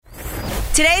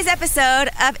Today's episode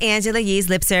of Angela Yee's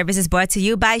Lip Service is brought to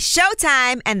you by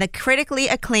Showtime and the critically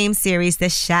acclaimed series The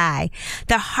Chi.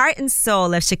 The heart and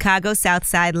soul of Chicago's South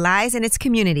Side lies in its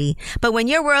community. But when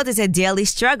your world is a daily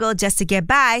struggle just to get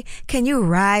by, can you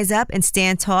rise up and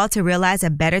stand tall to realize a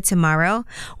better tomorrow?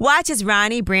 Watch as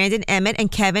Ronnie, Brandon, Emmett, and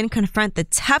Kevin confront the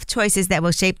tough choices that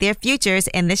will shape their futures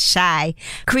in The Chi.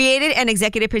 Created and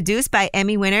executive produced by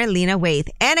Emmy winner Lena Waithe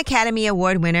and Academy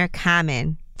Award winner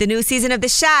Common. The new season of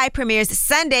The Chi premieres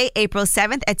Sunday, April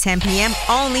 7th at 10 p.m.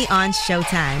 only on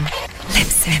Showtime. Lip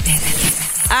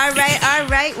Service. All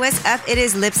right. What's up? It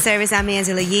is Lip Service. I'm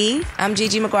Angela Yee. I'm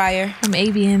Gigi McGuire. I'm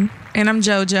Avian. And I'm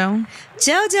Jojo.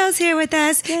 Jojo's here with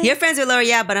us. Yeah. You're friends with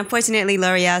L'Oreal, but unfortunately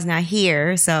L'Oreal's not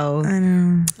here. So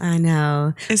I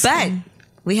know. But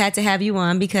we had to have you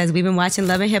on because we've been watching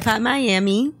Love and Hip Hop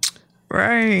Miami.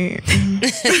 Right.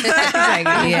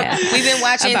 Yeah. We've been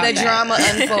watching the drama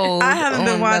unfold. I haven't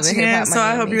been watching it, so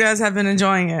I hope you guys have been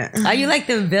enjoying it. Are you like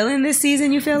the villain this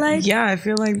season, you feel like? Yeah, I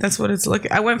feel like that's what it's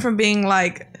looking. I went from being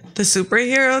like the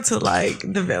superhero to like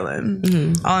the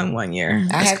villain all in 1 year.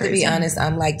 I have to be honest,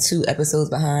 I'm like 2 episodes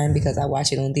behind because I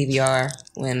watch it on DVR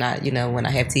when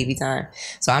I have TV time.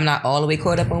 So I'm not all the way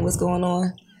caught up on what's going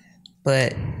on.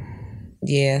 But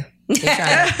yeah. They're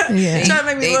trying to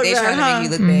make me look bad,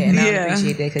 and I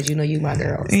appreciate that because you my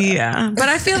girl. So. Yeah, but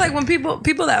I feel like when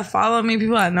people that follow me,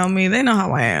 people that know me, they know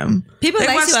how I am. People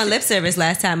liked you on Lip Service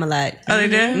last time a lot. Oh, they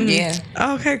did? Mm-hmm.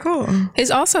 Yeah. Okay, cool.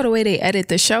 It's also the way they edit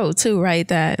the show too, right?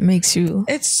 That makes you.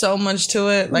 It's so much to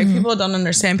it. Like people don't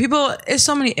understand. It's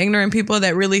so many ignorant people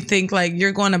that really think like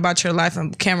you're going about your life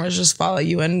and cameras just follow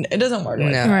you, and it doesn't work.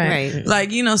 Like that. Right.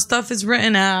 Like stuff is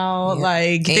written out. Yeah.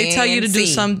 Like they tell you to do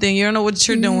something, you don't know what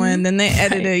you're doing. Then they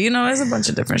edit it. It's a bunch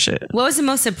of different shit. What was the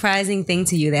most surprising thing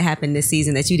to you that happened this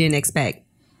season that you didn't expect?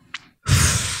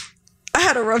 I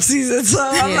had a rough season, so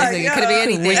I'm like, it could be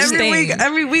anything.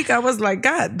 Every week I was like,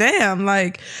 God damn,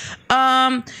 like,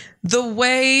 the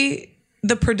way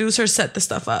the producers set the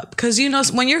stuff up, because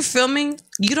when you're filming,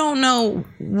 you don't know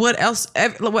what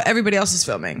everybody else is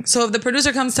filming. So if the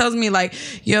producer comes tells me like,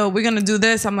 yo, we're gonna do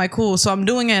this, I'm like, cool. So I'm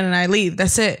doing it and I leave.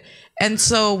 That's it. And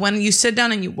so when you sit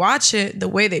down and you watch it, the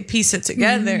way they piece it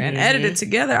together and edit it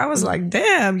together, I was like,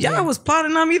 damn, y'all was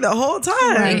plotting on me the whole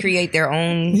time. They create their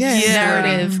own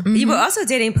narrative. Mm-hmm. You were also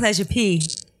dating Pleasure P.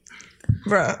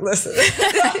 Bruh, listen.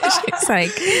 It's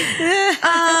like,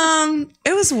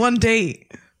 it was one date.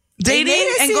 Dating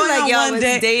and going like on one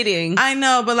date. Dating. I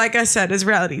know, but like I said, it's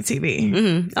reality TV.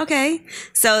 Mm-hmm. Okay.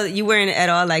 So you weren't at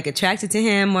all like attracted to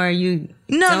him, or you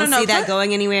don't see that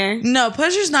going anywhere? No,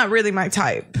 Pleasure's not really my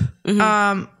type.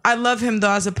 Mm-hmm. I love him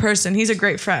though as a person. He's a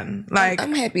great friend. Like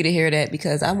I'm happy to hear that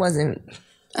because I was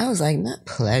like, not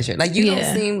Pleasure. Like you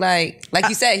don't seem like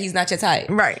you said, he's not your type.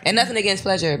 Right. And nothing against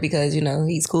Pleasure because,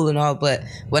 he's cool and all. But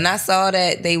when I saw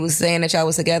that they was saying that y'all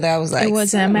was together, I was like, it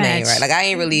wasn't a match. Right. Like I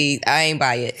ain't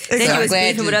buy it. Then so you was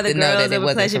beefing with other girls that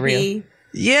wasn't Pleasure P.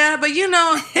 Yeah, but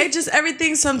it just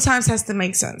everything sometimes has to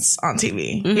make sense on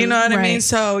TV. Mm-hmm. You know what I mean?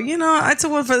 So, I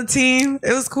took one for the team.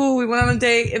 It was cool. We went on a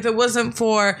date. If it wasn't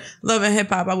for Love and Hip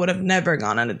Hop, I would have never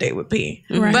gone on a date with P.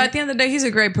 Right. But at the end of the day, he's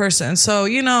a great person. So,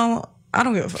 I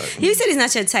don't give a fuck. You said he's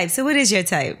not your type. So what is your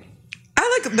type?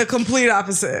 I like the complete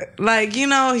opposite. Like,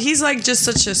 he's like just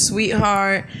such a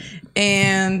sweetheart,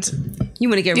 and you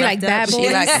want to get roughed like bad up. boys?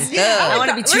 She like I want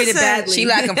to be treated badly. She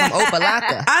like him from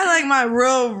Opalaka. I like my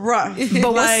real rough.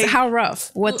 But how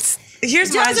rough?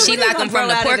 Here's my. She like him from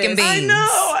the pork and beans. I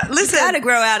know. Listen, you gotta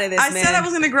grow out of this. I said I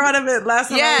was gonna grow out of it last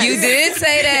time. Yeah, you did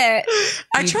say that.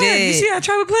 I tried. You see, I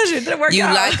tried with Pleasure. It didn't work out. You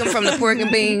like him from the pork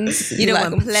and beans. You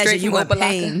don't want pleasure. You want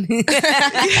pain.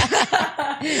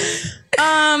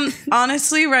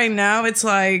 Honestly, right now it's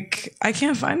like I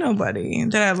can't find nobody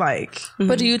that I like.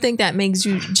 But do you think that makes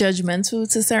you judgmental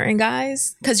to certain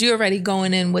guys? Because you're already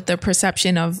going in with the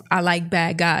perception of I like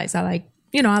bad guys. I like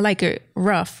it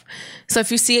rough. So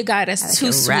if you see a guy that's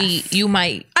too sweet, you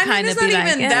might kind of be like, it's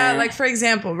not even that. Like, for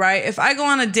example, right? If I go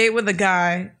on a date with a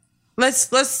guy,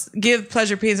 let's give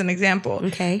Pleasure P as an example.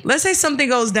 Okay. Let's say something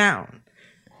goes down.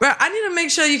 Right? I need to make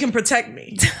sure you can protect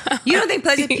me. You don't think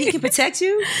Pleasure P can protect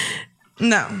you?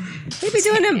 No. They be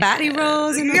doing them body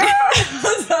rolls. I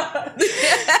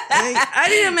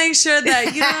need to make sure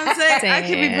that, you know what I'm saying? I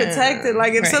can be protected.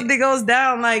 Like, if something goes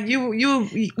down, like, you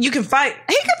can fight.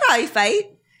 He could probably fight.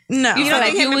 No. You feel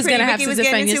like you was going to have to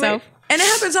defend yourself? And it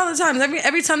happens all the time.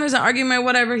 Every time there's an argument or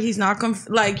whatever, he's not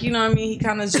like, you know what I mean? He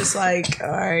kind of just like, all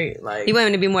right. Like, you want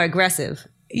him to be more aggressive.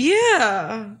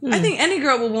 Yeah. I think any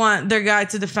girl will want their guy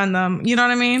to defend them. You know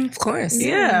what I mean? Of course.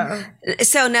 Yeah.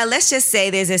 So now let's just say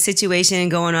there's a situation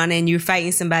going on and you're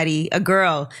fighting somebody, a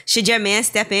girl. Should your man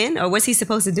step in or what's he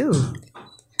supposed to do?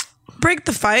 break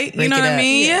the fight. You know what I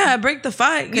mean? Yeah, break the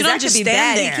fight. You don't just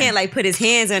stand there. He can't like put his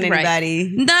hands on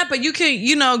anybody. Nah, but you can,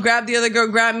 you know, grab the other girl,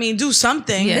 grab me, do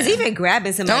something. Because even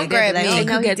grabbing somebody, Don't grab me. Oh,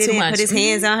 no, he didn't put his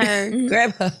hands on her.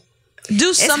 Grab her.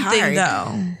 Do something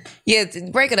though. Yeah,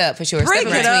 break it up for sure. Break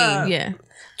it up. Yeah.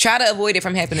 Try to avoid it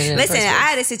from happening in the first place. I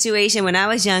had a situation when I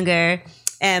was younger,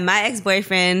 and my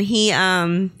ex-boyfriend,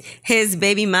 his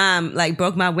baby mom like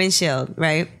broke my windshield,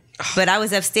 right? But I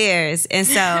was upstairs, and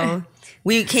so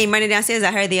we came running downstairs.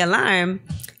 I heard the alarm,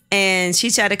 and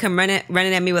she tried to come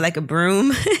running at me with like a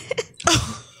broom.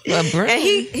 A broom? And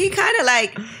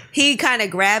he kind of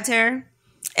grabbed her,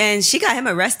 and she got him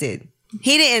arrested.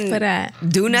 He didn't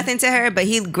do nothing to her, but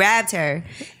he grabbed her.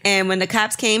 And when the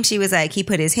cops came, she was like, he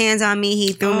put his hands on me.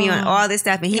 He threw me on all this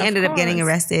stuff, and he ended up getting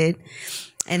arrested.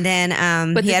 And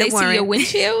then but he had did a they see your warrant.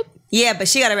 windshield? Yeah, but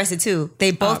she got arrested too.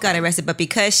 They both got arrested, but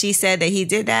because she said that he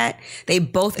did that, they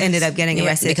both ended up getting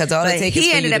arrested. Because all it takes is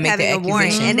for you to make the having a warrant,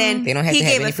 accusation. and then They don't have he to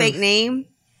have gave any a fake proof. name.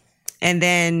 And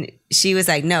then she was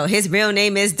like, no, his real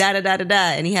name is da-da-da-da-da.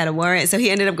 And he had a warrant. So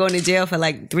he ended up going to jail for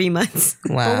like 3 months.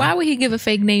 Wow. But why would he give a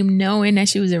fake name knowing that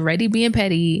she was already being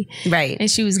petty? Right.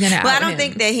 And she was going to Well, I don't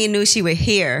think that he knew she would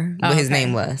hear what his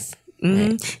name was.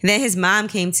 And then his mom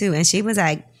came too. And she was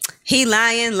like, he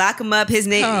lying, lock him up, his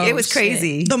name. Oh, it was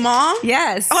crazy. The mom?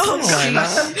 Yes. Oh,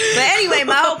 God. But anyway,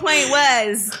 my whole point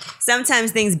was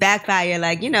sometimes things backfire,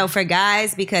 like, you know, for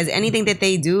guys, because anything that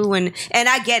they do and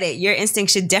I get it, your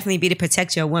instinct should definitely be to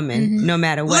protect your woman no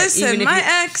matter what. Listen, Even if my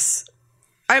ex,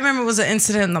 I remember it was an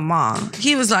incident in the mall.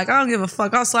 He was like, I don't give a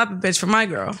fuck. I'll slap a bitch for my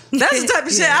girl. That's the type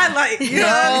of shit I like. You know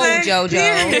what I'm saying?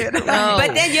 Jojo. No.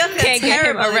 But then you'll feel Can't get him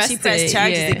terrible if she arrested, pressed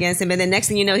charges yeah. against him, and the next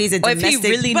thing you know, he's a Or if domestic.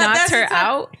 he really But knocked that's her the type-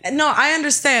 out. No, I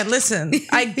understand. Listen,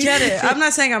 I get it. I'm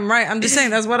not saying I'm right. I'm just saying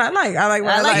that's what I like. I like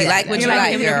what I like. You like what you like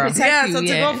like, him to girl. protect Yeah, you, so to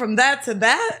yeah. go from that to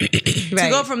that, to Right.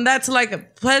 go from that to like a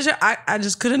pleasure, I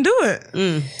just couldn't do it.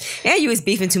 And you was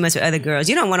beefing too much with other girls.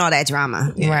 You don't want all that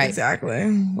drama. Right.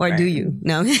 Exactly. Or do you?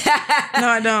 No. No,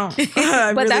 I don't.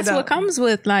 I But really that's don't. what comes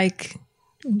with like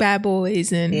bad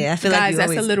boys and Yeah, I feel like guys you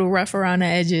that's always- a little rough around the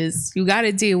edges. You got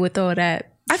to deal with all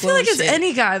that. I feel like it's bullshit.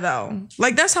 any guy though.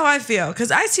 Like that's how I feel.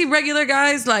 Because I see regular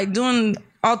guys like doing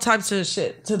all types of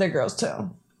shit to their girls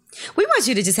too. We want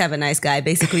you to just have a nice guy,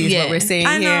 basically, is Yeah. what we're saying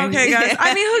I know, here. okay, guys.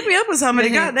 I mean, hook me up with somebody.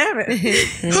 God damn it.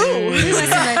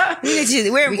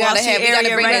 We're in We Wall gotta Street have. We gotta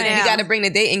area bring. right We now. gotta bring the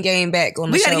dating game back on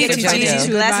the We show. gotta get for you JoJo. Gigi's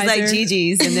glasses like advisor.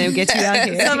 Gigi's, and then get you out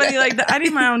here. Somebody like that. I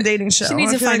need my own dating show. She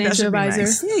needs I a feel like that financial should be advisor.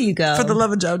 nice. There you go. For the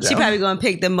love of JoJo. She probably gonna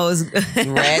pick the most.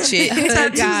 Ratchet.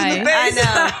 Good guy. I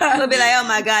know. We'll be like, oh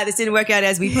my God, this didn't work out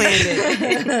as we planned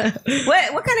it.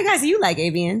 What kind of guys do you like,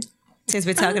 Avian? Since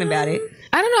we're talking about it.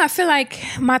 I don't know. I feel like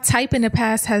my type in the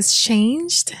past has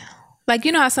changed. Like,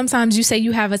 you know how sometimes you say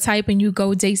you have a type and you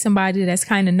go date somebody that's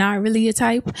kind of not really a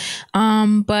type.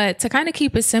 But to kind of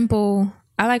keep it simple,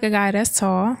 I like a guy that's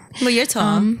tall. Well, you're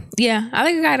tall. Yeah, I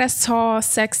like a guy that's tall,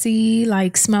 sexy,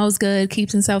 like smells good,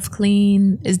 keeps himself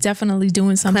clean, is definitely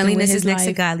doing something Cleanliness with is his next life.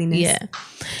 to godliness. Yeah.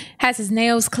 Has his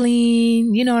nails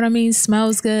clean, you know what I mean?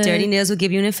 Smells good. Dirty nails will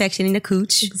give you an infection in the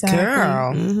cooch. Exactly.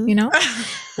 Girl, You know?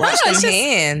 wash No, them it's just-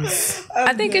 hands.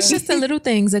 I think it's just the little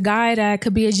things. A guy that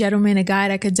could be a gentleman, a guy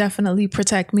that could definitely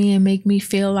protect me and make me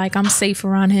feel like I'm safe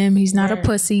around him. He's not a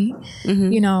pussy.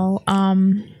 You know,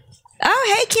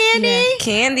 Oh, hey, Kandi.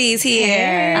 Candy's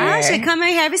here. I should come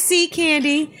and have a seat,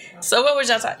 Kandi. So what was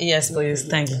y'all talking? Yes, please.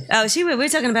 Thank you. Oh, we're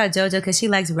talking about JoJo because she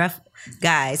likes rough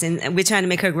guys, and we're trying to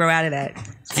make her grow out of that.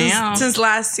 Since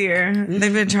last year,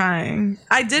 they've been trying.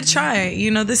 I did try. You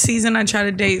know, this season I tried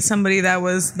to date somebody that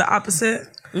was the opposite.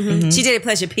 She did a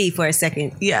pleasure P for a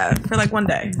second, Yeah, for like one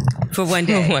day. for one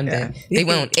day. One day they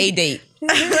went on a date.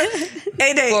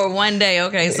 A day. For one day.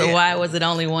 Okay, so why was it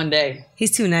only one day?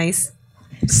 He's too nice.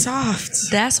 Soft.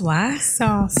 That's why.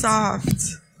 Soft.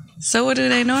 So what do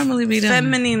they normally be doing?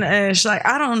 Feminine-ish. Like,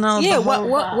 I don't know. yeah, the whole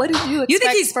what did you expect You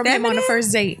think he's from him on the feminine?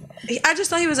 first date? I just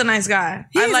thought he was a nice guy.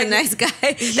 He's I like a nice guy.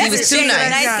 was too nice.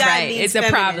 Nice guy Right, means it's a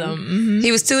feminine. problem.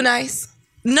 He was too nice.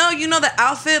 No, you know the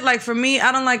outfit. Like for me,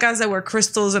 I don't like guys that wear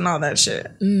crystals and all that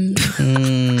shit.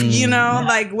 You know,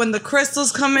 like when the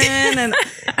crystals come in, and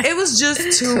it was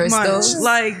just too Crystals? much.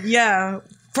 Like, yeah,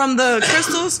 from the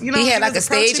crystals. You know, He had was like a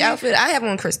stage approaching me. outfit. I have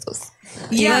on crystals.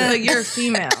 Yeah, but you're a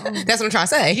female. That's what I'm trying to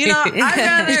say. You know, I'd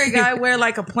rather a guy wear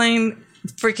like a plain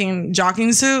freaking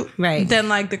jogging suit, Right. than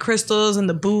like the crystals and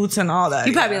the boots and all that.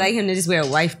 You probably like him to just wear a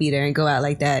wife beater and go out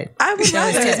like that. I would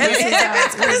love it.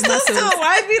 If crystals to a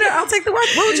wife beater, I'll take the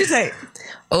wife. What would you take?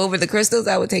 Over the crystals,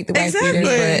 I would take the wife Exactly.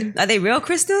 beater. Are they real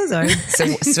crystals or? But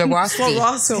Swarovski.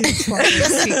 Also,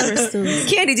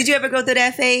 Crystals. Kandi, did you ever go through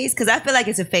that phase? Because I feel like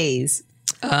it's a phase.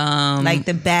 Like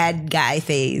the bad guy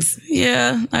phase.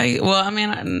 Yeah.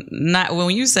 Not when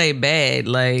you say bad,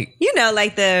 like You know,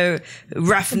 like the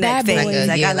roughneck Bad boy. phase.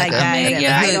 Like I like guys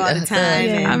that fight all the time.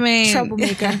 Yeah. and-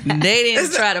 Troublemaker. they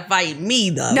didn't try to fight me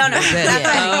though. No, not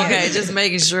fighting you. Okay, just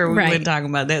making sure we weren't talking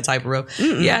about that type of rope.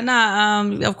 Yeah,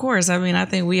 of course. I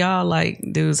think we all like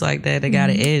dudes like that. They got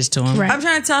an edge to them. Right. I'm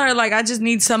trying to tell her, like, I just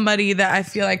need somebody that I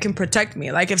feel like can protect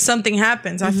me. Like, if something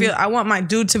happens, I want my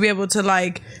dude to be able to,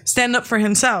 like, stand up for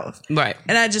himself. Right.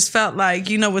 And I just felt like,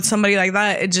 with somebody like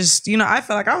that, it just, I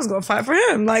felt like I was going to fight for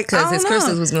him. Like, Because his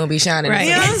crystals was going to be shining Right.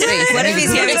 in his face. What if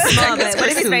he's very small? What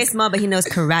if he's very small, but he knows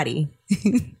karate?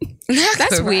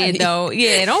 That's weird though.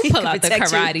 Yeah, don't pull out the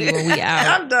protect you. karate when we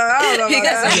out. I'm done. I don't know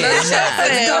about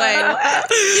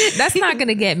that. That's not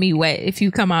gonna get me wet if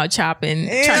you come out chopping,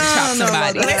 trying to chop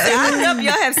somebody. I don't know if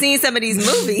y'all have seen some of these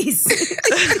movies.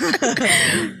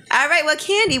 All right, well,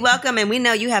 Kandi, welcome. And we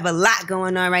know you have a lot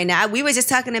going on right now. We were just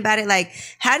talking about it, like,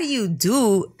 how do you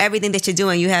do everything that you're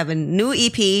doing? You have a new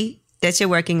EP that you're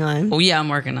working on. Oh yeah, I'm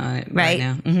working on it right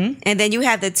now. Mm-hmm. And then you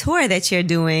have the tour that you're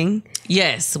doing.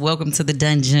 Yes, welcome to the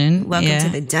dungeon. Welcome to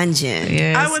the dungeon.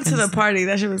 Yes. I went to the party.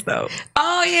 That shit was dope.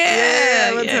 Oh yeah, Yeah,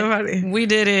 I went to the party. We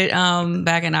did it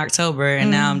back in October,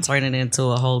 and now I'm turning it into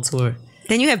a whole tour.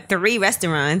 Then you have 3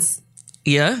 restaurants.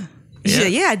 Yeah.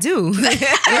 Yeah, I do.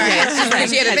 Right.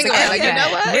 She had to think about it. Like, you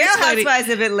know what? Real Housewives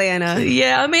of Atlanta.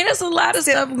 Yeah, I mean, there's a lot of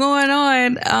stuff going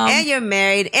on. And you're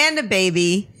married and a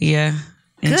baby. Yeah.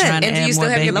 And Good. trying to And do add you still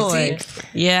more have your babies. boutique?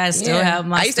 Yeah, I still have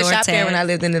my I used to store shop there tag. when I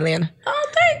lived in Atlanta. Oh,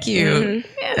 thank you.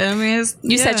 Yeah, I mean,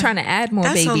 You said trying to add more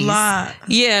That's babies. a lot.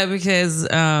 Yeah, because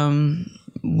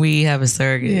we have a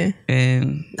surrogate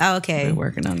and Oh, okay. we're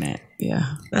working on that. Yeah.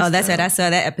 That's right. I saw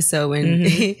that episode when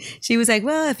she was like,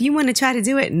 well, if you want to try to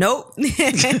do it, nope.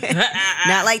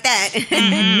 Not like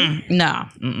that. No,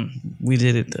 we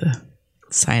did it the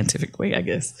scientific way, I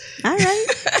guess. All right.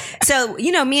 So,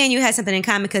 me and you had something in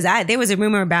common because there was a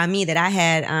rumor about me that I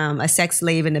had a sex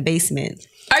slave in the basement.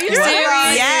 Are you serious?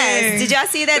 Yes. Did y'all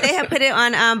see that? They had put it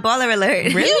on Baller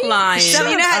Alert. Really lying? So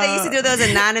you know how they used to do those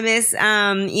anonymous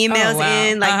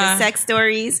emails in, like the sex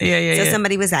stories? Yeah. So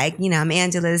somebody was like, I'm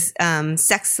Angela's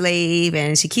sex slave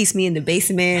and she keeps me in the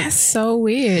basement. That's so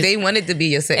weird. They wanted to be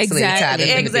your sex slave child in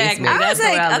the Exactly. basement. I was That's the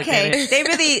way I like, look at okay, it. they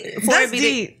really That's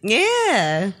deep.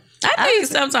 Yeah. I think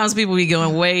sometimes people be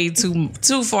going way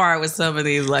too far with some of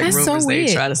these like That's so rumors they weird.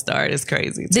 try to start. It's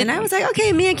crazy. And I was like,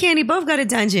 okay, me and Kandi both got a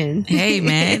dungeon. Hey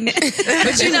man,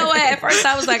 but you know what? At first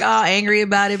I was like all angry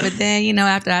about it, but then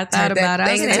after I thought Turn about it, that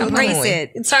I was thing like, into a Embrace coin.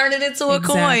 it. turn it into a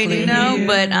coin,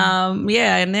 But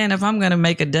and then if I'm gonna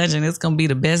make a dungeon, it's gonna be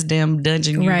the best damn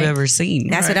dungeon you've Right. ever seen.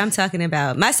 That's what I'm talking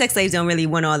about. My sex slaves don't really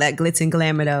want all that glitz and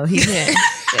glamour though.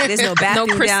 There's no bathroom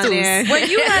down crystals. there. When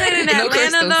you had it in No Atlanta,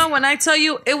 crystals. though, when I tell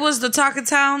you it was the talk of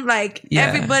town, like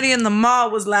everybody in the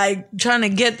mall was like trying to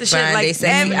get the shit. Buying Like they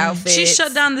sexy outfits. she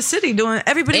shut down the city doing.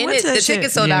 Everybody And went to that the shit.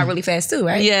 tickets sold out really fast too,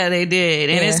 right? Yeah, they did.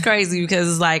 And it's Yeah. crazy because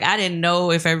it's like I didn't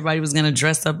know if everybody was going to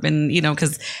dress up and,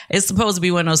 because it's supposed to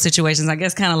be one of those situations, I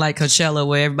guess kind of like Coachella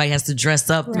where everybody has to dress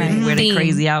up and wear their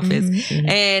crazy outfits.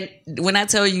 And when I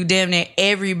tell you damn near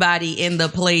everybody in the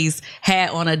place had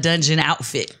on a dungeon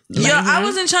outfit. Yo, I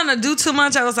wasn't trying to do too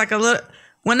much. I was like a little.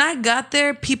 When I got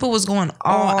there, people was going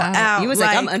all out. You was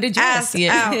like, I'm underdressed. ass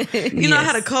out. You know, I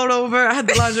had a coat over. I had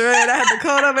the lingerie. I had the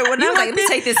coat over. When You I was like, went let me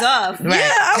take this off. Right.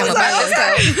 Yeah, I Come was on, like,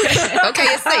 let's go. Okay,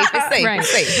 it's safe. It's safe. Right.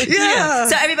 It's safe. yeah.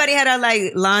 So everybody had on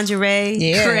like lingerie,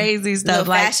 Yeah. Crazy stuff. little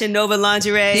Like, Fashion Nova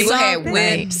lingerie. People had Something.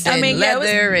 whips I and mean, yeah, it was-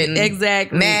 leather and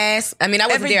exactly. masks. I mean, I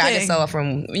wasn't there. I just Everything. saw it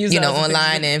from You saw the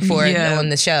online pictures. and for Yeah. on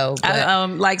the show. But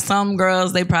like some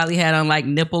girls, they probably had on like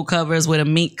nipple covers with a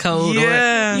mink coat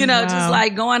Yeah. or, just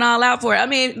like going all out for it. I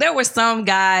mean, there were some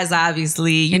guys,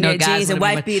 obviously, you And know, their guys jeans and would've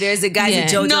been wife beaters. The guys Yeah. in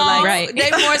JoJo No, like, Right.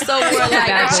 they more so were like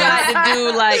they tried to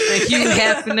do like the Hugh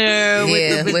Hefner Yeah,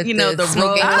 with with the the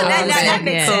smoking robe. oh, that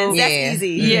makes Yeah. sense. That's Yeah. easy.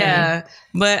 Yeah.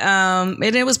 But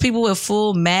and it was people with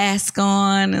full mask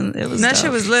on and it was That dope.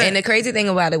 shit was lit. and the crazy thing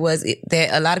about it was that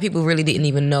a lot of people really didn't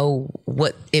even know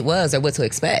what it was or what to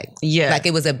expect. Yeah. Like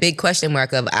it was a big question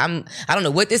mark of I don't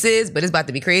know what this is, but it's about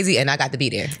to be crazy, and I got to be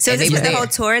there. So and is this they what was the there. whole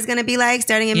tour is going to be like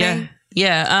starting in May?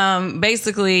 Yeah.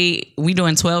 Basically we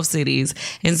doing 12 cities.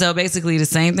 And so basically the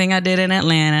same thing I did in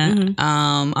Atlanta.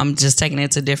 I'm just taking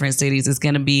it to different cities. It's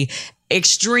going to be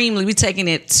extremely, we taking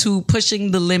it to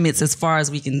pushing the limits as far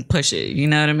as we can push it. You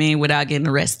know what I mean? Without getting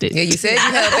arrested. Yeah, you said you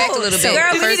held back a little bit. Girl,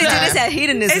 we need first to do time. this at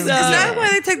hedonism. Is that why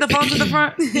they take the phone to the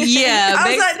front? Yeah. I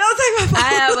was like, don't take my phone.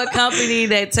 I have a company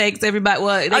that takes everybody.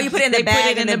 Well, you put it in the they bag,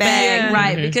 put it in the bag,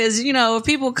 right? Because you know, if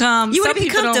people come, You some wanna be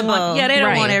people don't comfortable. want. Yeah, they don't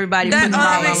Right. want everybody That putting them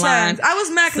all makes online. sense. I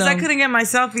was mad because I couldn't get my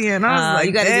selfie in. I was like,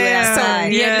 you got to do it damn.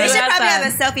 outside. Yeah, They do it should probably have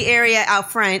outside. a selfie area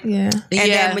out front. Yeah.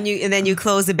 And then you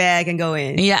close the bag and go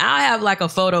in. Yeah, I'll have like a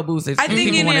photo booth if I think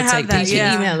people you want need to to take have that, pictures.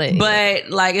 yeah. Email it. But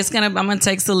like I'm gonna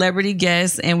take celebrity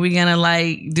guests and we're gonna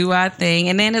like do our thing.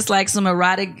 And then it's like some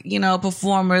erotic,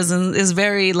 performers, and it's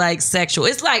very like sexual.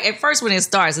 It's like at first when it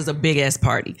starts, it's a big ass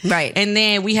party. Right. And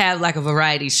then we have like a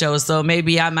variety show. So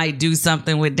maybe I might do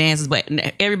something with dances, but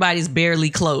everybody's barely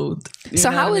clothed. You So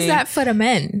know how what I is mean? that for the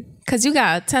men? Because you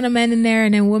got a ton of men in there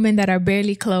and then women that are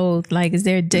barely clothed. Like, is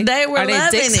their dick? They were are their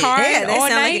loving dicks it. hard Yeah, they all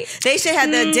sound night? like they should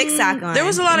have the dick sock on. There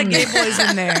was a lot of gay boys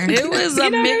in there. It was a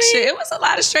mixture. It was a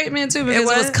lot of straight men too because it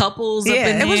was couples up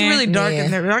in It was there. really dark Yeah.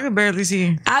 in there. I could barely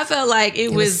see. I felt like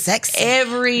it was sexy.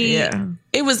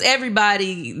 it was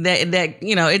everybody that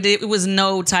it was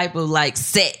no type of like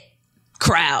set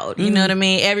crowd. You know what I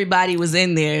mean? Everybody was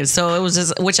in there. So it was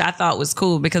just, which I thought was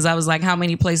cool because I was like, how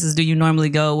many places do you normally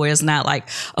go where it's not like,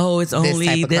 oh, it's only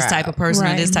type of this crowd. type of person or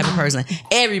Right. this type of person.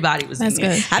 Everybody was That's in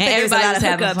there. good. I And think there was a everybody lot was of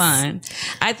having hookups. fun.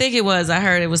 I think it was. I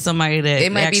heard it was somebody that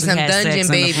It might be actually some had sex dungeon in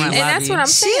the babies. front And that's what I'm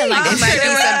lobby. saying. Like,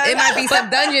 It might be some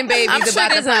dungeon babies I'm sure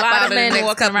about there's to a pop lot out of the men next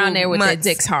walking around couple there with their months.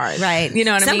 dicks hard. Right. You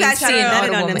know what I Some mean? guys try to Seeing all nut it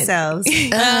the on women. themselves.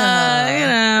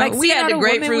 Like, We seeing had all the the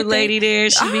women grapefruit with lady there.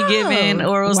 She be giving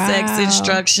oral sex Wow.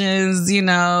 instructions. It was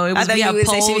I thought you would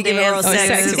say she would give oral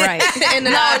sex. Right. In the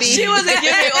No, lobby. she wasn't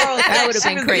giving oral sex. That would've She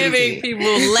been was crazy. giving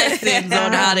people lessons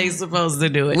on how they supposed to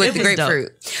do it. with It the was dope.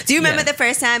 grapefruit. Do you remember the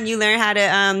first time you learned how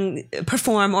to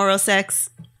perform oral sex?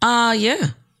 Yeah.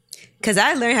 Because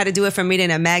I learned how to do it from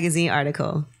reading a magazine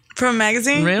article. From a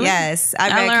magazine? Really? Yes. I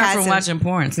I read learned Casa- from watching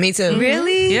porn. Me too.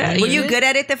 Really? Yeah, Were you you did? good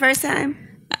at it the first time?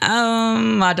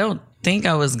 I don't think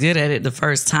I was good at it the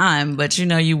first time, but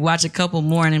you watch a couple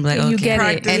more and be like, okay. You get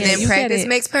it. And Yeah, then you get practice it.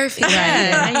 makes perfect.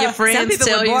 Yeah, and your friends people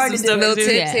tell were you born some to do stuff Little to do.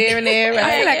 tips here and there.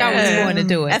 I feel like I was born to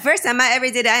do it. At first time I ever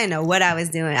did it, I didn't know what I was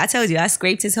doing. I told you, I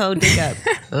scraped his whole dick up.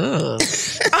 Ugh.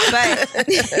 But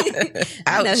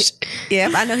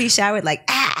I know he showered like,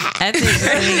 I think the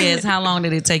thing is, how long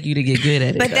did it take you to get good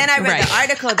at it? But though? then I read Right. the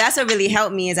article. That's what really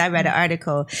helped me is I read an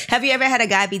article. Have you ever had a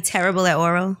guy be terrible at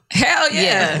oral? Hell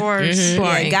yeah. Of course. Yeah,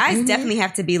 Boring. guys definitely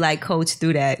have to be like coached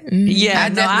through that. Yeah, I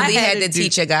no, definitely had to do-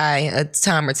 teach a guy a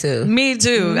time or two. Me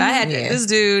too. I had Yeah. this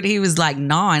dude. He was like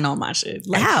gnawing on my shit.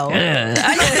 Like, Ow. ugh.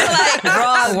 I just feel like,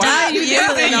 bro, Why are you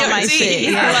nibbling on my shit?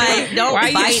 Yeah. Like, don't Why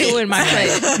are bite you it. chewing my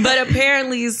plate? But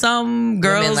apparently, some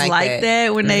girls like like that.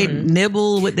 that when they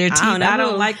nibble with their teeth. don't know. I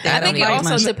don't like that. I think it don't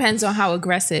like also my- depends on how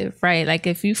aggressive, right? Like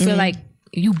if you feel like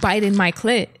you bite in my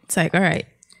clit, it's like, all right.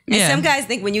 And Yeah. some guys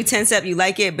think when you tense up, you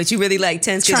like it, but you really like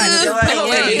tense. Trying to do pull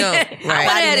away. You know, I went right.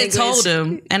 ahead and language. told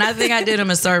him, and I think I did him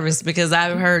a service because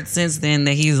I've heard since then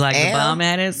that he's like the Damn. bomb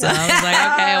at it. So I was like,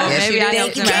 okay, well, Yes, maybe you I did.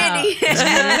 helped him Thank you, out.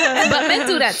 Candy. But men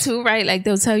do that too, right? Like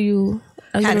they'll tell you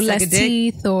a How to little suck less a dick?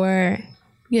 teeth or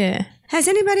yeah. Has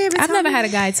anybody ever? I've told never me? had a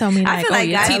guy tell me I like, feel oh, like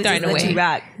your guys teeth would are just in the let you way.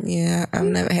 rock. Yeah, I've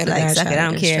never had a Like guy suck try it. I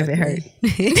don't to care if it instruct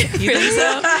hurt. me. You think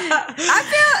so? I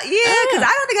feel because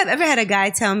I don't think I've ever had a guy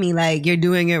tell me like you're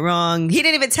doing it wrong. He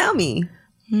didn't even tell me.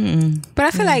 But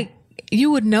I feel like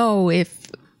you would know if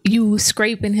you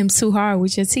scraping him too hard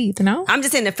with your teeth, no? I'm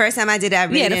just saying the first time I did that, I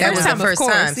really Yeah, the didn't first know. time, the of first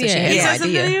course, time, so she yeah. had He no said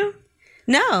something to idea. you?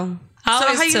 No. So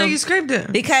always how you know tell- you scraped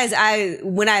it? Because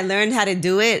when I learned how to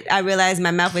do it, I realized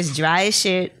my mouth was dry as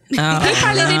shit. He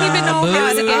probably didn't even know how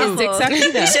to get his dick sucked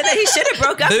either. He should have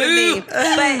broke up with me. But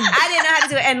I didn't know how to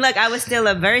do it. And look, I was still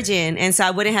a virgin, and so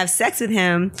I wouldn't have sex with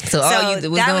him. So all you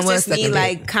was that doing was was just me sucking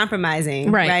like dick.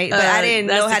 compromising. Right. Right. But I didn't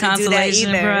know that's the how to do that consolation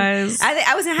either. prize.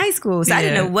 I was in high school, so I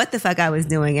didn't Yeah. know what the fuck I was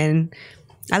doing, and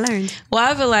I learned. Well,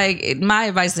 I feel like my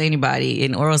advice to anybody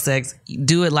in oral sex,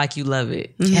 do it like you love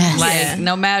it. Yes. Like Yeah.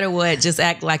 no matter what, just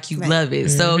act like you love it.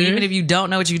 So even if you don't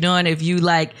know what you're doing, if you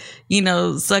like,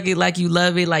 suck it like you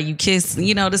love it, like you kiss,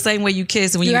 the same way you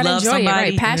kiss when You you, gotta love enjoy it, somebody.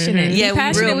 right? Passionate. Yeah, Be when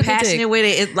passionate you're real with your passionate dick. with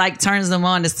it, it like turns them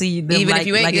on to see them Even like, if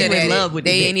you ain't like good in at love it, with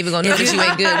they the ain't dick. even gonna know that you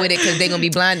ain't good with it because they gonna be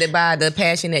blinded by the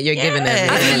passion that you're giving them.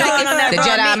 I feel like it's The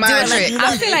not Jedi wrong, mind do it like trick. you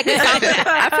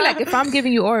I love feel like if I'm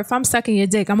giving you or if I'm sucking your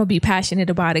dick, I'm gonna be passionate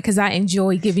about it because I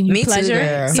enjoy giving you Me too, pleasure.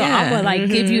 girl. So Yeah. I'm gonna like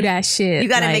give you that shit. You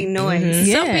gotta like, make noise.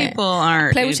 Yeah. Some people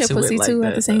aren't Play with your into it pussy like too that,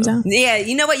 at the same though. time. Yeah,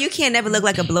 you know what? You can't never look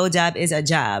like a blowjob is a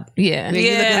job. Yeah,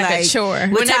 You looking like a chore.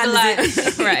 What Never time is like,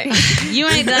 it? right. you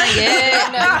ain't done yet.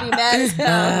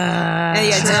 And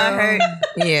your jaw hurt.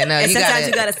 Yeah, no, And sometimes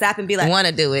you gotta stop and be like, want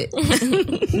to do it.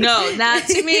 No, now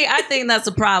to me, I think that's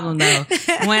a problem though.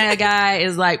 When a guy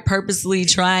is like purposely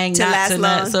trying To not last to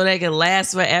long. nut so they can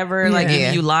last forever, like Yeah.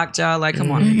 if you locked y'all, like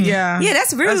come on. Yeah. Yeah,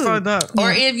 that's rude. That's fucked up.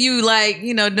 Or if you like,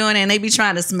 doing it and they be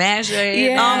trying to smash your head.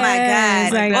 Yeah. Oh my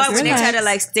Yes, God. like, Or when they try relax. to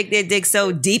like stick their dick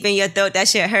so deep in your throat, that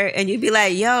shit hurt. And you'd be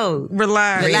like, yo,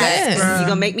 Relax. relax. Relax. You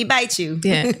gonna make me bite you.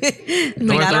 Yeah.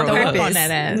 Not on throw up. purpose. on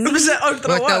that ass. Or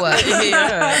throw Or throw up. up.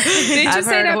 Yeah. Did you I've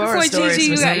say heard that horror before, stories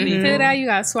Gigi? You for got some you people. feel that? You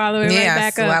got to swallow it Yeah, right I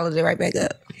back up. swallowed it right back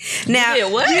up. Now, Yeah,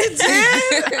 what?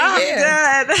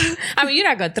 Yeah. God. I mean, you're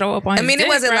not gonna throw up on. I mean, it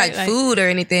wasn't like food or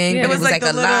anything. Yeah. It was like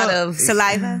the a lot little of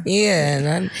saliva. Yeah, and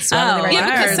I swallowed it right yeah,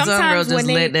 back because up. I heard some girls sometimes when just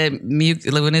they- let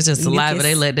that when it's just saliva, Mucus.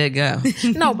 they let that go.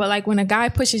 No, but like when a guy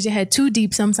pushes your head too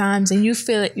deep sometimes, and you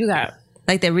feel it, you got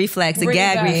Like the reflex, the Bring it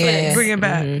gag back. reflex. Yeah. Bring it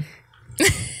back.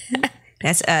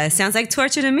 That's sounds like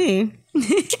torture to me.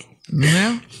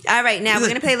 Well, All right, now we're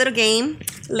gonna play a little game.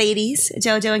 Ladies,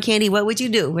 JoJo and Kandi, what would you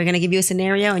do? We're gonna give you a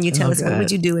scenario and you tell us what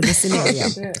would you do in this scenario.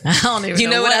 I don't even You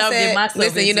know what I I'll get said? myself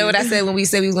Listen, you know what into. I said when we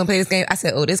said we was gonna play this game? I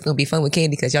said, "Oh, this gonna be fun with Kandi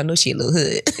because y'all know she a little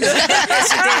hood.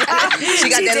 she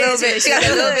got that little bit. She got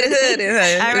that little bit of hood in her. All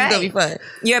It's gonna be right. fun.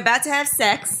 You're about to have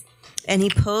sex and he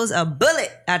pulls a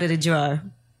bullet out of the drawer.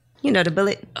 You know the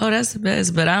bullet. Oh, that's the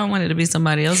best, but I don't want it to be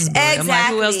somebody else's bullet. I'm like,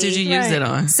 who else did you use it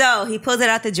on? So he pulls it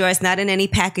out the drawer. It's not in any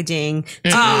packaging. Do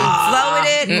you flow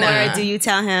with it or do you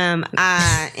tell him,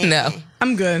 No,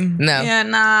 I'm good. no. Yeah,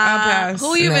 nah. I'll pass.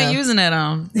 Who you been No. using it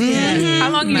on? how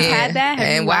long you Yeah. had that? Have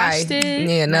And you why? washed it?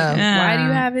 Yeah, no. Why do you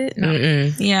have it?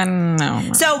 No. Yeah,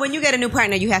 no. So when you get a new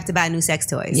partner, you have to buy new sex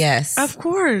toys. Yes. Of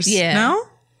course. Yeah. No?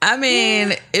 I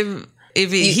mean,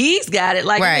 if he's got it,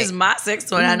 like Right. if it's my sex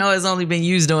toy, I know it's only been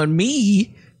used on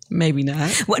me. Maybe not.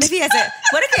 What if he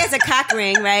has a cock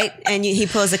ring, right? And he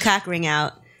pulls a cock ring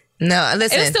out. No,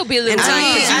 listen. It'll still be a little.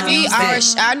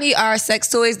 I need our sex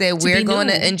toys that we're be going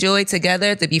new. to enjoy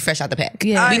together to be fresh out the pack.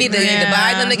 Yeah. We need to either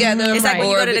buy them together It's like when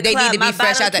you or go to the they club, need to my be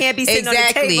fresh bottle out the can't be sitting on the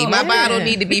Exactly. table. My Yeah. bottle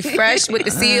need to be fresh with the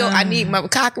seal. I need my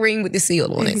cock ring with the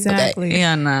seal on it. Exactly.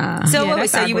 Yeah, nah. So Yeah,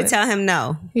 that's so you would awkward. tell him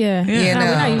no. Yeah. Okay? Yeah, No, no,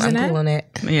 we're not using I'm that. cool on that.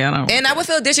 Yeah, I don't. And I would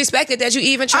feel disrespected that you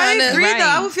even I trying to. agree, though.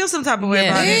 I would feel some type of way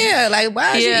Yeah. about it. Yeah, like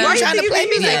why is you Yeah. even Why trying to you play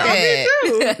me think you like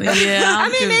think that? Yeah, I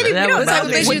mean, maybe we don't that know.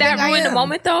 would You Would that think I ruin the am?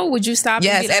 moment though? Would you stop?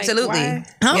 Yes, and be like, absolutely. why?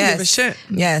 I don't Yes. give a shit.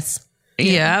 Yes.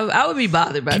 Yeah, I would be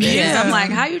bothered by that. Yeah. I'm like,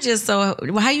 how you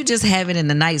just have it in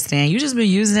the nightstand? You just been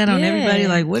using that on Yeah. everybody?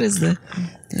 Like, what is the?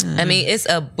 I mean, it's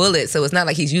a bullet, so it's not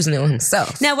like he's using it on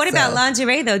himself. Now, what about So-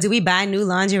 lingerie though? Do we buy new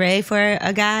lingerie for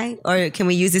a guy, or can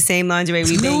we use the same lingerie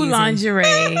we've been New using?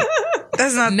 lingerie.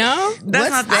 That's not. No.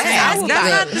 That's What's not the that? same. That's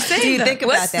not the same. Do you though. think about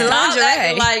What's that? the I'm lingerie?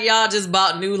 acting like y'all just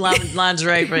bought new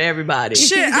lingerie for everybody.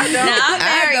 Shit, I don't. Now, I'm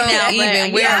married don't now, even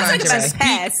but wear yeah, I'm lingerie. talking about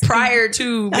Past. prior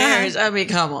to marriage. I mean,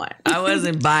 come on. I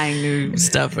wasn't buying new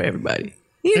stuff for everybody.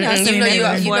 You know, You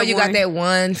know, you got that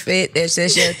one fit that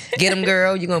says you get them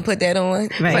girl. You gonna put that on?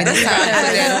 Right. Like, that's how I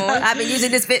put that on. I've been using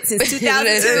this fit since 2002.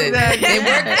 Listen,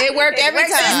 it worked every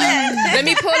time. Let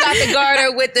me pull out the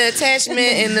garter with the attachment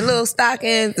and the little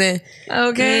stockings, and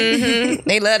Okay.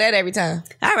 they love that every time.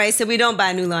 All right, so we don't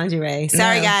buy new lingerie.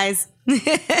 Sorry, No. guys.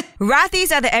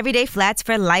 Rothy's are the everyday flats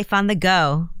for life on the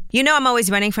go. You know I'm always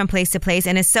running from place to place,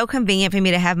 and it's so convenient for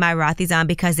me to have my Rothy's on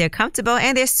because they're comfortable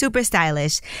and they're super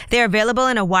stylish. They're available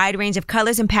in a wide range of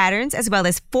colors and patterns, as well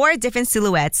as 4 different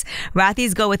silhouettes.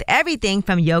 Rothy's go with everything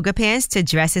from yoga pants to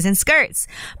dresses and skirts.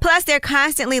 Plus, they're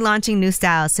constantly launching new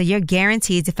styles, so you're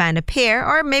guaranteed to find a pair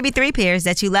or maybe 3 pairs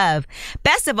that you love.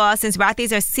 Best of all, since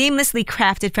Rothy's are seamlessly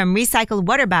crafted from recycled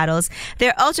water bottles,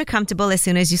 they're ultra comfortable as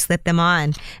soon as you slip them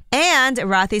on. And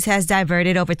Rothy's has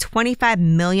diverted over 25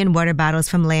 million water bottles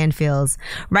from landfills.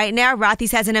 Right now,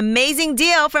 Rothy's has an amazing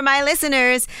deal for my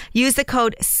listeners. Use the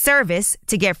code SERVICE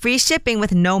to get free shipping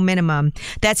with no minimum.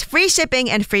 That's free shipping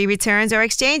and free returns or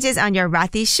exchanges on your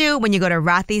Rothy's shoe when you go to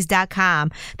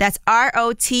rothys.com. That's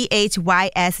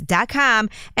ROTHYS.com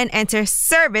and enter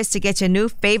SERVICE to get your new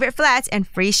favorite flats and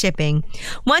free shipping.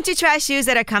 Once you try shoes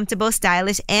that are comfortable,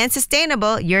 stylish, and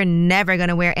sustainable, you're never going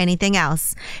to wear anything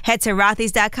else. Head to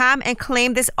rothys.com and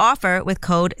claim this offer with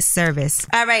code SERVICE.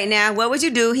 All right, now, what would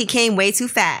you do? He came way too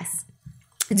fast.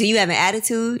 Do you have an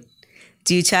attitude?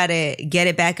 Do you try to get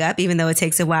it back up even though it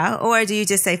takes a while? Or do you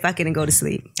just say fuck it and go to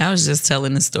sleep? I was just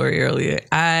telling the story earlier.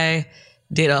 I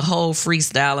did a whole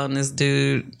freestyle on this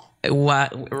dude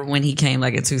when he came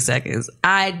like in 2 seconds.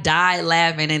 I died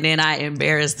laughing and then I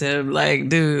embarrassed him. Like,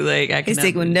 dude, like I His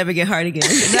dick will never get hard again.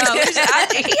 No,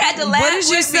 he had to laugh. What did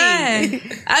you with say?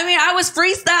 me. I mean, I was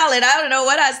freestyling. I don't know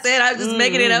what I said. I was just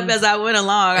making it up as I went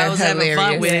along. I was having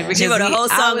fun with it. She wrote a whole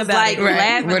song about like, it.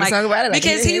 Laughing, Wrote a like, song about it, like,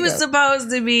 because he was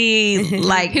supposed to be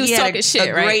like he was had talking shit,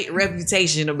 a right? great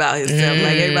reputation about himself.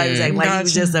 Like everybody was like he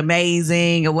was just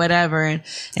amazing or whatever. And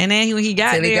then when he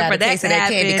got So there for that to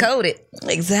happen, candy coated.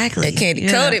 exactly, That candy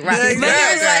coated, right? But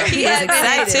it was like he had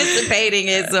been anticipating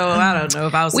it, so I don't know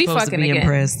if I was We supposed to fucking be again.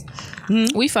 impressed.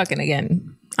 We fucking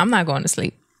again. I'm not going to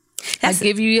sleep. I'll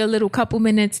give you a little couple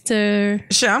minutes to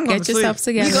Shit, I'm going get to yourself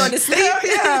sleep. together. You going to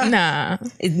sleep? Nah.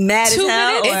 It's mad as 2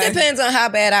 hell. minutes? or- It depends on how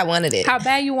bad I wanted it. How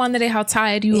bad you wanted it, how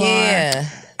tired you are. Yeah.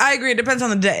 I agree. It depends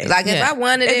on the day. Like if Yeah. I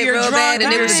wanted If it you're real drunk, bad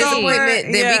and it was a you're sober,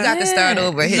 disappointment, then we got to start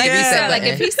over. Hit Like the you reset said, like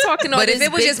button. if he's talking all But this if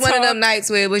it was big just one of talk- them nights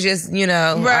where it was just, you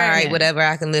know, all right, whatever,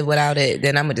 I can live without it,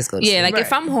 then I'm gonna just go to Yeah, sleep. like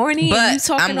if I'm horny and you But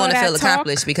talking I'm all gonna that feel talk,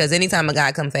 accomplished because anytime a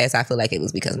guy come fast, I feel like it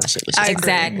was because my shit was just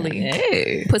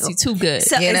exactly. Pussy too good.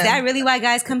 So You is know? that really why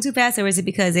guys come too fast, or is it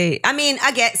because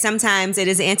I get sometimes it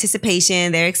is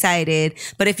anticipation, they're excited,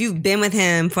 but if you've been with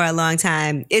him for a long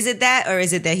time, is it that, or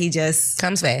is it that he just,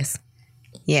 comes fast.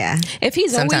 yeah. If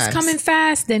he's always Sometimes. coming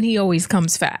fast, then he always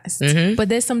comes fast. Mm-hmm. But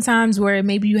there's sometimes where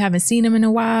maybe you haven't seen him in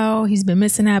a while. He's been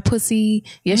missing that pussy.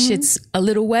 Your shit's a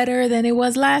little wetter than it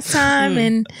was last time,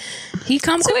 and he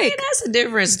come I mean, quick. that's a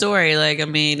different story. Like, I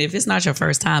mean, if it's not your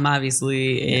first time,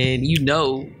 obviously, and you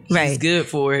know he's Right. good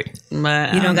for it,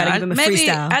 but You don't gotta know. give him a Maybe,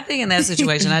 freestyle. I think in that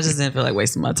situation, I just didn't feel like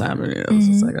wasting my time. I was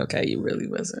just like, okay, you really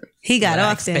wasn't. He got what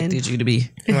I off then. expected you to be.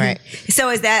 Right. So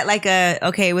is that like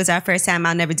it was our first time,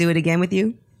 I'll never do it again with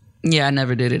you? Yeah, I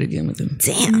never did it again with him.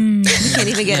 Damn. You can't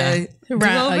even get a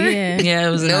Right? do-over? Yeah. Yeah, it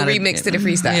was No not a- remix to the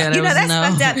freestyle. Yeah, You know, was that's no.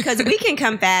 fucked up because we can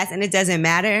come fast and it doesn't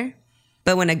matter.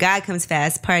 But when a guy comes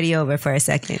fast, party over for a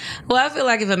second. Well, I feel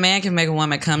like if a man can make a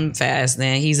woman come fast,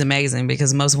 then he's amazing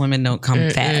because most women don't come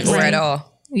fast. Or at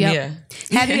all. Yep.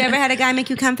 Yeah, Have you ever had a guy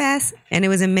make you come fast? And it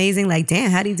was amazing. Like,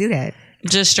 damn, how do you do that?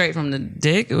 just straight from the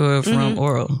dick or from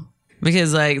oral.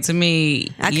 Because, like, to me,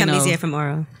 I come easier from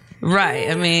oral. Right.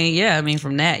 I mean,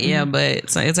 from that, yeah, but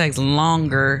so it takes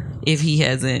longer if he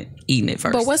hasn't eaten it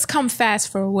first. But what's come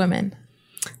fast for women?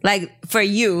 Like, for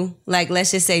you, like,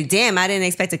 let's just say, damn, I didn't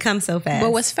expect to come so fast.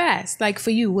 But what's fast? Like for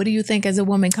you, what do you think as a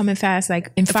woman coming fast?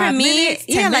 Like in 5 for me, minutes?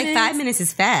 10 yeah, like minutes? 5 minutes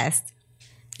is fast.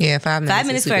 Yeah, 5 minutes. 5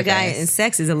 minutes is for a super guy fast. in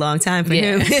sex is a long time for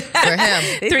Yeah. him. For him.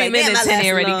 It's 3 like, damn, minutes I and he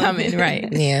lasted already long. coming, right?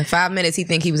 Yeah, 5 minutes. He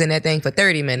think he was in that thing for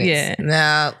 30 minutes. Yeah.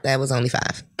 No, that was only 5.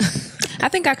 I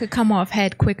think I could come off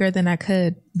head quicker than I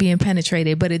could being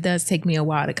penetrated, but it does take me a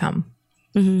while to come.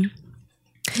 Mm-hmm.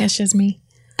 That's just me.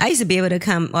 I used to be able to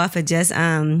come off of just,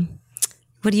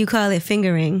 what do you call it,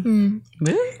 fingering.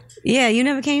 Really? Yeah, you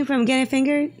never came from getting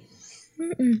fingered?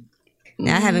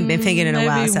 I haven't been fingered in a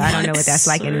while, so I don't know what that's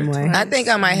like anymore. I think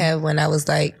I might have when I was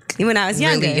like When I was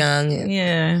younger. really young and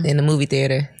Yeah. in the movie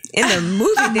theater. In the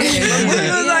movie theater.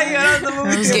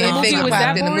 Getting movie finger was popped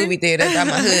that in the boring? movie theater by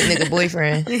my hood nigga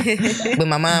boyfriend. But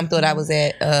my mom thought I was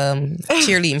at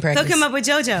cheerleading Go practice. come up with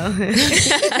JoJo.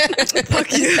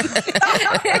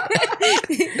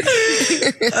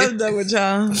 I'm done with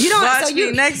y'all. You don't- Watch so me.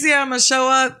 you- Next year I'm gonna show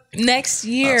up. Next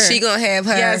year. She gonna have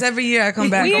her. Yes, every year I come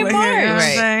back We in over here. You know what I'm March.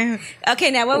 saying?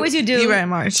 Okay, now what would you do? You right,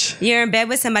 March. You're in bed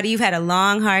with somebody, you've had a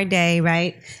long, hard day,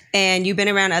 right? And you've been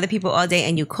around other people all day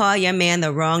and you call your man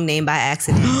the wrong name by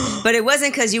accident. But it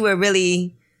wasn't because you were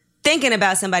really thinking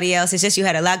about somebody else. It's just you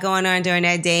had a lot going on during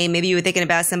that day. Maybe you were thinking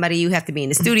about somebody you have to be in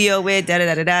the studio with,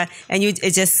 da-da-da-da-da. And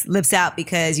it just slips out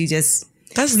because you just...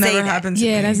 That's Say never that. happened to me.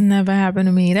 Yeah, that's never happened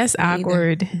to me. That's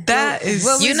awkward. That is.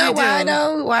 You know why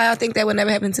though? Why I think that would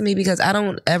never happen to me? Because I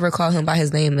don't ever call him by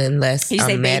his name unless You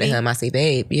say I'm mad baby? at him. I say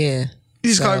babe. Yeah. You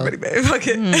just call So- everybody babe. Fuck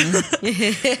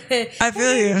it. I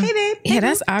feel you. Hey, babe. Yeah,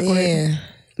 that's awkward. Yeah.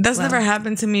 That's never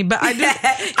happened to me, but I do. I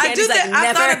do Candy's like, think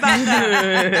I thought never. about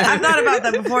that. I thought about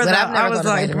that before. But Though I've never I was thought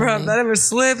about like, it, bro, right? if that ever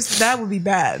slips, that would be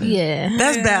bad. Yeah.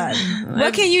 That's bad.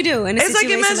 What can you do in a It's like,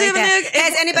 situation imagine like that? if a nigga-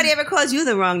 Has anybody ever called you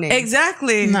the wrong name?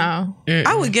 Exactly. No.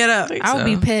 I would get up. I would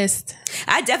be pissed.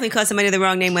 I definitely called somebody the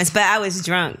wrong name once, but I was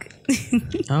drunk.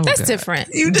 Oh, That's God. different.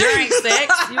 During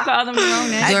sex, you call them the wrong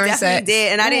name. I During definitely sex.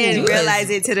 did, and I didn't Ooh. realize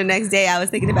it till the next day. I was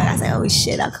thinking about it. I was like, "Oh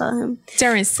shit, I'll call him."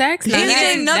 During sex? He No,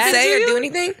 didn't that's- say or do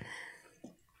anything.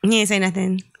 He didn't say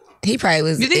nothing. He probably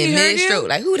was You think in he heard mid you? stroke.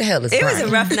 Like, who the hell is It was Brian?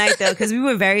 a rough night though, because we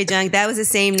were very drunk. That was the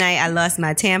same night I lost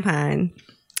my tampon,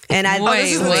 and I Wait,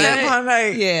 This is a what? tampon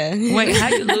night. yeah. Wait, how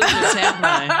you lose your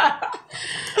tampon?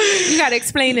 You got to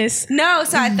explain this. No,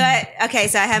 so I thought, okay,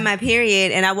 so I had my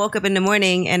period, and I woke up in the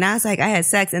morning, and I was like, I had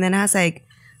sex, and then I was like,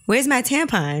 where's my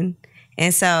tampon?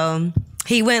 And so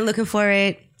he went looking for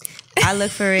it. I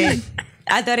looked for it.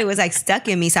 I thought it was like stuck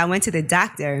in me, so I went to the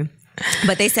doctor.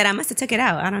 But they said I must have took it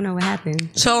out. I don't know what happened.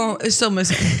 So it's still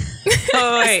missing.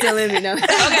 Oh wait. Still in me, no. Okay,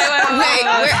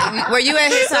 wait. Were you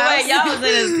at his So house? wait,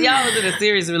 y'all was in a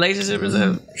serious relationship or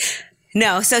something?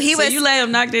 No, so he So was. you let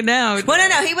him knock it down? Well,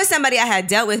 no. He was somebody I had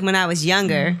dealt with when I was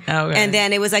younger. Okay. And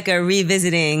then it was like a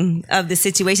revisiting of the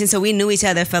situation. So we knew each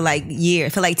other for like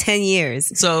 10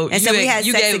 years. So and you, we had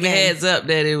you sex gave him a again. heads up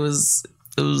that it was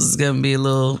gonna be a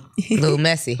little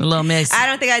messy. messy. I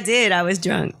don't think I did. I was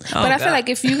drunk. Oh, But I feel like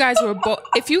if you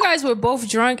guys were both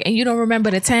drunk and you don't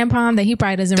remember the tampon, then he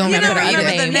probably doesn't remember the other remember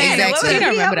the name. name. Exactly. He don't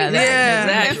remember the other name.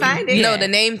 Yeah. Couldn't find it. No, the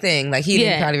name thing. Like he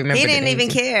didn't probably remember. He the didn't name even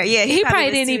thing. care. Yeah, He probably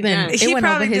was didn't too even. drunk. It went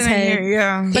over his head.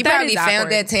 Yeah. He But that probably is found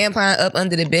awkward. that tampon up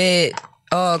under the bed,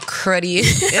 all cruddy,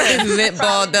 lip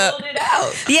balled up.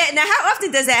 Yeah, now how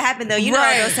often does that happen though? You know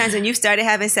all those times when you started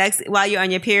having sex while you're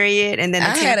on your period and then the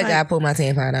I had a tampon- guy pull my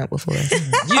tampon out before. you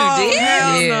did?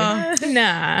 Yeah. Nah.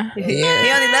 Yeah. He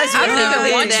only loves you. I don't if even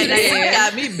you want did you that. to see You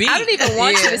got me beat. I don't even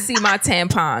want you to see my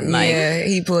tampon. Like, Yeah,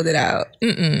 he pulled it out.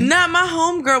 Nah, my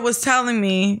homegirl was telling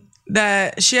me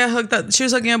that she had hooked up. She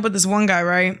was hooking up with this one guy,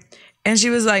 right? And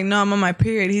she was like, "No, I'm on my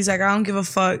period." He's like, "I don't give a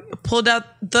fuck." Pulled out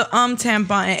the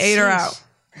tampon and ate her out.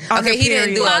 On Okay, her he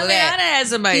didn't period. do all I of mean, I that. done had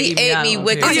somebody He eat ate out me on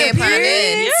with the period. tampon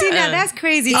in. See, now that's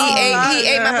crazy. He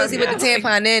ate my pussy with the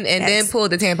tampon in and then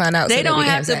pulled the tampon out. They so that don't we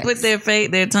could have to sex.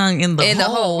 put their tongue in the In the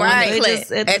hole. hole, right. They Clit.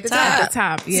 just at At the the top. at the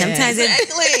top. Yeah. Sometimes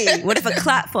it. What if a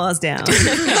clot falls down?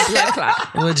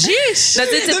 Well, geez. Does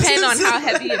it depend on how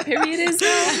heavy your period is, though?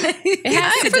 It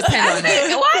has to depend on that.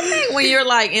 Well, I think when you're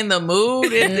like in the mood,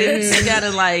 it's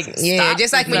gotta like Yeah, stop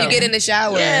just like when you itself. get in the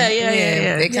shower. Yeah.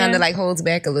 It kind of like holds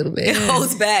back a little bit.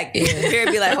 Holds back. Here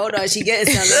be like, hold on, she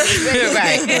getting something.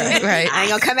 right. I ain't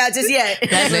gonna come out just yet.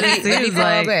 Let me seems fall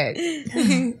like- back.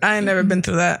 I ain't never been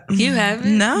through that. You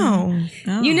haven't? No,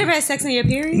 You never had sex on your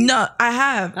period? no, I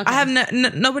have. I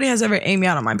have. Nobody has ever aimed me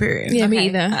out on my period. Yeah, me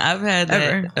either. I've had that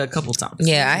Ever. a couple times.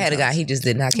 Yeah, I had a guy. He just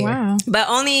did not care. Wow. But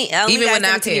only Even guys when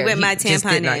I did it to me care, with my he just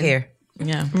did tampon not in. care.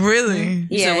 Yeah. Really?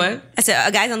 You said what? I said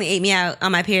a guys only ate me out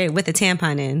on my period with a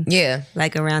tampon in. Yeah.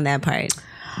 Like around that part.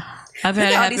 I've Look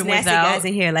had it at all these happen nasty without. guys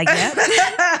in here. Like, yep.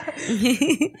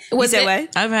 You said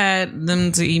what? I've had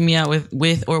them to eat me out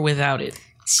with or without it.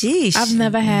 Sheesh. I've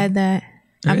never had that.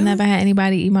 I've never had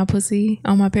anybody eat my pussy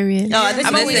on my period. Oh, I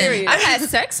thought you were Listen, serious. I've had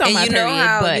sex on And my you know period,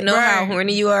 how but you know how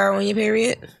horny you are on your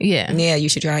period? yeah. Yeah, you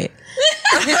should try it.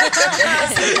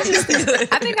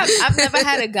 I think I've never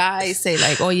had a guy say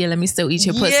like, "Oh yeah, let me still eat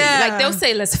your pussy." Yeah. Like they'll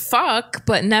say, "Let's fuck,"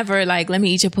 but never like, "Let me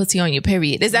eat your pussy on your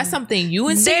period." Is that something you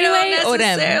They insinuate don't or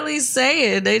them? necessarily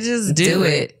say it. They just do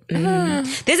it.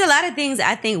 There's a lot of things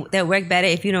I think that work better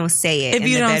if you don't say it. If in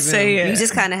you the don't bedroom. say it. You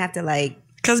just kind of have to like,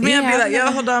 Cause me, I'd be Yeah, like, I've "Yo,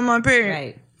 never- hold on, my period."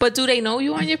 right. But do they know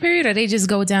you on your period, or they just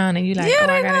go down and you like, Yeah, "Oh,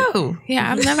 they I gotta." know.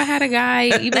 Yeah, I've never had a guy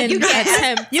even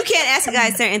attempt. You can't ask a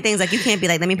guy certain things. Like, you can't be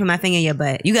like, let me put my finger in your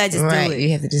butt. You gotta just Right. do it. You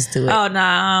have to just do it. Oh no,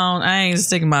 I ain't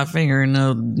sticking my finger in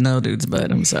no dude's butt.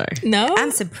 I'm sorry. No,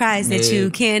 I'm surprised at you,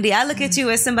 Kandi. I look at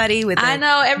you as somebody with I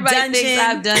know everybody dungeon. thinks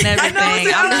I've done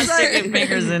everything. I'm not sticking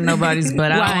fingers in nobody's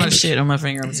butt. I don't Why? want shit on my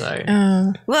finger. I'm sorry.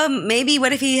 Well, maybe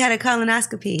what if he had a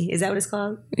colonoscopy? Is that what it's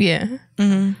called? yeah.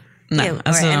 No, Yeah, I,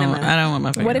 or still don't, enema. I don't want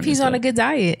my finger. What if he's on a good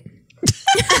diet? So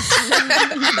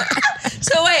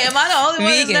wait, am I the only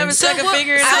one that's Vegan. never stuck a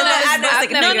finger in I've somebody's never butt? stuck a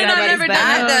finger in I've nobody's never butt. done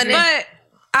I've it. done it.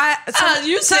 But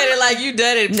you said it like you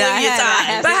done it plenty I of haven't. I times.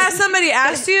 haven't. But has somebody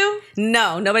asked you?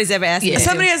 No, nobody's ever asked me. Yeah. that.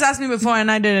 Somebody has asked me before, and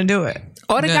I didn't do it.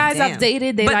 All the Good. guys Damn. I've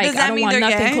dated, they But like, does that I don't mean want they're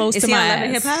nothing gay? close Is to he my on Love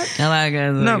and ass. Hip Hop? A lot of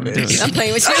guys No, like bitch. I'm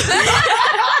playing with you.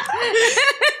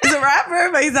 He's a rapper,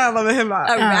 but he's not loving him A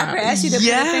out. rapper asked you to put a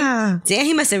finger? Yeah. Damn,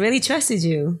 he must have really trusted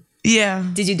you. Yeah.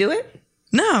 Did you do it?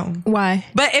 No. Why?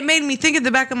 But it made me think at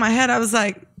the back of my head, I was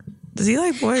like, does he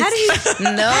like boys? How did he?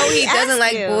 No, he doesn't ask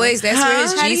like you? boys. That's where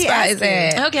his How did he G-spot ask is you?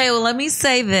 at. Okay, well, let me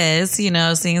say this. Seeing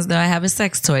as though I have a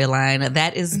sex toy line,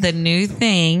 that is the new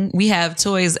thing. We have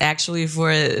toys actually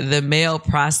for the male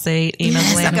prostate,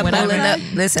 Yes, gland, I'm whatever. pulling up.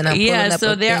 Listen, I'm pulling Yeah, up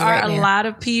so a there thing are right a now. lot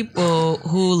of people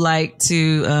who like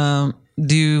to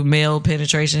do male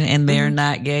penetration and they're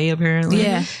not gay apparently.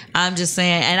 Yeah. I'm just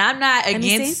saying, and I'm not me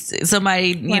against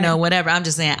somebody, whatever. I'm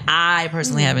just saying I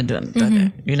personally haven't done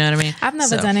that. You know what I mean? I've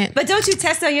never So, done it. But don't you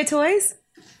test on your toys?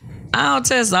 I don't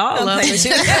test all of them. play with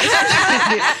you.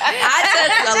 I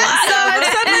test a lot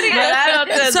of them, but I don't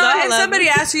test So all if of them. somebody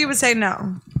asked you would say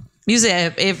no. You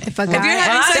said if a guy- you're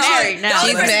having I'm sex sorry, with- no.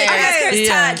 She's married.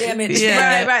 Todd, Yeah. damn it.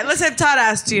 Yeah. Right. Let's say Todd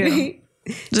asked you.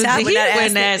 Top without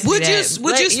asking. Would you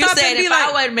stop said and be if like,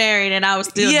 I wasn't married and I was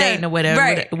still dating or whatever,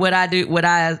 right. would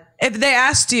I if they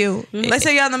asked you, let's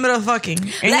say you're in the middle of fucking, and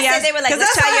Let's say they were like, let's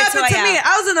that's try what your happened toy to me. out.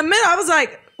 I was in the middle. I was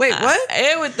like, wait, what?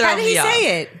 It would throw How did me he off.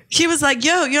 say it? He was like,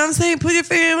 yo, you know what I'm saying? Put your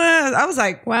finger in my ass. I was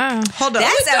like, Wow. hold on. It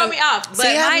would throw me off. But See,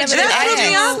 I've never that been threw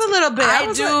me asked. off a little bit. I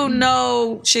was do like,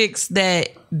 know chicks that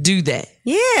do that.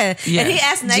 Yeah. Yeah. And he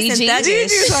asked nice Gigi. and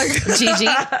Gigi's thuggish. like,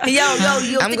 Gigi. Yo,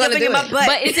 you I'm think gonna I'm do in my it. butt.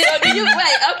 But is it? Do you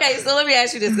wait? Okay, so let me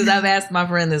ask you this because I've asked my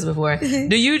friend this before.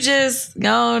 Do you just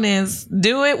go on and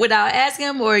do it without asking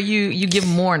him, or you give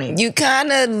them warning? You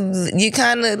kind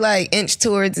of like inch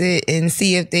towards it and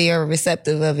see if they are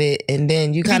receptive of it, and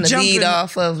then you kind of lead jumping.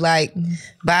 off of like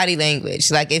body language.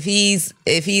 Like if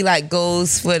he like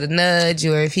goes for the nudge,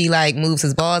 or if he like moves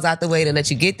his balls out the way to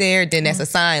let you get there, then that's a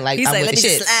sign like He's I'm like, with let the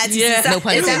me shit. slide you Yeah. some No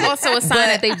pun Is that intended. also a sign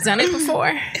that they've done it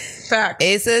before? fact.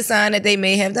 It's a sign that they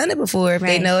may have done it before if they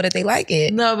Right. know that they like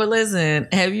it. No, but listen,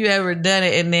 have you ever done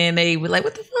it and then they were like,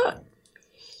 "What the fuck?"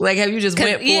 Like, have you just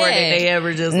went for it and they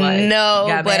ever just like No,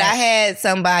 got but mad? I had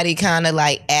somebody kind of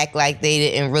like act like they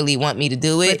didn't really want me to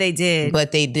do it. But they did.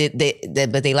 But they did.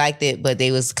 But they liked it. But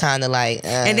they was kind of like.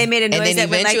 And they made a noise and then that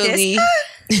went like this? eventually,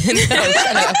 no,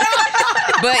 shut up.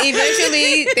 But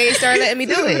eventually, they started letting me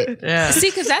do it. Yeah. See,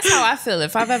 because that's how I feel.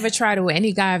 If I've ever tried it with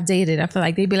any guy I've dated, I feel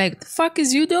like they'd be like, "The fuck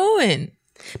is you doing?"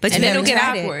 But And you then it'll haven't get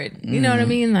tried it. awkward. You know what I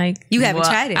mean? Like, You haven't Well,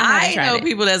 tried it. I tried know it.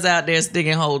 people that's out there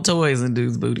sticking whole toys in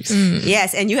dudes' booties.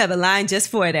 Yes, and you have a line just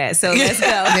for that. So let's go.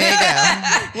 There you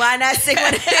go. Why not stick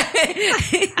with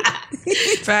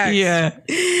it? Facts. Yeah,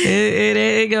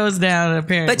 it goes down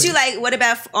apparently. But you like, what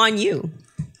about on you?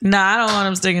 No, I don't want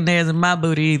them sticking theirs in my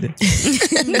booty either.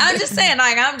 I'm just saying,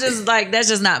 like, I'm just like, that's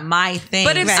just not my thing.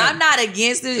 But if- I'm not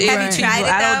against it. Have you If tried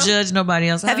it, I don't though? judge nobody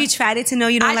else. Have you tried it to know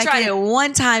you don't I like tried it? it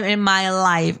one time in my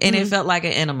life, and it felt like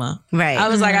an enema. Right. I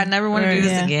was like, I never want to do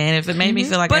this Yeah. again. If it made me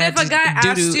feel like, But I if had a guy to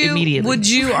asked do you, immediately, would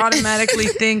you automatically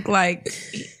think like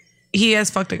he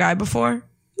has fucked a guy before?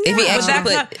 If he Would that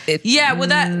actually come- put, if, yeah,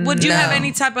 would you have No.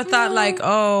 any type of thought like,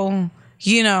 oh,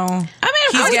 you know, I mean,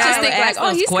 He's I would got- just think like, like, oh,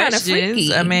 those he's kinda questions.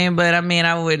 freaky.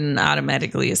 I wouldn't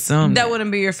automatically assume that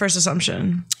wouldn't be your first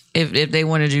assumption. if they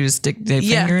wanted you to stick their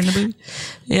Yeah. finger in the boot.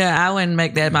 Yeah, I wouldn't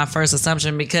make that my first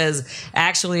assumption because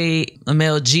actually a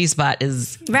male G spot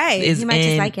is Right. Is You might just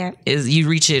in- like it. Is you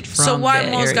reach it from So why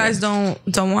that most area. guys don't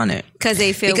want it? Because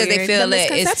they feel because they weird. feel The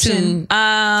that it's misconception. too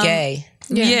gay.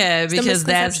 Yeah, It's the because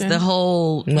that's misconception. the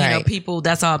whole, you know, Right. people,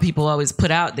 that's all people always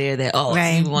put out there that, oh,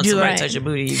 Right. if you want somebody Right. to touch your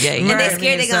booty, you gay. And they're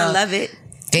scared they're going to love it.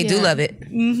 They do Yeah. love it.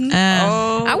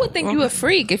 I would think you a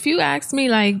freak. If you asked me,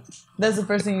 like, That's the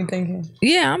first thing you're thinking.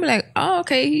 yeah, I'm like, oh,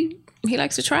 okay, he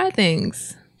likes to try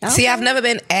things. See, I've never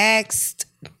been asked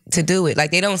to do it.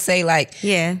 Like they don't say like,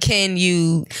 Yeah. can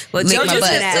you Well, lick my JoJo's butt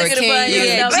been asked. or can you?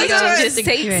 Yeah, That's just- right. Just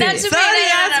take it. Not to me, Somebody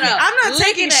asked me. I'm not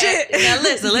taking licking shit. Now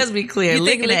listen, let's be clear. You think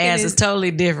Licking the licking ass is- is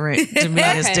totally different to me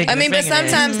than sticking I mean, the but finger in.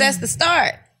 sometimes that's the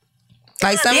start.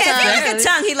 Like sometimes Yeah, if he like a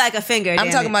tongue, he like a finger. I'm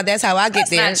damn talking it. about that's how I get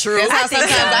there. not true. That's how I think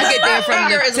sometimes I get there from the,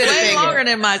 Finger to is the way longer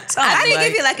finger. than my tongue. I think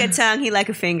Like, if you like a tongue, he like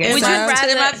a finger. would you Sometimes-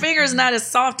 rather? rather- My finger is not as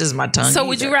soft as my tongue. So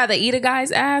would you rather eat a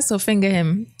guy's ass or finger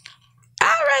him? I'd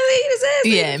rather eat his ass.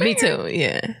 than Yeah, his me finger. too.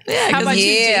 Yeah. Yeah, How 'cause about you,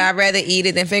 G? Yeah, I'd rather eat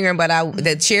it than finger him, but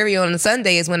the cherry on the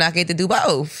Sunday is when I get to do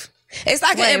both. It's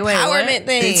like an Wait, empowerment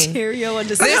thing. Cheerio on the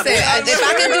Listen, if I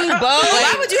can do both,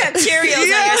 Why would you have Cheerios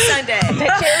on your Sunday?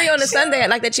 the cherry on the Sunday,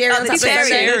 like the cherry on the top of cherry,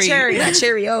 Sunday. the cherry. Not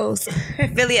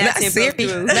Cheerios. Philly Not accent broke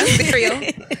cereal. through. Not cereal.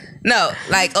 No,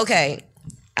 like okay,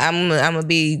 I'm gonna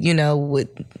be with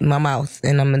my mouth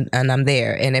and I'm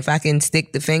there. And if I can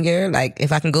stick the finger, like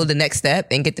if I can go the next step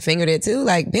and get the finger there too,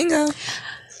 like bingo.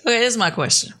 Okay, this is my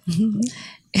question.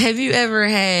 Have you ever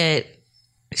had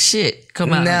shit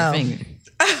come out No. of your finger?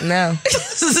 No.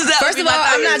 First of all,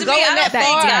 I'm not going that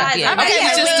far. Yeah. Okay,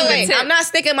 Yeah. just do Wait. it. I'm not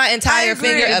sticking my entire agree.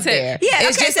 finger up Tip. there. Yeah,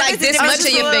 it's okay, just so like this is this much just of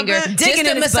a your little finger, bit. just Digging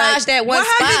to in his massage butt. that one What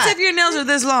happens spot. if your nails are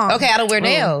this long? Okay, I don't wear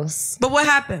nails. But what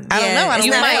happens? I don't know. I don't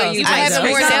You wear might- nails. you I might haven't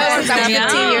scrape worn some nails since I was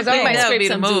off. 15 years You old. might That would scrape be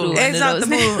some the move. doodle It's under not the those.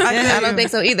 move. I don't think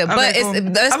so either. But Okay, cool.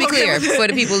 let's I'm be okay clear with it. for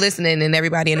the people listening and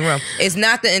everybody in the room. It's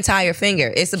not the entire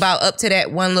finger. It's about up to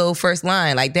that one little first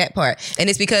line, like that part. And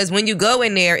it's because when you go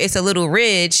in there, it's a little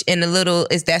ridge and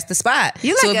that's the spot.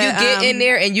 You So like if you a, get in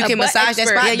there and you a can butt massage that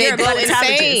expert. spot, Yeah, they you're a go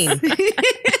buttologist. insane.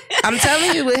 I'm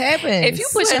telling you what happens. If you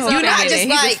push a hook You're in not it, just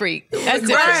he's a like freak. That's different.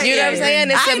 Right. You know what I'm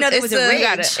saying? I didn't know there was a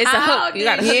ridge. It's a hook. You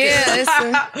got to hook it. Yeah, it's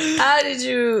a, How did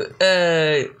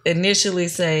you initially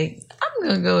say, I'm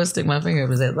gonna go and stick my finger up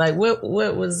his head? Like what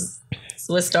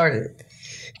started?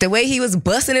 The way he was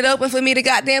busting it open for me to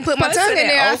goddamn put my tongue in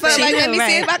there, I felt like, let me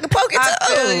see if I could poke it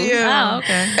too. Oh,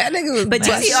 okay. That nigga was But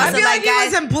you see also I feel like he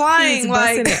was implying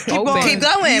like keep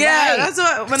going. Yeah, right. that's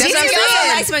what. When That's She what I'm also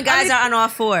saying. likes when guys are on all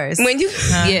fours. When you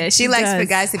Yeah, She likes for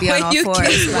guys to be on all fours.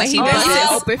 when he busts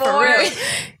it open for real.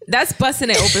 That's busting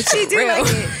it open for She do real. like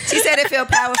it. She said it feel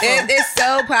powerful. it's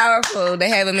so powerful to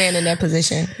have a man in that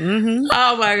position.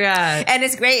 Oh my God. And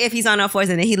it's great if he's on all fours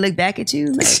and then he look back at you.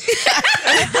 Like,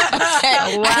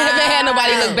 I haven't had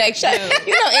nobody look back.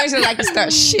 You know, Angela like to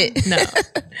start shit. No.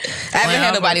 I haven't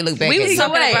had nobody look back. We at was me. So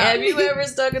talking wait, about- have you ever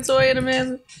stuck a toy in a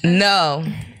man's? No.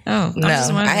 Oh, No,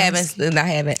 I haven't.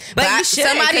 but you should.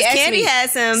 Somebody asked Kandi me.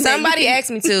 has some. Somebody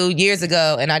asked me to years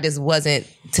ago, and I just wasn't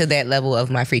to that level of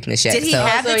my freakiness yet. Did he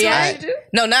have the toy?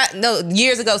 No.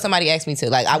 Years ago, somebody asked me to.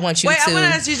 Like, I want you Wait, to. I want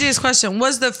to ask you this question.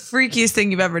 What's the freakiest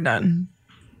thing you've ever done?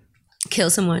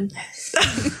 Kill someone.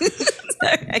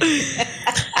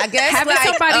 I guess Having like,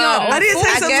 somebody on all I didn't say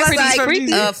fours I some guess lessons from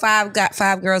like Jesus.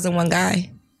 five girls and one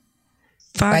guy.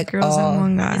 Five like, girls and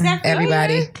one guy. Is that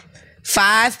Everybody.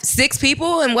 6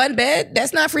 people in one bed.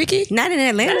 That's not freaky. Not in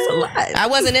Atlanta. That's a lot. I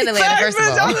wasn't in Atlanta first of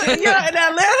all. You're in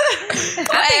Atlanta.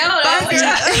 Hey, hold on.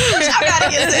 I gotta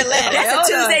get to Atlanta. That's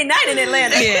a Tuesday night in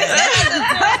Atlanta.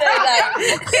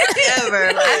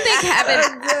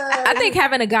 I think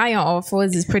having a guy on all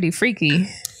fours is pretty freaky.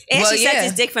 And Well, she sucked yeah.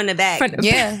 his dick from the back.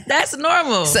 Yeah. That's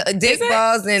normal. So, dick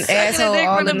balls and asshole Dick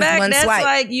all from in the back, one that's swipe.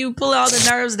 like you pull all the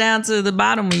nerves down to the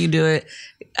bottom when you do it.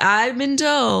 I've been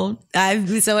told. But But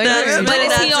is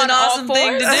he on an all awesome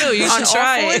thing to fours? do. You should On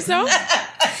try all it. fours, though?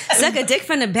 suck a dick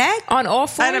from the back? On all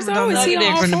fours, never though? done Is that. he on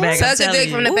Dick all from the fours? back. Suck a dick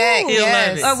from the back. He'll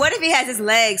Yes. love Or what if he has his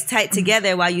legs tight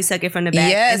together while you suck it from the back?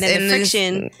 Yes, And then and the this-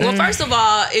 friction. Well, first of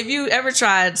all, if you ever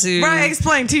tried to Right,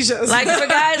 explain, Tisha. like if a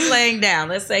guy's laying down,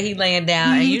 let's say he's laying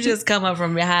down and you just come up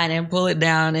from behind and pull it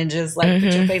down and just like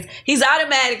put your face, he's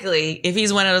automatically, if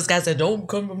he's one of those guys that don't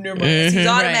come from near my ass, he's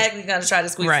automatically gonna try to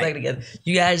squeeze his leg together.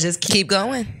 You guys just keep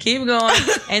going.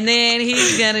 and then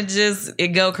he's gonna just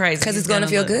go crazy. Because it's He's going to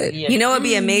feel look- good. Yeah. You know what would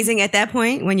be amazing at that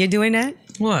point when you're doing that?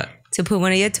 What? To put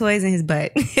one of your toys in his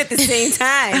butt at the same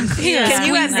time. Can you Squeeze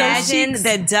those imagine cheeks.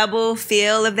 the double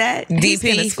feel of that?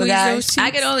 DP for guys. I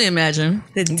can only imagine.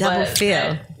 The double But,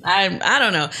 feel. I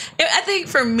don't know. I think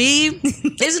for me,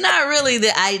 it's not really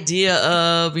the idea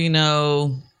of,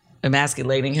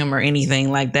 emasculating him or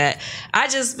anything like that. I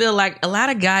just feel like a lot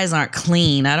of guys aren't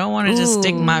clean. I don't want to just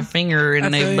stick my finger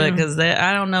in their butt because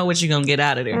I don't know what you're going to get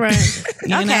out of there. Right.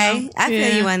 Okay, I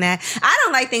feel you on that. I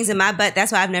don't like things in my butt.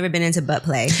 That's why I've never been into butt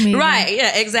play. Right,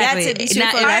 yeah, exactly. That's it.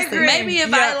 Now, I agree. maybe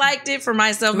if I liked it for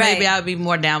myself, maybe I would be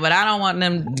more down, but I don't want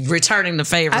them returning the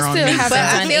favor I on still me. haven't But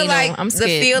I done feel anal. like I'm the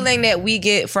scared. feeling that we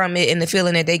get from it and the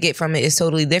feeling that they get from it is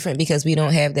totally different because we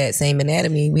don't have that same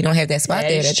anatomy. We don't have that spot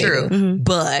there. It's That true. They do.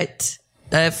 But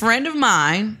a friend of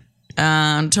mine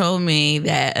told me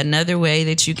that another way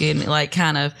that you can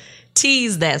kind of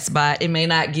tease that spot, it may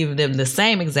not give them the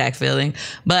same exact feeling,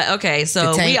 but okay,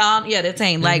 so we all the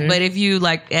taint but if you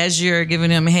as you're giving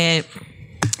them head,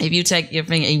 if you take your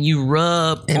finger and you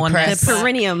rub And on press. that spot,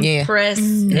 Perineum. Yeah. press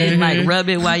and rub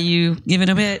it while you giving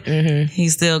him head,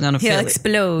 he's still gonna He'll feel it.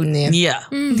 explode. Yeah.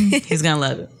 He's gonna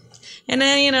love it. And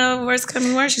then, worst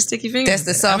coming worst, you stick your finger. That's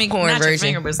the soft porn not your version.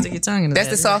 finger, but stick your tongue in That's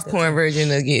the soft porn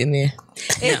version of getting there.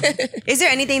 Is there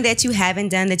anything that you haven't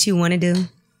done that you want to do?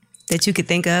 That you could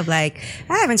think of? Like,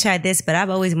 I haven't tried this, but I've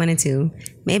always wanted to.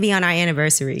 Maybe on our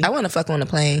anniversary. I want to fuck on a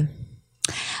plane.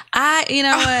 You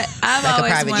know what? I've Like a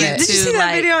always private wanted jet. to Did you see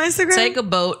that video on Instagram? take a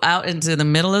boat out into the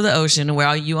middle of the ocean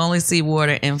where you only see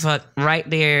water and fuck right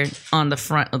there on the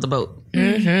front of the boat.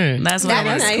 Mm-hmm. That's what I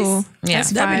That'd want. be nice. Cool. Yeah.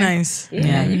 That'd be nice.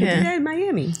 Yeah, you can do that in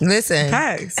Miami. Listen.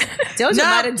 Facts. Jojo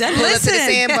might have done Pull up this. to the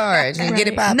sandbarge and get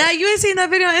it popping. Now, you ain't seen that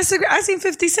video on Instagram? I seen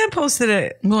 50 Cent posted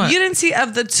it. What? You didn't see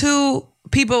of the two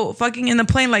people fucking in the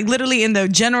plane, like literally in the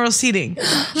general seating.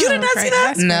 You did not see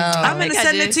that? No. I'm going to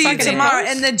send it to you tomorrow.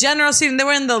 In the general seating, they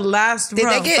were in the last Did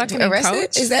row. they get Fucking arrested?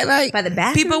 coach? Is that like... By the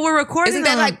bathroom? People were recording Isn't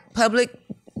that them. like public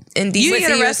You indecency?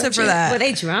 get or arrested some for shit? that. Were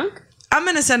they drunk? I'm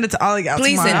going to send it to all of y'all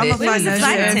Please tomorrow. send it. I'm going to find Where's the that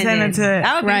flight shit and send it attendant? to it.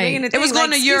 I would be Right. ringing the It was thing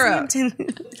going to Europe.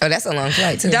 Oh, that's a long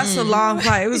flight, too. That's a long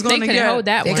flight. It was going They to couldn't Europe. hold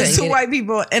that one. couldn't Two get it. white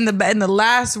people in the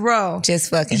last row. Just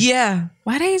fucking. Yeah.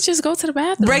 Why they just go to the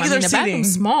bathroom? Regular the seating.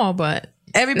 bathroom's small, but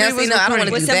Everybody Now, see, was no, I don't want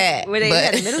to recording. do that. Were they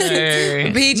but in the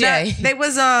middle? BJ. They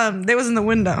was in the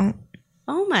window.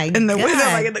 Oh my In the God. window,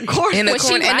 like in the corner. In the Was she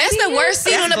corner. And that's the riding worst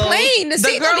seat on the plane. The The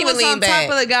seat don't girl even was lean on top back.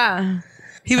 of the guy.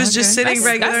 He was just sitting That's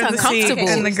regular in the seat, uncomfortable.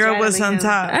 and the girl was on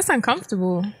top. that's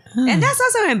uncomfortable. And that's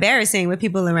also embarrassing with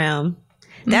people around.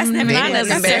 That's never Not been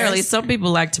necessarily. Some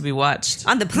people like to be watched.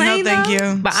 on the plane. No, thank though?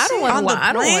 you. But I don't want to.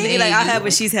 I don't want to Be like, I'll have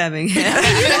what she's having. You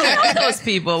don't know those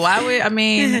people. Why would? I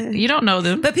mean, you don't know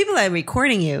them. But people are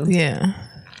recording you. Yeah.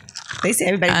 They say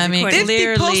everybody's I mean, recording.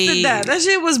 clearly- They posted that. That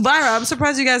shit was viral. I'm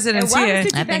surprised you guys didn't see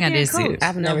it. I think I did see it.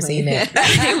 I've never seen that.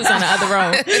 He was on the other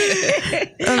row. I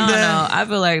don't know. I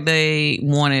feel like they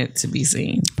want it to be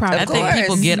seen. Probably. I think course.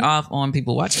 people get off on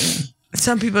people watching them.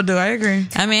 Some people do. I agree.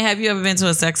 I mean, have you ever been to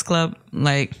a sex club?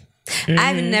 Like,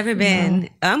 I've never been.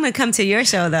 I'm gonna come to your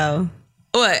show though.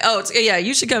 what? Oh, yeah,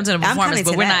 you should come to the coming performance,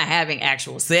 but to we're that. not having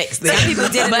actual sex. Some people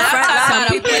did in the But front I'm line.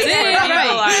 talking about people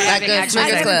are Like having a actual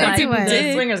swingers sex. club. People Right.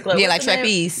 did swingers club. Yeah, What's like the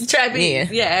name? trapeze.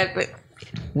 Trapeze. Yeah. But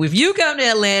if you come to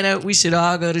Atlanta, we should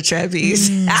all go to trapeze.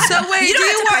 So wait, You don't do you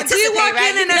have to walk participate,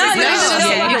 in and right? everybody No, just you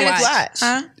Yeah, you watch. can just watch.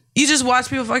 Huh? You just watch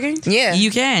people fucking? Yeah.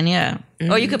 You can, yeah.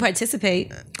 Or you could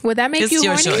participate. Would that make It's you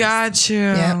your horny? choice. Got you.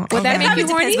 Yeah. Would that It make probably you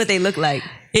depends horny? what they look like.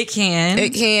 It can. It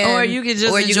can. Or you can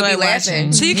just Or you enjoy could be laughing.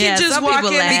 watching. So you can Yeah, just some walk people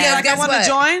in and be laugh. like, I guess want to what?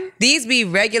 join? These be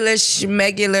regular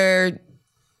schmegular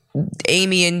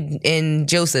Amy and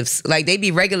Joseph's. Like, they be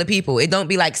regular people. It don't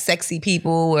be like sexy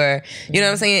people or, you know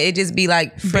what I'm saying? It just be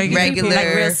like regular.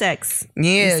 Like real sex.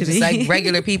 Yeah, Used to just be. like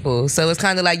regular people. So it's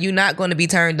kind of like you're not going to be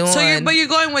turned on. So you're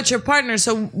going with your partner.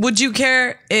 So would you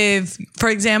care if, for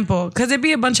example, because it'd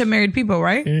be a bunch of married people,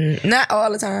 right? Not all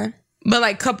the time. But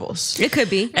like couples. It could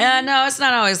be. No, it's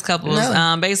not always couples.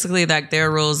 No. Basically, like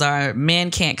their rules are men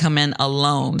can't come in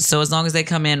alone. So as long as they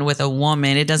come in with a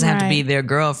woman, it doesn't have to be Right. their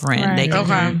girlfriend. Right. They can,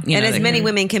 Okay. you know, And as they many can-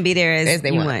 women can be there as they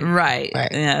you want. want. Right. Right.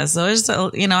 Yeah. So it's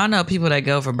just, you know, I know people that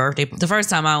go for birthday. The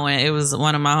first time I went, it was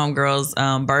one of my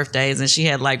homegirls' birthdays, and she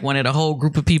had like wanted a whole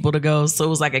group of people to go. So it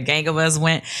was like a gang of us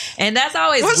went, and that's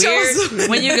always What's weird yours?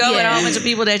 when you go with a whole bunch of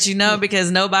people that you know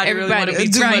because nobody really want to be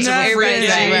too much of a friend.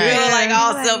 Right, You right. feel like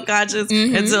all self conscious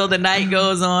until the night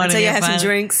goes on. Until and you then have some finally-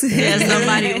 drinks. Yeah,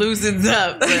 somebody loosens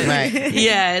up. But Right.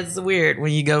 Yeah, it's weird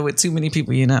when you go with too many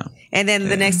people you know. And then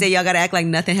the next day, y'all got to act like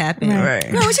nothing happened.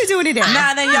 Right. No, what you doing today?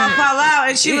 Nah, then y'all fall out,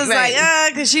 and she was Right.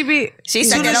 like, because she be. She as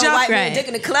said soon that as old y'all- white man Right. dick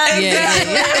in the club.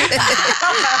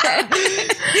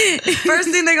 First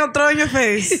thing they gonna throw in your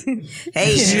face.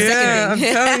 Hey, Yeah, I'm second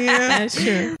thing. telling you. That's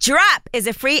true. Drop is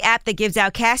a free app that gives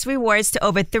out cash rewards to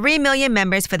over 3 million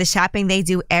members for the shopping they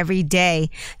do every day.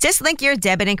 Just link your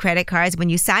debit and credit cards when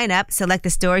you sign up, select the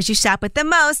stores you shop with the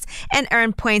most, and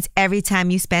earn points every time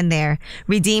you spend there.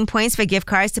 Redeem points for gift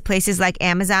cards to places like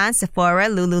Amazon, Sephora,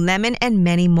 Lululemon, and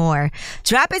many more.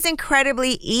 Drop is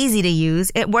incredibly easy to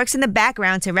use. It works in the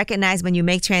background to recognize when you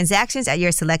make transactions at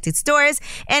your selected stores,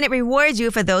 and it rewards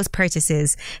you for those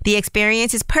purchases. The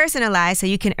experience is personalized so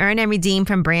you can earn and redeem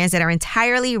from brands that are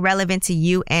entirely relevant to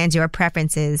you and your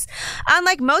preferences.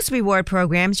 Unlike most reward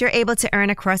programs, you're able to earn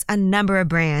across a number of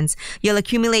brands. You'll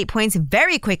accumulate points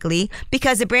very quickly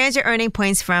because the brands you're earning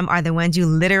points from are the ones you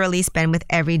literally spend with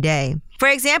every day. For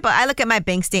example, I look at my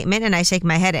bank statement and I shake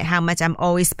my head at how much I'm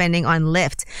always spending on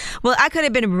Lyft. Well, I could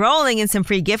have been rolling in some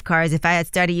free gift cards if I had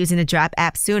started using the Drop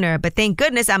app sooner, but thank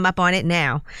goodness I'm up on it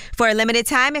now. For a limited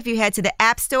time, if you head to the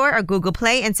App Store or Google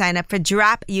Play and sign up for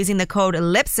Drop using the code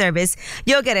LIPSERVICE,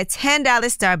 you'll get a $10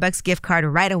 Starbucks gift card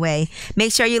right away.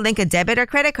 Make sure you link a debit or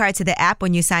credit card to the app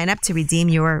when you sign up to redeem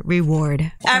your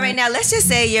reward. All right, now let's just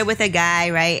say you're with a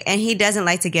guy, right, and he doesn't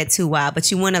like to get too wild,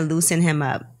 but you want to loosen him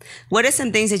up. What are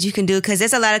some things that you can do? Because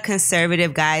there's a lot of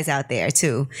conservative guys out there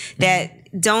too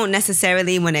that don't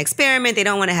necessarily want to experiment. They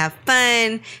don't want to have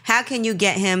fun. How can you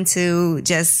get him to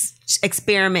just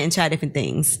experiment and try different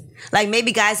things? Like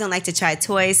maybe guys don't like to try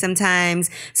toys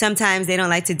sometimes. Sometimes they don't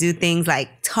like to do things like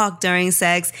talk during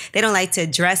sex. They don't like to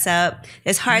dress up.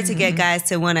 It's hard to get guys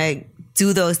to want to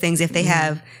do those things if they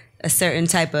have a certain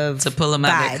type of To pull them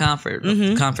out of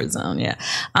their comfort zone, yeah.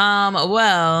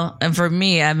 Well, and for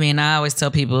me, I mean, I always tell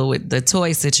people with the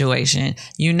toy situation,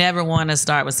 you never want to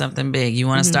start with something big. You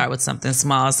want to start with something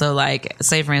small. So, like,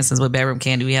 say for instance, with Bedroom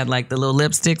Candy, we had like the little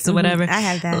lipsticks or whatever. I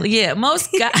have that. Yeah,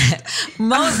 most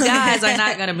guys are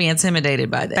not going to be intimidated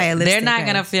by that. By a lipstick, They're not right.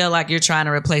 going to feel like you're trying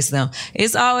to replace them.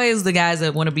 It's always the guys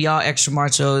that want to be all extra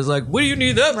macho. It's like, what do you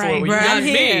need that for? When you got I'm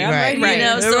me. here. I'm right You here.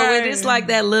 know, so Right. when it's like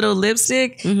that little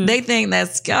lipstick, they think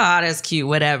that's that's cute,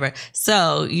 whatever.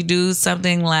 So you do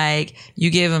something like you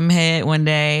give him head one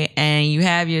day and you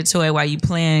have your toy while you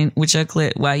playing with your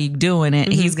clit while you doing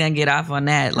it. He's gonna get off on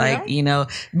that, like you know,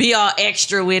 be all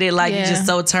extra with it, like you just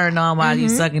so turned on while you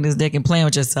sucking his dick and playing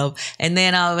with yourself. And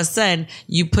then all of a sudden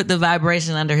you put the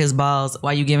vibration under his balls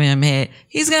while you giving him head.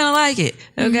 He's gonna like it,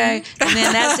 okay? And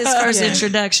then that's his first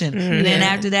introduction. And then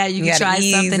after that you can gotta try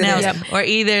ease something it else, up. or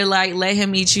either like let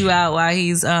him eat you out while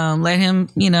he's let him,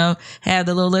 you know, have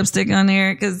the little lipstick on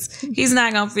there because he's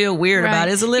not gonna feel weird about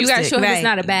it. It's a lipstick. You gotta show him it's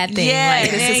not a bad thing. Yeah,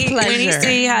 like, this is pleasure. When he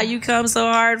see how you come so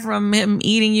hard from him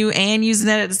eating you and using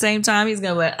that at the same time, he's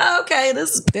gonna be like, oh, okay,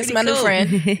 this is my new friend.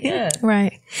 Yeah.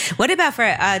 Right. What about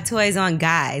for toys on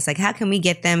guys? Like, how can we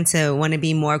get them to want to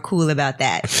be more cool about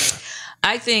that?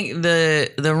 I think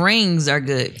the rings are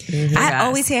good. I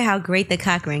always hear how great the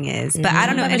cock ring is, but I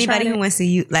don't know anybody who wants to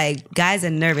use, like, guys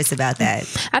are nervous about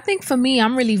that. I think for me,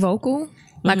 I'm really vocal.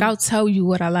 Like, I'll tell you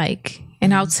what I like,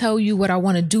 and I'll tell you what I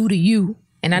want to do to you.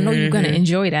 And I know you're going to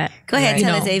enjoy that. Go ahead,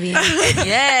 tell us, Avi.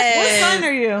 Yeah. What sign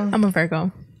are you? I'm a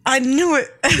Virgo. I knew it.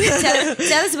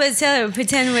 Tell her,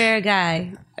 pretend we're a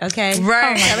guy. Okay?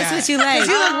 Right. Tell us what you like.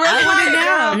 You look real quiet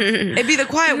now. It'd be the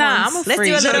quiet Nah, ones. I'm a Let's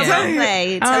freak. do a little role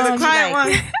play. Tell us The what you quiet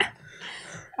like. one.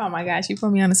 Oh my gosh, you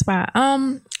put me on the spot.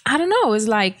 I don't know. It's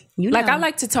like, like I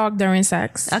like to talk during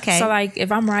sex. Okay. So like,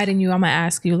 if I'm riding you, I'm gonna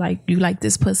ask you like, you like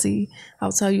this pussy?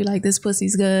 I'll tell you like this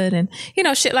pussy's good, and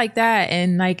shit like that.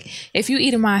 And like, if you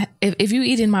eating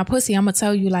my pussy, I'm gonna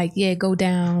tell you like, yeah, go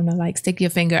down, or like stick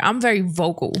your finger. I'm very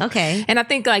vocal. Okay. And I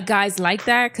think like guys like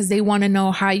that because they want to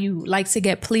know how you like to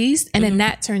get pleased, and then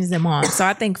that turns them on. So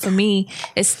I think for me,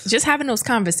 it's just having those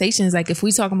conversations. Like if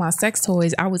we talking about sex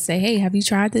toys, I would say, hey, have you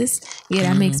tried this? Yeah,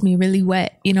 that makes me really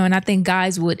wet. And I think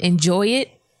guys would enjoy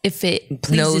it if it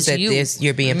pleases Knows that you.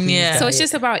 you're being pleased. Yeah. So it's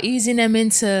just about easing them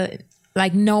into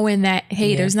like knowing that,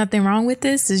 hey, there's nothing wrong with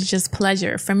this. It's just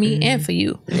pleasure for me and for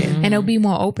you. And they'll be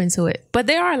more open to it. But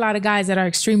there are a lot of guys that are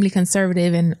extremely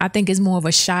conservative, and I think it's more of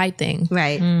a shy thing.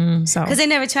 Right. So Because they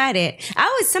never tried it.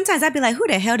 Sometimes I'd be like, who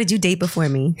the hell did you date before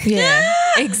me? yeah,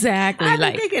 exactly. I've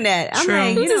been Like, thinking that. I'm True.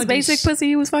 like, who's this basic pussy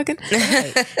you was fucking?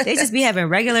 They just be having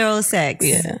regular old sex.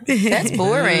 Yeah. That's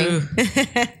boring.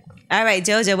 All right,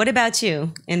 Jojo, what about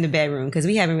you in the bedroom? Because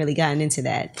we haven't really gotten into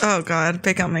that. Oh, God.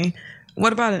 Pick on me.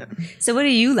 What about it? So what do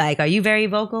you like? Are you very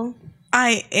vocal?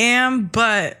 I am,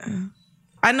 but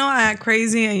I know I act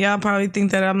crazy, and y'all probably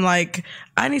think that I'm like,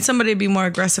 I need somebody to be more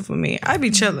aggressive with me. I be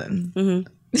chilling.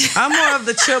 I'm more of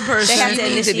the chill person. They have to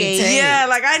initiate. Yeah,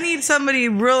 like I need somebody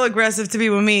real aggressive to be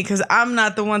with me because I'm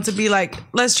not the one to be like,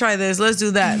 let's try this, let's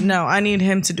do that. No, I need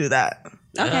him to do that.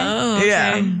 Okay. Oh,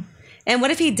 Yeah. And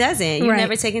what if he doesn't? You've Right.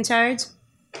 never taken charge?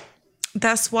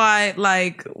 That's why,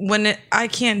 like, I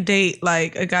can't date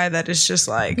like a guy that is just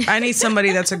like, I need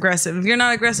somebody that's aggressive. If you're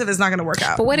not aggressive, it's not gonna work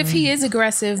out. But what if he is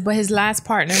aggressive, but his last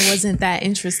partner wasn't that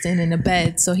interesting in the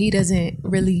bed, so he doesn't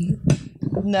really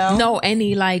know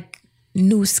any like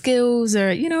new skills,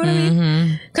 or you know what I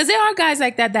mean? Because there are guys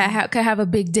like that could have a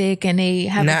big dick and they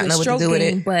have Not a know good what to do with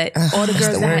stroking, it. but all the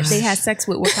girls the that worst. they had sex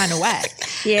with were kind of whack.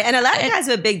 Yeah, and a lot of guys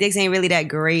with big dicks ain't really that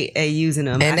great at using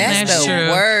them. And that's That's the true.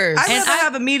 worst. I'd rather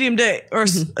have a medium dick or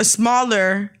a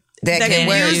smaller that can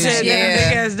work. use it than a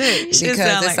big ass dick. Because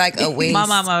sound it's like a waste. My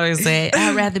mom always said,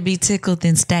 I'd rather be tickled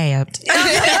than stabbed.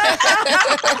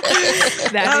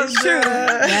 That is true.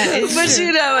 That is But true.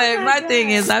 you know what? My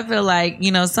thing is, I feel like,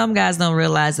 some guys don't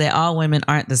realize that all women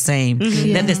aren't the same.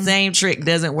 That the same trick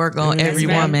doesn't work on every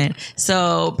woman.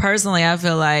 So personally, I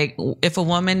feel like if a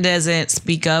woman doesn't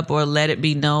speak up or let it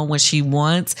be known what she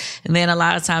wants, and then a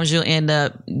lot of times you'll end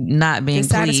up not being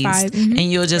pleased. Dissatisfied.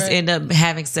 And you'll just end up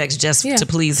having sex just to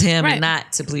please him Right. and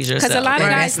not to please yourself. Because a lot of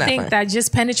Right. guys That's not think fun. that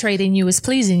just penetrating you is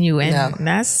pleasing you, and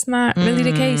that's not really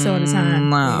the case all the time.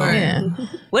 No. Yeah.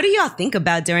 What do y'all think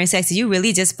about during sex? Do you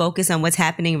really just focus on what's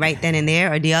happening right then and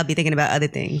there, or do y'all be thinking about other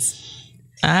things?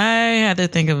 I had to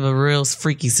think of a real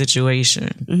freaky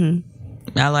situation.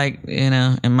 I like,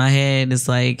 in my head, it's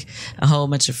like a whole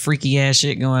bunch of freaky ass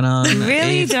shit going on.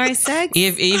 Really? If, During sex?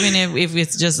 if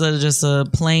it's just a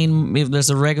plain, if there's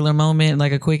a regular moment,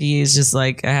 like a quickie, it's just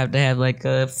like I have to have like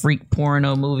a freak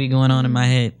porno movie going on in my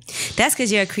head. That's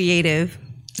because you're creative.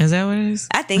 Is that what it is?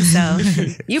 I think so.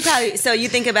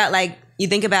 You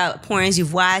think about porns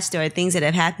you've watched, or things that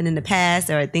have happened in the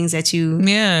past, or things that you...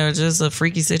 Yeah, just a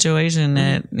freaky situation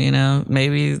that,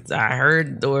 maybe I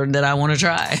heard or that I want to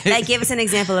try. Like, give us an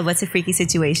example of what's a freaky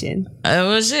situation.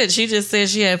 Well, shit, she just said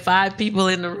she had 5 people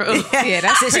in the room. Yeah,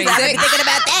 that's crazy. I've been thinking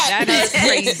about that. That is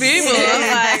crazy. People. I'm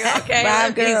like, okay, 5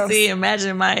 let me girls. see. Imagine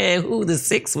in my head who the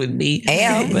 6th would be.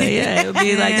 Damn. But yeah, it would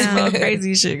be like some little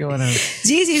crazy shit going on.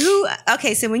 Gigi,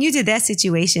 okay, so when you did that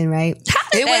situation, right?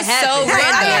 It was so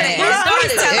I random.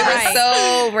 started it? It was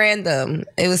so random.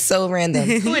 It was so random.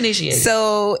 Who initiated?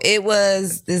 So it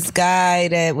was this guy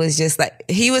that was just like,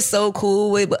 he was so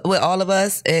cool with all of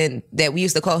us, and that we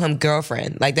used to call him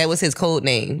girlfriend. Like that was his code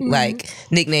name, like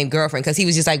nickname girlfriend, because he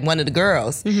was just like one of the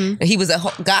girls. He was a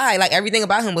guy, like everything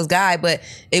about him was guy, but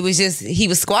it was just, he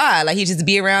was squad. Like he just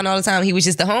be around all the time. He was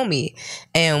just the homie.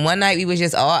 And one night we was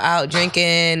just all out drinking,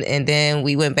 and then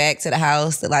we went back to the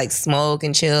house to like smoke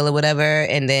and chill or whatever.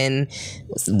 And then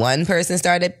one person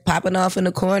started popping off in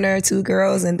the corner, 2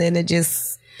 girls, and then it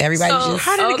just, everybody just.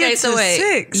 How did it get to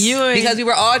 6? Because we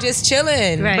were all just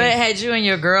chilling. Right. But had you and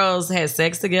your girls had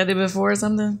sex together before or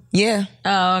something? Yeah.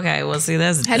 Oh, okay. Well, see,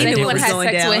 that's Has anyone had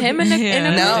sex with him in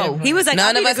the No. He was like,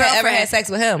 none I'll of be us the had ever girlfriend. had sex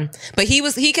with him. But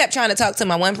he kept trying to talk to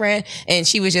my one friend, and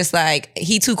she was just like,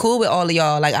 he too cool with all of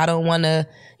y'all. Like, I don't want to.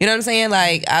 You know what I'm saying?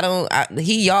 Like,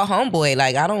 he y'all homeboy.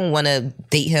 Like, I don't want to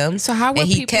date him. So how would and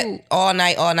he people- kept all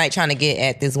night trying to get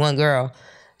at this one girl.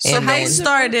 So And how then it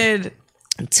started?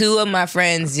 2 of my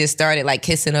friends just started like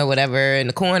kissing or whatever in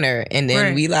the corner, and then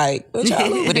Right. we like, what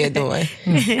y'all over there doing?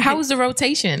 How was the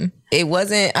rotation? It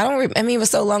wasn't, I mean, it was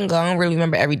so long ago, I don't really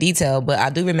remember every detail, but I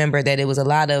do remember that it was a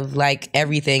lot of like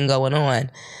everything going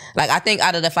on. Like, I think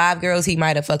out of the 5 girls, he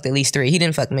might have fucked at least 3. He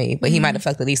didn't fuck me, but he might have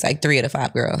fucked at least like 3 of the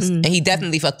 5 girls. And he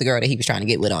definitely fucked the girl that he was trying to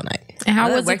get with all night. And how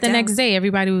Well, it was it worked the out. next day?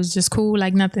 Everybody was just cool,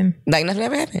 like nothing. Like, nothing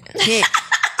ever happened.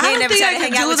 He ain't never think tried I to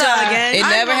could hang out do with y'all that. again. It I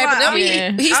never know happened. why-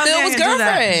 No, he I don't still think was I can do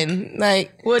that. girlfriend.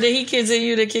 Like, Well, did he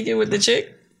continue to kick it with the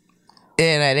chick?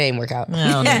 and that didn't work out. Oh,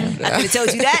 no. I could have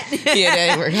told you that. Yeah, that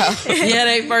didn't work out. Yeah,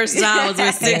 they first time was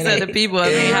with 6 other people. I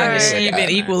mean, how could she even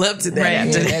equal up to that Yeah,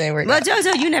 after that that? didn't work Well, out.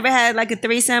 Jojo, you never had like a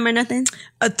threesome or nothing?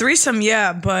 A threesome,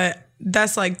 yeah, but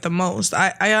that's like the most.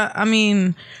 I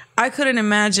mean, I couldn't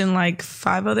imagine like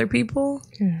 5 other people.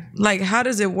 Like, how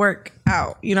does it work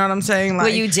out? You know what I'm saying? Like,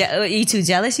 Were you too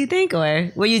jealous, you think?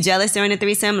 Or were you jealous during the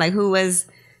threesome? Like, who was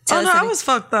oh jealous? no, of I the- was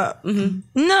fucked up.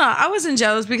 No, I wasn't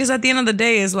jealous because at the end of the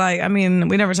day, it's like, I mean,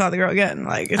 we never saw the girl again.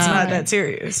 Like, it's not that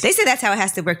serious. They say that's how it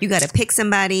has to work. You got to pick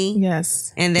somebody.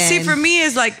 Yes. And then. See, for me,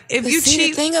 it's like if you See, the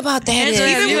cheat. thing about that Angela,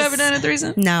 is, have you ever done a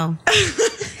threesome? No.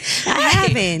 I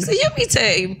haven't. So you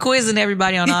be quizzing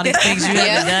everybody on all these things you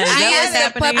haven't done. Is I that am what's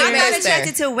happening? the puppet I'm not master.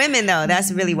 attracted to women, though.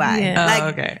 That's really why. Yeah. Like, Oh,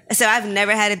 okay. So I've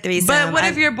never had a threesome. But what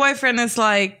if I've- your boyfriend is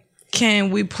like, can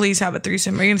we please have a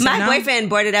threesome? Are you gonna say My no? boyfriend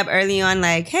brought it up early on,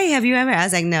 like, hey, have you ever? I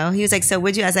was like, no. He was like, so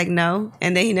would you? I was like, no.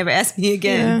 And then he never asked me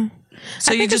again.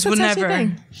 So I you think just it's would a touchy never.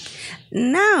 thing.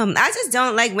 No, I just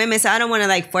don't like women, so I don't want to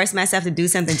like force myself to do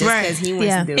something just Right. because he wants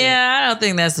Yeah. to do it. Yeah, I don't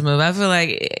think that's the move. I feel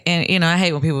like, and you know, I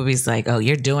hate when people be like, "Oh,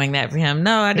 you're doing that for him."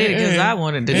 No, I did it because I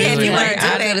wanted to do if it. you Like, wanna do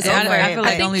I, it, feel- it's I, over. I feel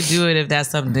like only do it if that's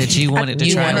something that you wanted to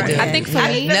You try wanna to do do. it. I think for I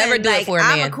me, feel Never do it like for a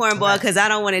I'm man. a cornball because I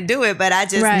don't want to do it, but I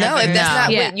just Right. no, if that's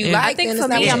not Yeah. what you Yeah. like, I think then for it's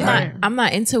not me, what you I'm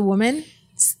not into women.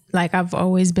 Like I've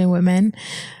always been with men,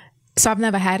 so I've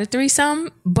never had a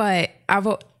threesome. But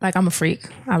I'm a freak.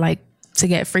 I like to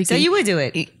get freaky. so you would do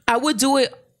it. I would do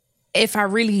it if I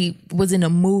really was in a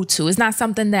mood to. It's not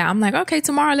something that I'm like, okay,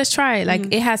 tomorrow let's try it.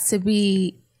 Like it has to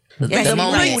be the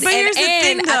moment. But here's the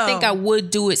thing, I though. think I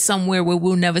would do it somewhere where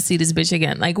we'll never see this bitch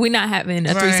again. Like we're not having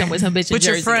a threesome with some bitch in With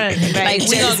your Jersey. friend. Like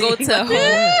we gonna go to a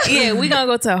whole we gonna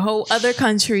go to a whole other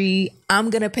country. I'm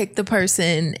gonna pick the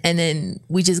person and then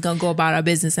we just gonna go about our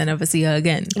business and never see her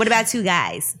again. What about 2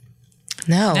 guys?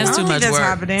 No, That's I too don't much think that's work.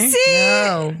 happening.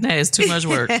 no, That is too much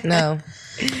work. no.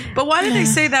 But why do they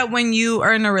say that when you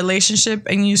are in a relationship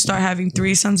and you start having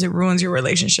threesomes, it ruins your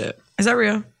relationship? Is that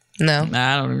real? No.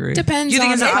 Nah, I don't agree. Depends You think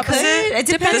on it's the the opposite? It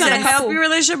depends Does on it the help couple. your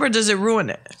relationship or does it ruin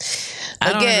it?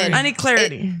 Again, I need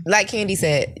clarity. like Kandi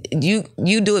said, you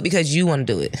do it because you want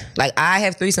to do it. Like I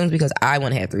have threesomes because I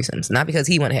want to have threesomes, not because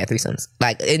he want to have threesomes.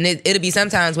 Like and it'll be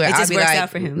sometimes where It I'll just be works like, out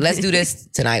for him. let's do this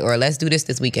tonight, or let's do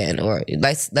this weekend, or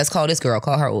let's call this girl,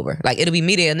 call her over. Like it'll be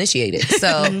me to initiate it.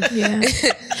 So Yeah.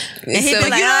 And he'd so be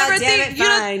like, you oh, ever damn think it, you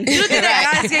fine. don't think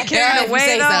that guys get carried If you away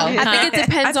say though? so. I think it I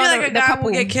depends feel on like a the guy couple.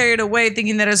 will get carried away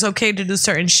thinking that it's okay to do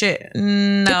certain shit.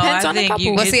 No, Depends I on the think couple.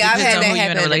 you. Well, it see, I've depends had on that who you're in a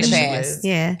happen in the relationship past. with.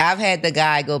 Yeah. I've had the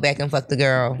guy go back and fuck the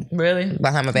girl Really?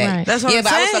 behind my back. Right. That's what yeah, I'm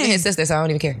but I was saying. fucking his sister, so I don't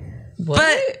even care.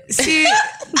 But see,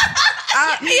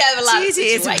 We have a lot Gigi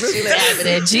is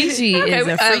Yeah, Gigi is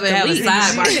a freak have a elite.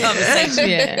 sidebar conversation.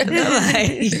 Yeah.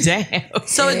 Like, damn.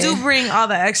 so it do bring all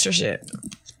the extra shit.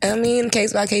 I mean,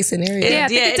 case by case scenario. Yeah, I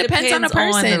think it depends on the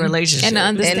person the relationship and the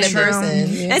And the understanding.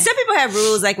 person. Yeah. And some people have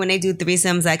rules like when they do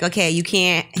threesomes, like, okay, you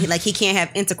can't, like, he can't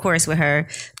have intercourse with her,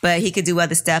 but he could do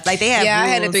other stuff. Like, they have Yeah, I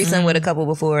rules. had a threesome with a couple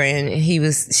before, and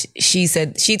she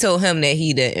said she told him that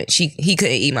he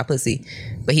couldn't eat my pussy,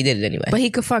 but he did it anyway. But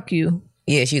he could fuck you.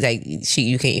 Yeah, she was like,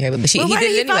 you can't eat her, but Well, he why did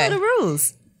did it he follow anyway. the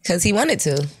rules? Because he wanted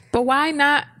to. But why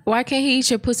not? Why can't he eat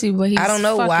your pussy? But I don't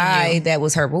know why you? that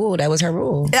was her rule. That was her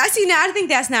rule. I see. Now I think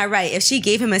that's not right. If she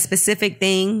gave him a specific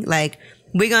thing, like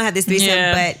we're gonna have this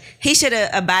threesome, but he should have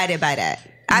abided by that.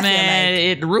 I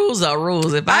feel like rules are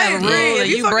rules. If I have a rule and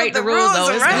you break the rules, though,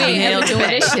 it's gonna be hell doing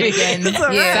this shit again.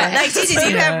 Yeah. Like, Gigi, do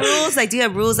you have rules? Like, do you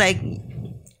have rules like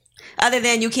other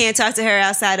than you can't talk to her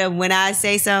outside of when I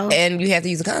say so? And you have to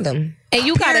use a condom. And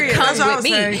you gotta come with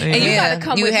me. And you gotta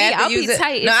come with me. I'll be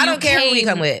tight. No, I don't care who we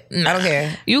come with. I don't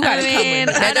care. You gotta come with me.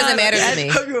 That doesn't matter to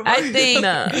me. I think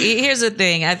here's the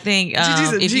thing. I think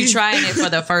if you're trying it for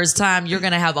the first time, you're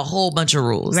gonna have a whole bunch of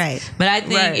rules. Right. But I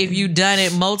think if you've done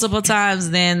it multiple times,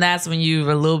 then that's when you've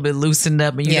a little bit loosened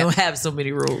up and you don't have so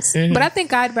many rules. Mm-hmm. But I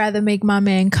think I'd rather make my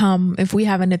man come if we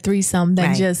having a threesome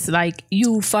than just like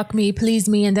you fuck me, please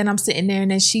me, and then I'm sitting there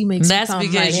and then she makes me come. That's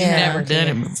because you've never done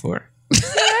it before.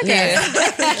 Yeah. You feel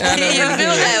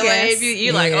that way if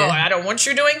you're like, oh, I don't want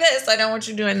you doing this, I don't want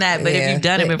you doing that. But if you've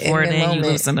done it before, then you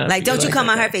loosen up. Like, don't you come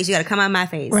on her face, you gotta come on my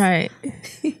face. Right.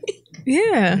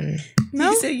 Yeah.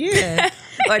 No. You say yeah.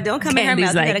 Or don't come in her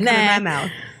mouth, you gotta come in my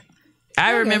mouth.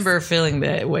 I remember feeling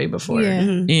that way before. Yeah.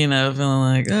 You know, feeling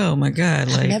like, oh my God.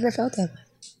 Like, I never felt that way.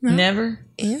 No. Never?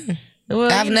 Yeah.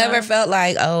 Well, I've never felt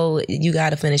like, oh, you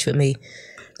gotta finish with me.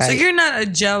 Like, So you're not a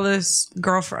jealous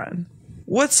girlfriend.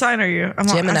 What sign are you? I'm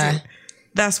Gemini.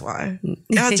 That's why.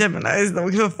 Y'all Geminis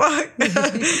don't give a fuck.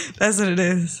 That's what it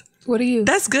is. What are you?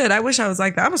 That's good. I wish I was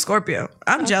like that. I'm a Scorpio.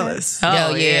 I'm jealous.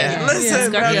 Oh, yeah.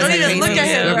 Listen, bro, don't even look at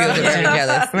him. Scorpios are very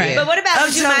jealous. Yeah. But what about,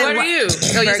 would you mind, What are you?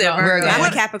 Oh, you said Virgo.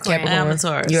 I'm a Capricorn. I'm a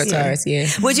Taurus. You're a Taurus, yeah.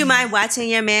 Would you mind watching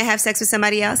your man have sex with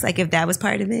somebody else? Like if that was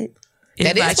part of it?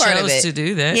 That If is part of I chose it. to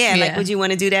do that. Yeah, like would you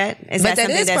want to do that? Is But that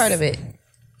something is part of it.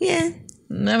 Yeah.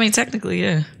 I mean, technically,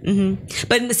 yeah.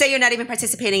 But say you're not even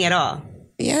participating at all.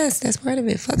 Yes, that's part of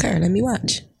it. Fuck her. Let me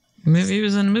watch. If he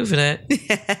was in the mood for that.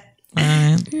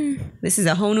 This is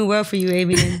a whole new world for you,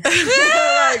 Avian.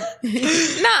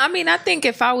 No, I mean, I think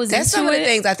if I was That's into some of the it,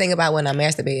 things I think about when I'm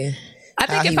masturbating. I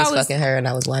think How if he I was was fucking her and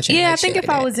I was watching. Yeah, her I think shit if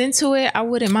like I that. was into it, I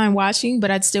wouldn't mind watching, but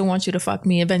I'd still want you to fuck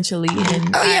me eventually.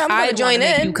 And Oh yeah, I'm gonna I'd join wanna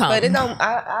make in, you come. but it don't.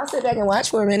 I'll sit back and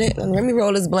watch for a minute. And let me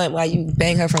roll this blunt while you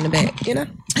bang her from the back. You know.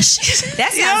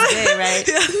 That sounds good, right?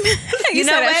 You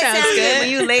know said what that sounds good? good. When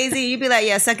you lazy, you be like,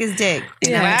 yeah, suck his dick.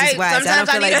 Yeah. Right? Sometimes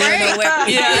I need a break.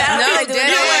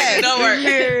 doing no work. No, Don't work.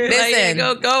 Listen,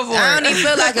 Go for it. I don't even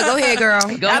feel like it. Go ahead, girl. I'll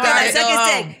be like, suck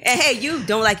his dick. And hey, you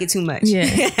don't like it too much. Yeah.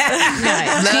 Love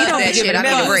that shit. I need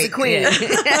a Remember, break. queen.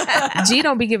 G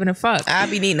don't be giving a fuck. I'll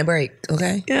be needing a break.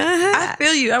 Okay. I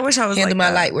feel you. I wish I was Handle like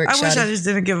my that. light work, I wish I shawty. just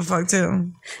didn't give a fuck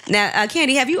too. Now,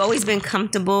 Kandi, have you always been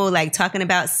comfortable like talking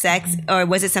about sex, or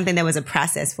was it something that was a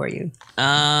process for you?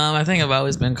 I think I've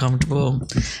always been comfortable.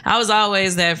 I was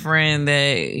always that friend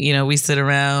that, you know, we sit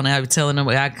around and I'd be telling them,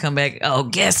 I come back, oh,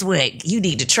 guess what? You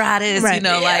need to try this. Right. You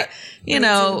know, like, you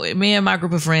know, me and my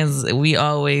group of friends, we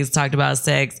always talked about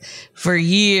sex for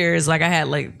years. Like I had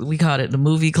like, we called it the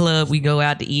movie club. We go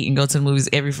out to eat and go to the movies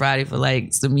every Friday for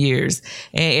like some years.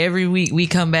 And every week we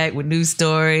come back with new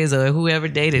stories or whoever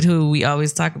dated who, we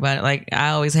always talk about it. Like I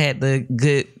always had the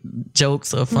good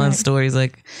jokes or fun stories.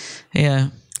 Like, yeah.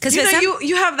 Because You know,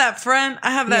 you have that friend. I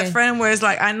have that friend where it's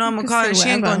like, I know I'm gonna call her. She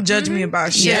ain't gonna judge me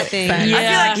about shit. Yeah. I feel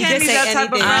like You can Kandi's say that type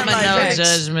of anything. friend. I'm a Like, no bitch.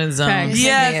 judgment zone. Facts.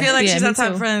 Yeah, I feel like Yeah, she's me that type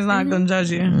too. of friend that's not gonna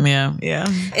judge you. Yeah. Yeah.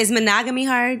 Is monogamy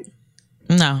hard?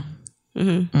 No.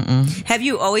 Have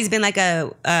you always been like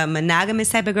a monogamous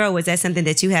type of girl? Or was that something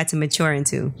that you had to mature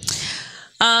into?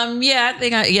 Yeah, I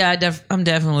think I'm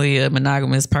definitely a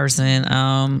monogamous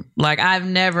person. Like I've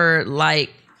never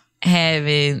like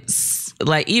having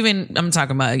like, even I'm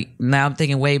talking about now, I'm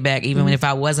thinking way back, even if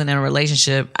I wasn't in a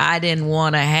relationship, I didn't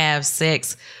want to have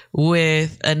sex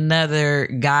with another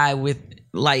guy with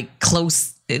like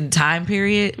close in time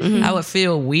period. I would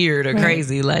feel weird or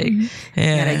crazy. Like,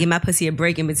 yeah. Gotta give my pussy a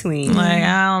break in between. Like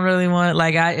I don't really want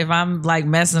like if I'm like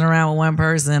messing around with one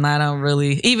person, I don't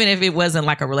really, even if it wasn't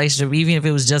like a relationship, even if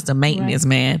it was just a maintenance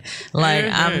man, like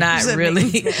I'm not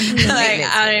really like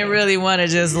I didn't really want to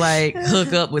just like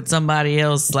hook up with somebody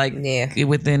else like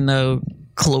within the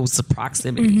close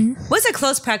proximity. What's a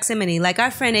close proximity? Like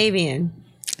our friend Avian.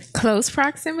 Close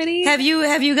proximity? Have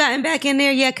you gotten back in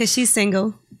there yet? Because she's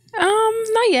single.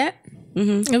 Not yet.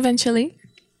 Eventually.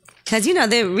 Because, you know,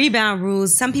 the rebound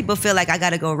rules, some people feel like I got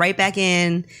to go right back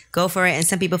in, go for it. And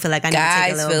some people feel like I need to take a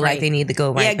Guys little feel break. like they need to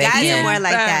go right back guys in. are more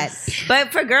like that.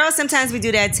 But for girls, sometimes we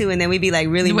do that too. And then we be like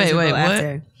really miserable what?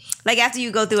 after. Like after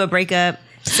you go through a breakup.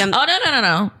 Oh,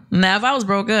 no. Now, if I was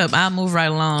broke up, I'd move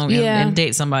right along and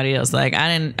date somebody else. Like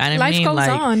I didn't Life mean goes like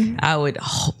on. I would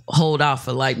hold off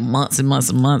for like months and months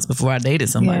and months before I dated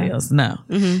somebody else. No,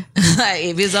 like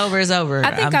if it's over, it's over.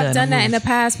 I think I've done that in the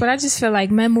past, but I just feel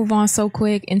like men move on so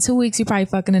quick. In 2 weeks, you probably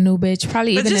fucking a new bitch.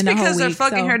 Probably But even just in a whole because they're week.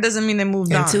 fucking her doesn't mean they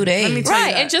moved on. 2 days. Let me tell you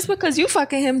Right, that. and just because you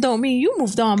fucking him don't mean you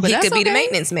moved on. But He that's could be the okay.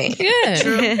 maintenance man.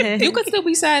 Yeah, you could still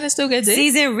be sad and still get dick.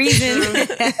 Season reason.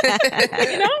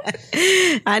 You know,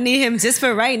 I need him just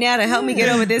for right now to help me get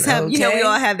over this hump. You know, we Okay.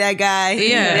 all have that guy.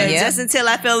 Yeah. Yeah. Just until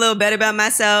I feel a little better about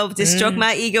myself, just stroke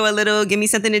my ego a little, give me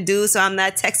something to do so I'm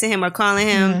not texting him or calling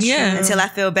him until I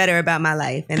feel better about my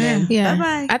life. And then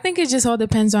bye-bye. I think it just all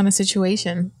depends on the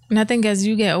situation. And I think as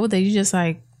you get older, you just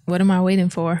like, what am I waiting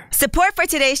for? Support for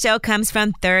today's show comes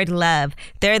from Third Love.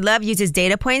 Third Love uses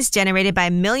data points generated by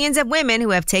millions of women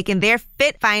who have taken their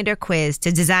Fit Finder quiz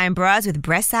to design bras with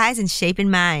breast size and shape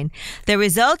in mind. The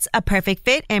results, a perfect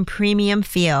fit and premium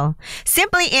feel.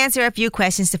 Simply answer a few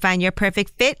questions to find your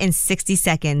perfect fit in 60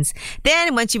 seconds.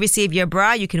 Then, once you receive your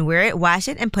bra, you can wear it, wash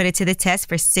it, and put it to the test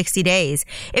for 60 days.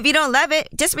 If you don't love it,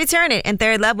 just return it, and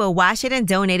Third Love will wash it and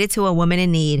donate it to a woman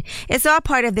in need. It's all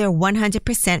part of their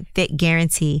 100% fit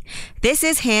guarantee. This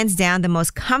is hands down the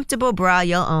most comfortable bra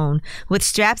you'll own, with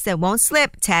straps that won't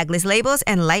slip, tagless labels,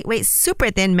 and lightweight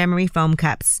super thin memory foam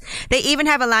cups. They even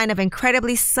have a line of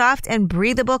incredibly soft and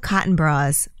breathable cotton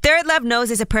bras. Third Love knows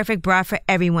there's a perfect bra for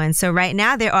everyone, so right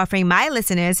now they're offering my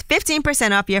listeners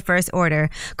 15% off your first order.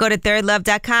 Go to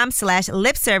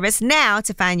thirdlove.com/lipservice now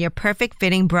to find your perfect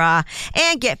fitting bra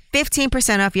and get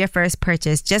 15% off your first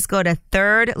purchase. Just go to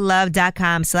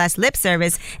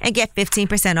thirdlove.com/lipservice and get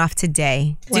 15% off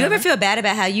today. Do you ever feel bad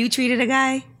about how you treated a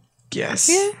guy? Yes.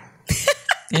 Yeah.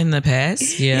 in the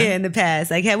past. Yeah, Yeah, in the past.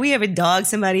 Like, have we ever dogged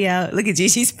somebody out? Look at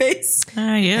Gigi's face.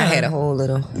 yeah. I had a whole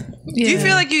little. Do you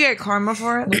feel like you get karma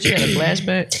for it? But you had a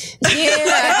flashback. Yeah,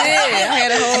 I did. I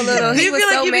had a whole little. Do He you was feel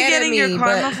like so you be mad at getting me, your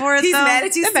karma but for it He's though? mad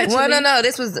at you. well, no.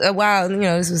 This was a while.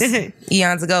 This was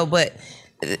eons ago. But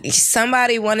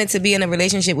somebody wanted to be in a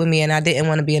relationship with me, and I didn't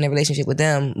want to be in a relationship with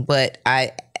them. But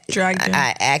I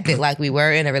acted like we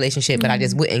were in a relationship, but I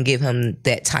just wouldn't give him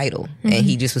that title. And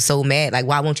he just was so mad. Like,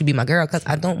 why won't you be my girl? Because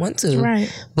I don't want to.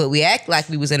 Right. But we act like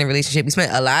we was in a relationship. We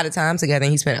spent a lot of time together,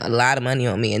 and he spent a lot of money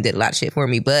on me and did a lot of shit for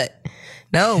me. But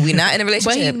no, we're not in a But he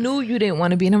relationship. knew you didn't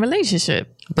want to be in a relationship.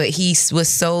 But he was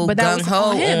so But that gung was ho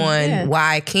on him,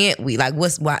 why can't we? Like,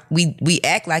 why we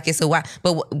act like it's a why?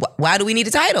 But why do we need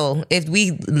a title if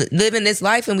we live in this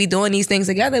life and we doing these things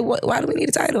together? Why do we need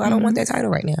a title? I don't want that title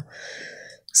right now.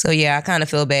 So yeah, I kind of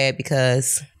feel bad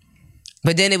because.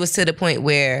 But then it was to the point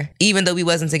where even though we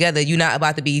wasn't together, you're not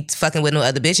about to be fucking with no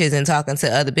other bitches and talking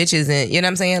to other bitches and you know what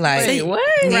I'm saying? Like, Wait, what?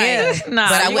 Yeah. Nah,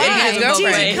 but I you wouldn't be ain't his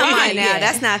girlfriend. Gigi, Come on now, Yeah.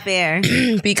 that's not fair.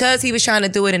 Because he was trying to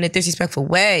do it in a disrespectful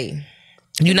way.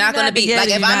 You're not going to be together, like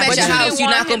if you're I'm not at your together. house, you're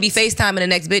not going to be FaceTiming the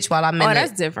next bitch while I'm in,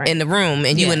 that's different. in the room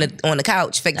and you on the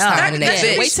couch FaceTiming the next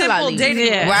bitch. Wait till I leave.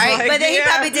 Yeah. Right? But then he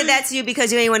probably did that to you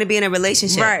because you didn't want to be in a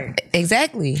relationship. Right.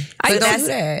 Exactly. But don't do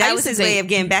that. That was his way of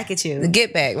getting back at you. The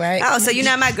get back, right? Oh, so you're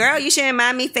not my girl? You shouldn't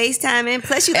mind me FaceTiming.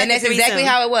 Plus, you like And that's a threesome. exactly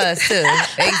how it was too.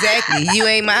 Exactly. You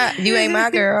ain't my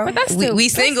girl. But that's still- we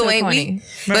that's single, still ain't funny.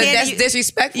 we? But Candy, that's you-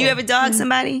 disrespectful. You ever dog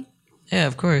somebody? Yeah,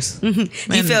 of course. You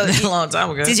feel a long time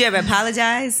ago. Did you ever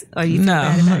apologize, or you feel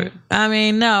bad about No, it? I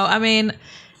mean, no. I mean,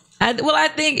 I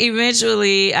think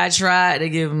eventually I tried to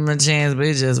give him a chance, but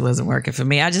it just wasn't working for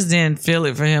me. I just didn't feel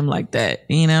it for him like that,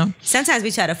 you know? Sometimes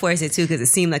we try to force it too because it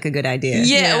seemed like a good idea.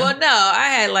 Yeah, well, no, I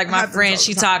had like my Happens friend, all the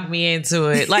she time. talked me into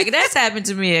it. Like that's happened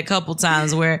to me a couple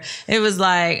times where it was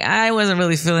like I wasn't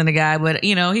really feeling the guy, but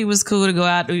you know, he was cool to go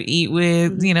out to eat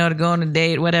with, you know, to go on a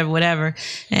date, whatever.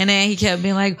 And then he kept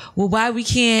being like, well, why we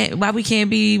can't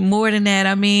be more than that?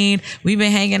 I mean, we've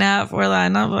been hanging out for a lot.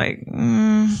 And I'm like,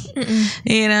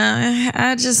 you know,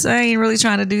 I ain't really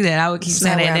trying to do that. I would keep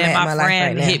saying not that. where Then I'm at in my my life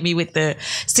friend right now. hit me with the,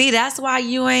 see, that's why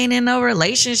you ain't in no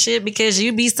relationship because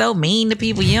you be so mean to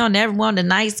people. You don't never want a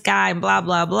nice guy and blah,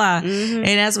 blah, blah. And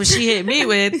that's what she hit me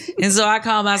with. And so I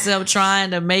call myself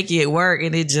trying to make it work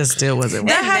and it just still wasn't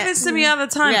working. That happens to me all the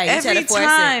time. Yeah, you try to Every force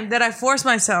time that I force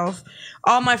myself,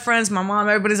 all my friends, my mom,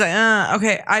 everybody's like,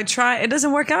 okay, I try. It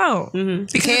doesn't work out.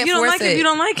 Because You can't if you don't force like it. him, you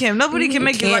don't like him. Nobody can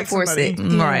make you can't like force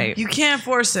somebody. it. Right. You can't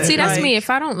force it. See, that's Like, me. If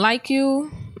I don't like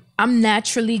you, I'm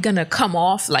naturally gonna come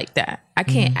off like that. I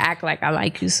can't act like I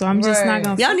like you, so I'm just not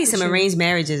gonna. Y'all fuck need with some you. arranged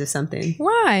marriages or something.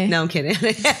 Why? No, I'm kidding. For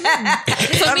me,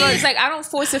 it's like I don't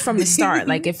force it from the start.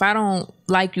 Like if I don't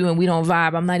like you and we don't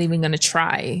vibe, I'm not even gonna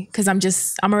try because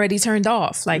I'm already turned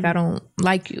off. Like I don't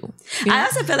like you. I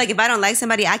also feel like if I don't like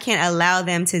somebody, I can't allow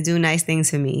them to do nice things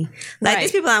for me. Like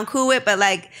there's people I'm cool with, but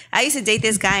like I used to date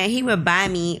this guy and he would buy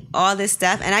me all this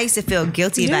stuff and I used to feel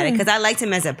guilty about it because I liked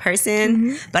him as a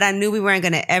person, but I knew we weren't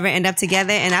gonna ever end up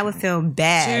together and I would feel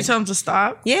bad. So you told him to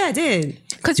stop? Yeah, I did.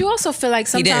 Because you also feel like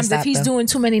sometimes if he's doing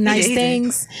too many nice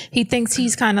things, he thinks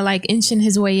he's kind of like inching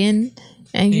his way in.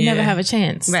 And you never have a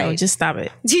chance. Right. So just stop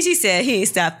it. Gigi said he ain't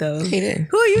stopped though. He did.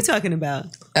 Who are you talking about?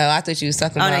 Oh, I thought you was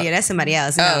talking about. Oh, no, yeah, that's somebody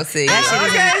else. No. Oh, see.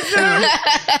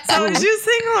 So is you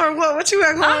single or what? What you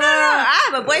got going on? No. I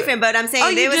have a boyfriend, but I'm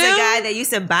saying there was a guy that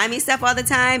used to buy me stuff all the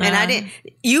time. And I didn't.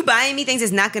 You buying me things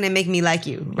is not going to make me like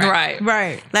you. Right.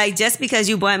 Like, just because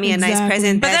you bought me a nice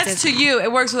present. But that's to you.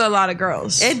 It works with a lot of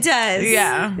girls. It does.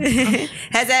 Yeah.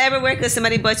 Has that ever worked with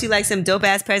somebody bought you like some dope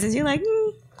ass presents? You're like,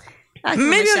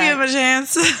 maybe I'll give him a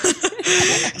chance.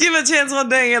 Give him a chance one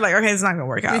day and you're like, okay, it's not gonna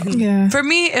work out. Yeah. For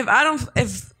me, if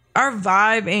our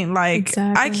vibe ain't like,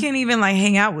 I can't even like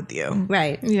hang out with you.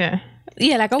 Right. Yeah.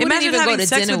 Yeah, like I wouldn't Imagine even having go to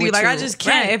sex dinner with you. Like I just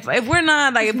can't. If we're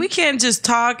not like, if we can't just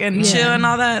talk and chill and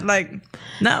all that, like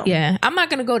no. Yeah, I'm not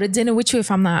gonna go to dinner with you if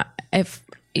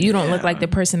you don't look like the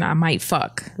person I might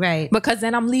fuck. Right. Because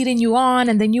then I'm leading you on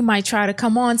and then you might try to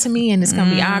come on to me and it's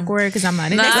gonna be awkward because I'm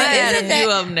not in I it. had a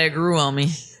few of them that grew on me.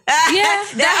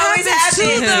 That always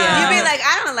happens. Yeah. You be like,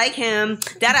 I don't like him.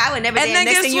 That I would never date. And then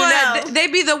next guess thing you what? know, They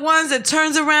be the ones that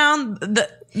turns around.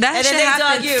 That shit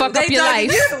happens. Fuck up your life.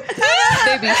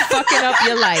 They be fucking up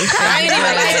your life. I ain't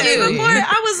even like you.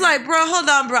 I was like, bro, hold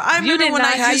on, bro. I remember when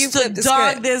I used to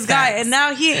dog this guy, and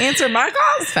now he answered my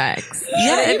calls. Facts.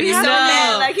 Yeah, he'd be so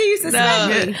mad. Like he used to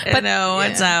smack me. But no,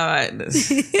 one time,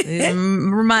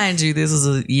 remind you, this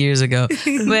was years ago.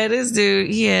 But this dude,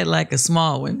 he had like a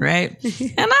small one, right?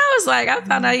 And I was like, I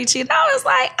found out he cheated. I was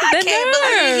like, I can't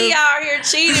believe he out here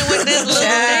cheating with this little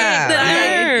thing.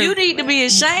 Like, you need to be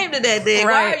ashamed of that thing.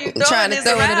 Why are you throwing this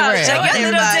around?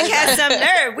 Your little dick had some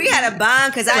nerve. We had a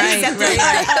bond because I accepted it.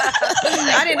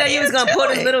 I didn't know you was gonna pull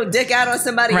this little dick out on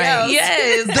somebody else.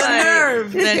 Yes, the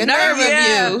nerve of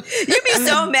you. You be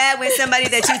so mad when somebody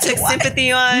that you took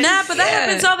sympathy on. Nah, but that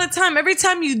happens all the time. Every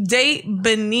time you date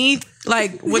beneath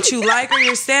like what you like or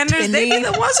your standards, they be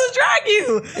the ones who drag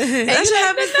you. That shit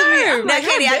happens to me. Now,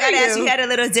 Katie, I gotta ask you, had a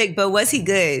little dick, but was he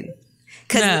good?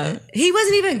 Because he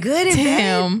wasn't even good in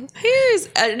bed. Here's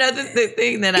another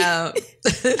thing that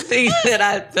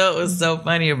I felt was so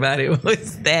funny about it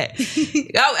was that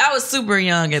I was super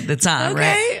young at the time,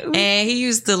 right? And he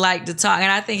used to like to talk, and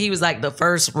I think he was like the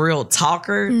first real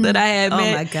talker that I had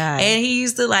met. Oh my God. And he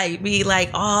used to like be like,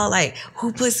 oh, like,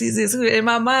 who pussy is this? In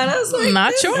my mind, I was like,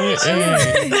 not yours.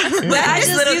 But I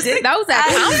just used to, that was that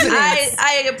confidence.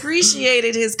 I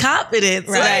appreciated his confidence.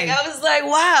 Right. Like I was like,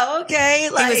 wow, okay.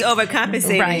 Like He was overcompensating.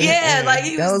 Right. yeah, like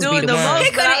he was doing the most.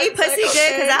 He couldn't eat pussy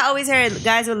good because I always heard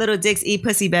guys with little dicks eat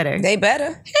pussy better. They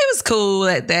better. He was cool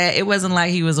at that. It wasn't like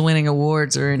he was winning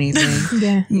awards or anything.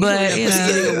 But you know,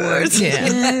 Getting awards.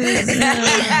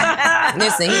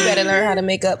 Listen, he better learn how to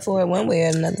make up for it one way or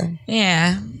another.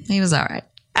 Yeah, he was all right.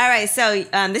 All right, so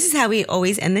this is how we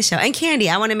always end the show. And Kandi,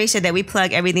 I want to make sure that we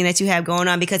plug everything that you have going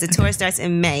on because the tour starts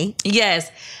in May.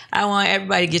 Yes. I want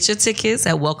everybody to get your tickets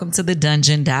at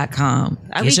welcometothe.dungeon.com.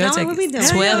 Are we going? What we doing?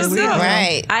 12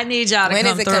 Right. I need y'all to when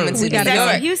come is it through. coming to Is that New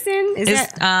York? in Houston? Is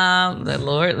It's, that?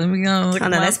 Lord, let me go. Look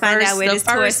Hold on, let's find out where this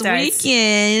tour starts.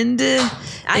 Weekend.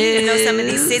 I need to know some of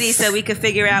these cities so we can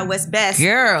figure out what's best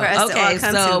Girl, for us to all okay,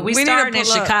 come so to. we need to starting in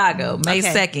pull up. Chicago, May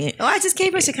 2nd. Oh, I just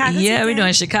came from Chicago. Yeah, too, we're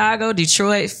doing Chicago,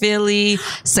 Detroit, Philly,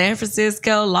 San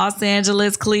Francisco, Los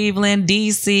Angeles, Cleveland,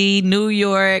 DC, New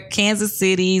York, Kansas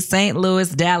City, St. Louis,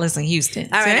 Dallas, and Houston.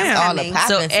 All right, Damn. I'm All the coming. pop-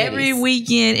 So Cities. every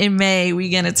weekend in May,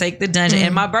 we're gonna take the dungeon,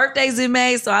 and my birthday's in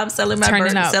May, so I'm celebrating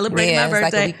Turning up. celebrating Yeah, my it's like a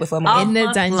birthday week before my all In the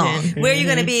month dungeon. long. Where are you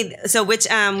going to be? So which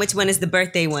one is the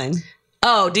birthday one?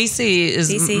 Oh, DC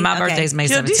is DC? my Okay. birthday's May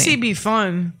 17th. Yo, DC be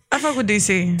fun. I fuck with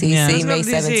DC. DC, Yeah. May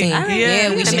Let's go to DC. 17th. Yeah,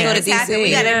 we should Make go to this happen. DC.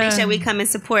 We got to make sure we come and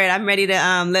support. I'm ready to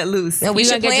let loose. No, we You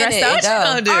should gonna get plan it. dressed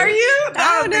up? and go. Are you?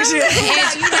 Oh, no. You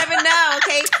never know,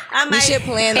 okay? I might, should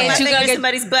plan I might that. You finger gonna get-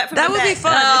 somebody's butt from That the would be back.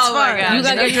 fun. Oh It's my fun. God! You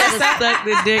gonna get dressed up? Suck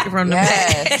the dick from the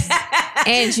back. Yes.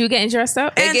 And you getting dressed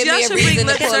up? They And give y'all me a should reason bring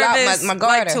to lip pull out service my like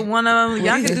garter. to one of them.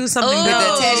 Y'all can do something Oh, the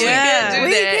good. attention. we Yeah. can do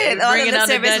We that. could. All Bring the it on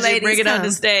the service dungeon. ladies Bring it on come.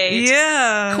 the stage.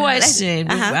 Yeah. Question.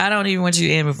 I don't even want you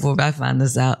to end before I find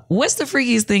this out. What's the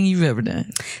freakiest thing you've ever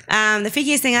done? The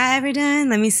freakiest thing I ever done?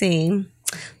 Let me see.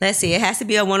 Let's see. It has to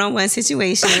be a one-on-one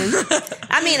situation.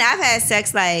 I mean, I've had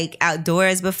sex like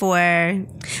outdoors before.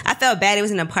 I felt bad it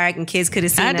was in a park and kids could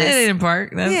have seen us. I did it in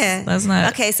park. That's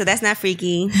not okay. So that's not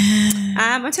freaky.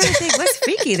 I'm trying to think what's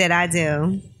freaky that I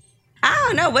do. I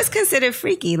don't know what's considered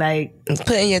freaky. Like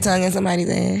putting your tongue in somebody's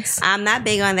ass. I'm not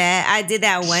big on that. I did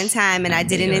that one time and I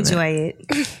didn't enjoy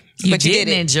it. You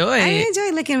didn't enjoy it. I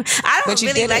enjoy licking. I don't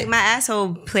really like my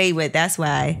asshole played with. That's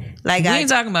why. Like we ain't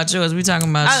talking about yours. We talking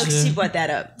about. Oh, she brought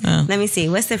that up. Let me see.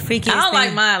 What's the freakiest thing? I don't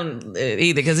like mine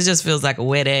either because it just feels like a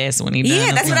wet ass when he done.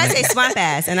 Yeah, that's what I say. Swamp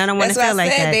ass, and I don't want to feel like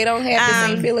that. They don't have the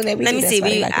same feeling that we do. Let me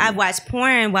see. I've watched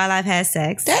porn while I've had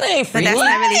sex. That ain't freaky. But that's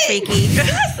not really freaky.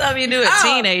 That's something you do at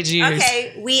teenage years.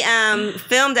 Okay, we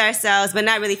filmed ourselves, but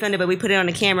not really filmed it. But we put it on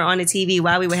the camera on the TV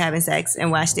while we were having sex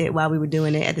and watched it while we were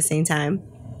doing it at the same time.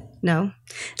 No.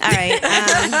 All right.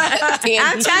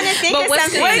 I'm trying to think of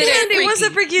something. Wait, Kandi, what's the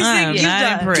freakiest thing you've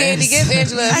done? Kandi, give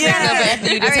Angela a number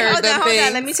after you just heard hold them things.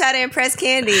 on. Let me try to impress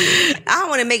Kandi. I don't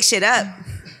want to make shit up.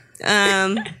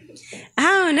 I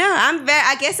don't know.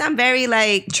 I guess I'm very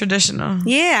like traditional.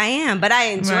 Yeah, I am, but I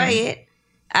enjoy it.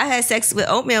 I had sex with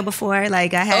oatmeal before.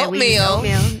 Like I had oatmeal.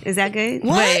 Is that good?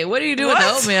 What? Wait, what do you do with the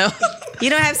oatmeal? You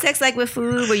don't have sex like with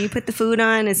food where you put the food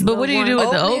on. But what do you do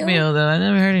with the oatmeal though? I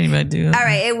never heard anybody do that. All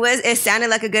right, it sounded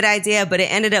like a good idea, but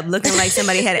it ended up looking like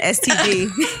somebody had an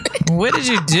STD. What did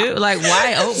you do? Like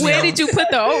why oatmeal? Where did you put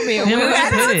the oatmeal? I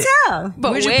don't tell.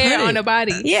 But where on the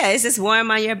body? Yeah, it's just warm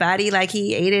on your body. Like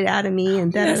he ate it out of me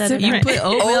and You put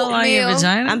oatmeal on your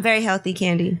vagina? I'm very healthy,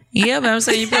 Kandi. Yeah, but I'm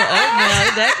saying you put oatmeal.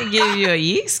 That can give you a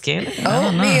yeast, can it?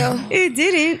 Oatmeal. It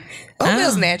didn't.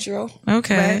 Oatmeal's natural.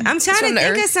 Okay. But I'm trying to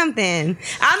think of something.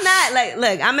 I'm not like,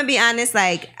 look, I'm going to be honest.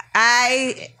 Like,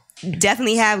 I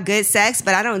definitely have good sex,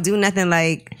 but I don't do nothing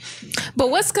like.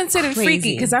 But what's considered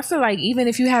freaky? Because I feel like even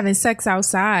if you're having sex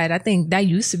outside, I think that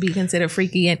used to be considered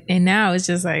freaky, and now it's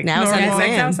just like now it's like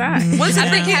sex outside. I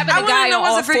think having a guy on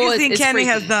all fours is Kandi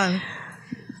has done.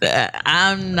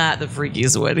 I'm not the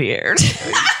freakiest one here.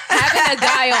 Having a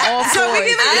guy on all fours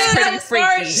is pretty freaky.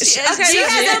 Okay, she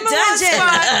has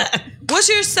a dungeon. What's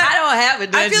your second? I don't have a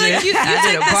dungeon. I feel like you did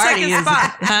take a the party. second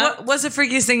spot. Huh? What's the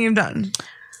freakiest thing you've done?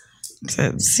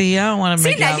 See, I don't want to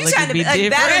make now y'all you look trying at to me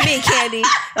different. battle me, Kandi.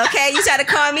 Okay, you try to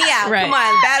call me out. Right. Come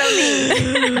on, battle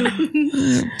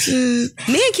me.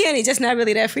 Me and Kandi just not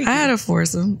really that freaky. I had a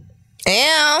foursome.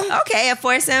 Damn. Okay, a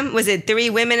foursome. Was it 3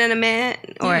 women and a man?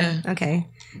 Or okay,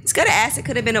 it's good to ask. It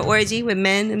could have been an orgy with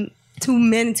men, 2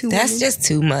 men and 2 women. That's just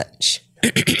too much.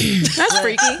 That's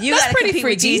freaky. You That's gotta pretty compete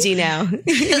freaky. with Gigi now. No,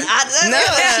 she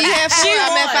had 4.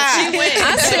 I'm at 5. She wins.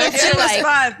 I still feel like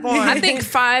 5 porn. I think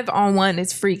 5 on 1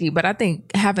 is freaky, but I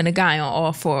think having a guy on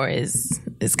all 4 is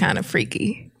kind of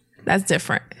freaky. That's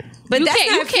different. But that's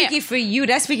not freaky for you.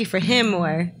 That's freaky for him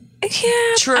more. Yeah,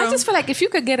 true. I just feel like if you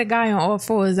could get a guy on all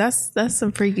 4s, that's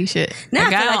some freaky shit. Now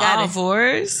A guy on all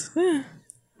fours?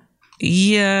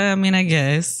 Yeah, I mean, I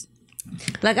guess.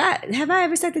 Like, have I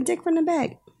ever sucked a dick from the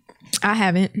back? I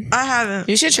haven't. I haven't.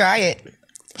 You should try it.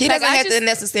 He Like, doesn't I have just- to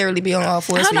necessarily be on all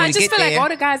 4s I don't for know. you I to just get feel like there. all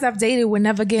the guys I've dated would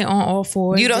never get on all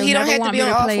 4s. You don't- he They'll don't never have to want be me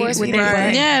on all play 4s with for their you to butt.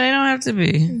 play. Yeah, they don't have to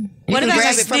be. You What can about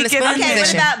grab it from the sneak it spoon in? Okay, what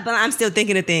position. about, I'm still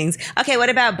thinking of things. Okay, what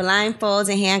about blindfolds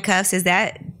and handcuffs? Is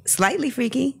that slightly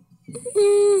freaky?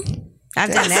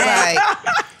 I've done that.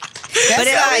 That's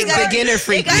it always like gotta- beginner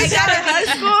freaky. That's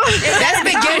That's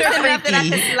beginner freaky.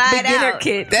 Beginner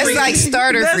kid. That's freaky. like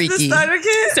starter That's freaky. the starter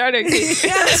kid. Starter kid.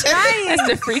 That's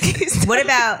the freakiest. What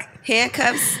about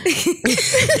handcuffs,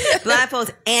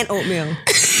 blindfolds, and oatmeal?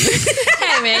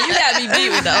 Hey, man, you got me beat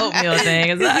with the oatmeal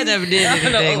thing because I never did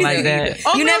anything like that.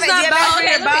 You never not did bad for Okay,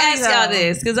 your let me body, ask y'all though.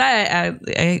 this because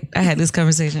I had this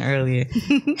conversation earlier.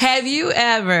 Have you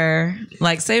ever,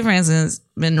 like, say for instance,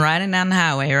 been riding down the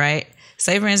highway, right?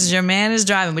 Say for instance, your man is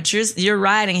driving, but you're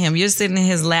riding him. You're sitting in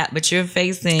his lap, but you're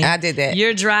facing. I did that.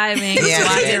 You're driving, Yeah, I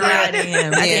while did you're that. riding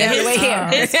him. I did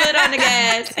that. His foot on the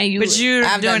gas, And but you're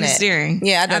I've doing done the that. steering.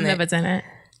 Yeah, I've never done that.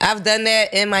 I've done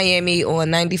that in Miami on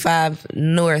 95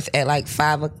 North at like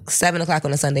 7 o'clock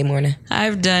on a Sunday morning.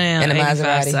 I've done it on In a 85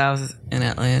 Maserati. South in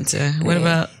Atlanta. What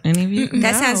about any of you?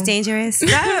 That sounds dangerous.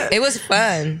 It was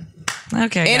fun.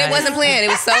 Okay, And guys. it wasn't planned.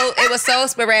 It was so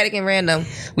sporadic and random.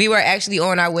 We were actually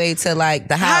on our way to like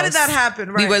the house. How did that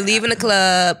happen? We Right. were leaving the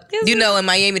club. You know, in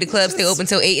Miami, the clubs stay open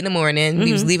till 8 in the morning.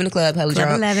 We was leaving the club, hella Club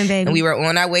drunk. 11, baby. And we were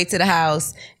on our way to the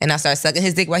house, and I started sucking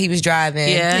his dick while he was driving.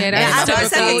 Yeah. Yeah, I that's started typical.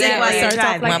 sucking dick while you're Starts off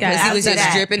driving. like My that. pussy was After just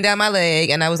that. dripping down my leg,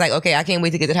 and I was like, okay, I can't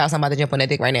wait to get to the house. I'm about to jump on that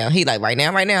dick right now. He like, right now?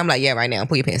 I'm like, yeah, right now.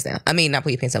 Pull your pants down. I mean, not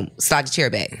pull your pants down. Slide your chair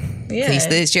back. Yeah. So he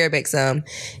slid his chair back some,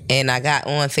 and I got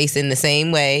on facing the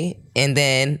same way. And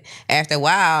then after a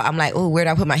while, I'm like, oh, where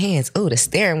do I put my hands? Oh, the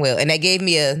steering wheel. And that gave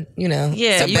me a, you you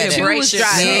was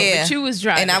driving. But you was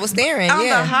driving. And I was steering, On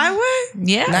the highway?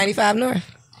 Yeah. 95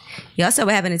 North. Y'all saw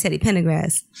what happened to Teddy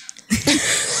Pendergrass.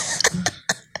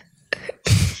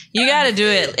 You got to do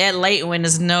it at late when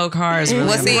there's no cars. Really.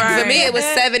 Well, see, for me, it was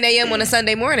 7 a.m. on a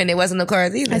Sunday morning. There wasn't no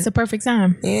cars either. That's a perfect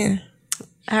time. Yeah.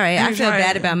 All right, I feel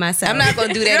bad about myself. I'm not going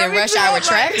to do that in rush hour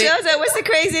traffic. Jojo, what's the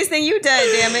craziest thing you've done,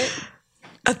 damn it?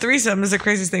 A threesome is the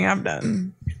craziest thing I've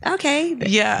done. Okay.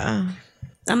 Yeah.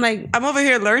 I'm over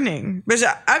here learning. Bitch,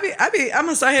 I'm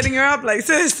gonna start hitting her up like,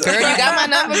 sis. Girl, you got my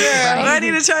number, girl. I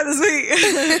need to try this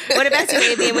week. What about you,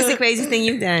 Avian? What's the craziest thing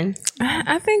you've done?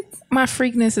 I think my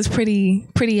freakness is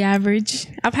pretty average.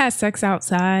 I've had sex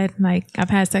outside. Like, I've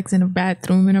had sex in a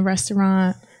bathroom in a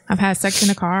restaurant. I've had sex in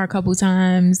a car a couple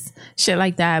times, shit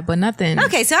like that, but nothing.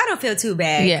 Okay, so I don't feel too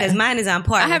bad because mine is on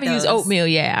par. I haven't used oatmeal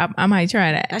yet. I might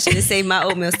try that. I should have saved my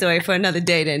oatmeal story for another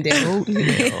day then.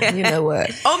 Oatmeal. You know what?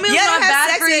 Oatmeal's not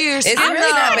bad for you. It's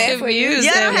really not bad for you. You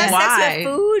don't have sex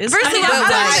with food? It's First of all,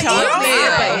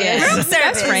 I Yeah. room service.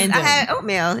 That's random. I had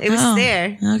oatmeal. It was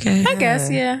there. Okay. I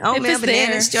guess, yeah. Oatmeal, If it's there.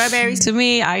 bananas, strawberries. To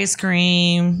me, ice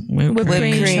cream, whipped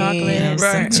cream, cream, chocolate.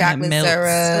 Right. Chocolate milk. But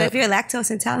syrup, if you're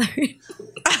lactose intolerant,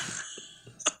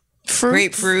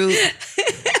 grapefruit.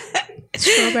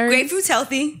 Strawberries. grapefruit's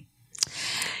healthy.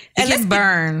 It can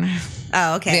burn.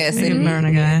 Oh, okay. Yes, It can burn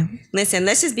a guy. Listen,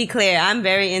 let's just be clear. I'm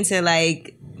very into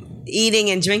like eating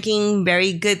and drinking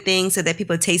very good things so that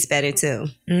people taste better too.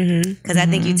 Because I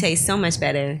think you taste so much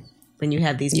better when you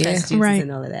have these pressed juices Right.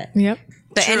 and all of that. Yep.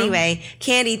 But anyway,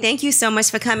 Kandi, thank you so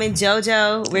much for coming.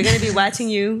 Jojo, we're going to be watching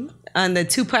you on the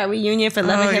 2-part reunion for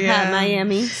Love and Hip Hop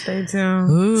Miami. Stay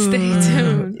tuned. Stay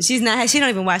tuned. She don't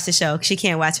even watch the show. She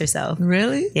can't watch herself.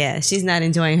 Really? Yeah, she's not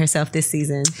enjoying herself this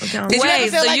season. Did you ever Wait,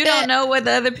 feel so like you that? don't know what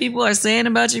the other people are saying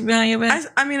about you behind your back?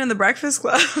 I mean, in the Breakfast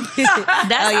Club.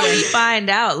 That's how you find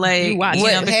out, like, What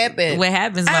happened? What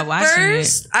happens by At watching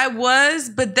first, I was,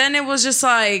 but then it was just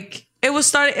like, it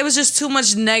was just too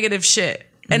much negative shit.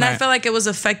 And I Right. felt like it was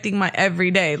affecting my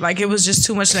everyday. Like, it was just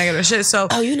too much negative shit. So,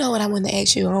 Oh, you know what I wanted to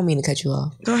ask you? I don't mean to cut you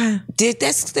off. go ahead. Did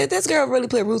this girl really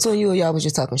put roots on you, or y'all was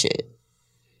just talking shit?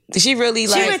 Did she really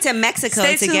She like? went to Mexico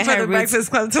Stay to tuned get for her the roots.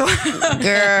 Breakfast Club tour.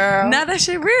 Girl, Now that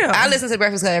shit real. I listen to the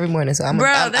Breakfast Club every morning, so I'm Bro,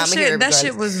 I'm that hear it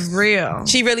shit regardless. was real.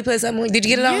 She really put something on. Did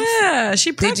you get it off? Yeah,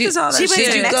 she practiced all that She went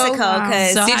shit. to you go- Mexico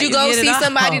because So Did how you you go get it see off?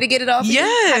 somebody to get it off?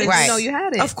 Yes. Right. No, you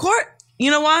had it. Of course.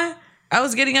 You know why? I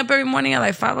was getting up every morning at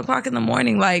like 5 o'clock in the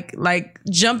morning, like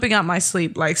jumping out my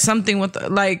sleep, like something with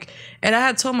and I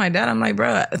had told my dad, I'm like,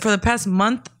 bro, for the past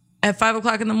month at 5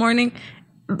 o'clock in the morning,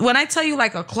 when I tell you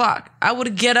like a clock, I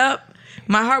would get up,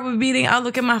 my heart would be beating, I'd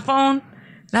look at my phone,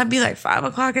 and I'd be like 5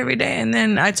 o'clock every day. And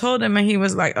then I told him and he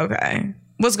was like, okay,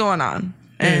 what's going on?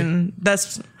 And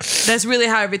that's really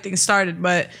how everything started.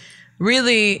 But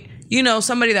really, you know,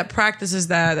 somebody that practices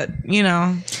that you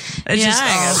know, it's Yeah, just I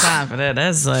ain't got time for that.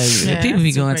 That's like people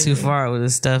be going too far with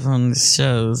this stuff on the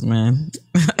shows, man.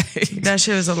 that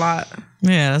shit is a lot.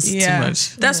 Yeah, that's too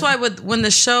much. That's why when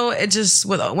the show, it just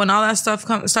when all that stuff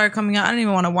started coming out, I didn't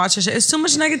even want to watch it. It's too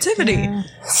much negativity.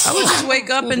 I would just wake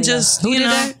up and just you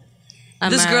know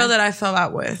this girl that I fell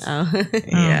out with.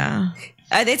 Yeah.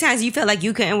 Are there times you felt like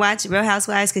you couldn't watch Real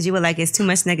Housewives because you were like, it's too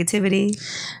much negativity?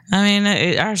 I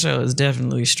mean, our show is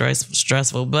definitely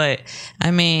stressful, but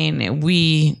I mean,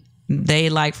 they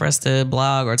like for us to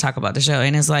blog or talk about the show,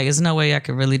 and it's like, there's no way I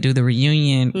could really do the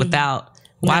reunion without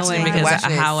watching it because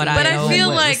Watching it. how would I But know I feel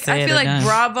what was said or done?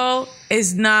 Bravo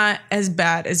is not as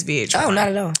bad as VH1. Oh, not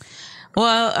at all.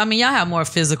 Well, I mean, y'all have more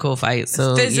physical fights,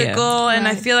 so Physical, yeah. and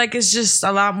I feel like it's just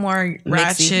a lot more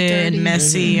ratchet and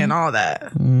messy and all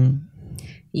that.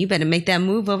 You better make that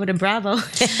move over to Bravo.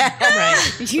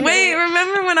 Right. Wait,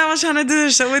 remember when I was trying to do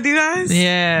the show with you guys?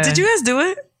 Yeah. Did you guys do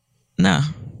it? No.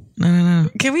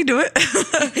 Can we do it?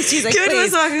 She's like, Can we do it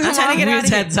please. so I can I'm come trying to on? get out of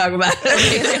here. had to talk about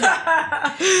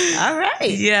it. All right.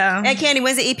 Yeah. Hey, Kandi,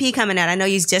 when's the EP coming out? I know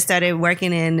you just started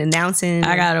working and announcing.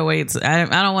 I gotta wait. I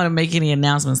don't want to make any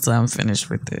announcements till I'm finished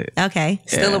with it. Okay.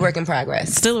 Still a work in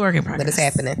progress, Still a work in but progress. it's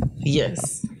happening.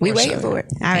 Yes. We waiting for it.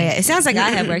 All right. It sounds like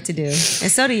I have work to do. And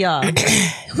so do y'all. We're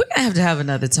gonna have to have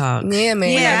another talk. Yeah,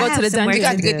 man. Yeah, go I to have the some dungeon. work We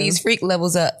got to to get do. these freak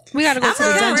levels up. We gotta go to the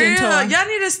For dungeon real. tour. Y'all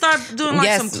need to start doing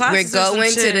like some Yes, classes. we're or some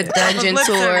going to shit. the dungeon Lip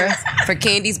tour service. for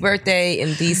Kandi's birthday in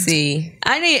DC.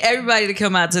 I need everybody to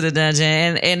come out to the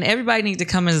dungeon, and everybody need to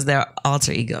come as their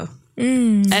alter ego.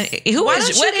 And what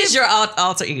is your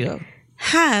alter ego?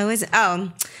 Hi.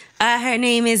 Her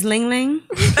name is Ling Ling.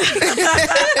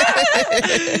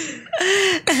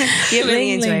 You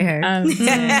really enjoy her.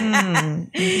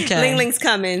 Okay. Ling Ling's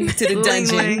coming to the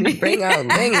dungeon. Bring out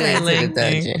Ling Ling to the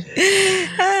dungeon.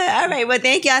 All right. Well,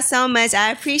 thank y'all so much.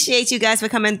 I appreciate you guys for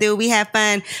coming through. We have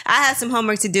fun. I have some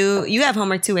homework to do. You have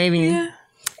homework too, Amy. Yeah.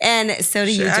 And so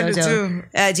do you, I do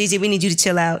JoJo. Gigi, we need you to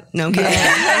chill out. No, I'm kidding.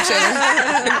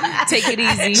 Take it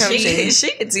easy.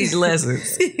 She can teach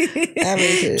lessons.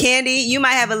 Kandi, you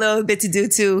might have a little bit to do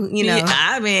too. You know, Yeah,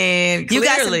 I mean, you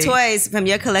got clearly. some toys from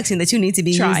your collection that you need to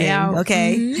be using. out.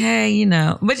 Okay. Hey, you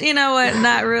know, but you know what?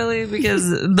 Not really,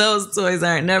 because those toys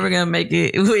aren't never gonna make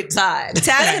it with Todd.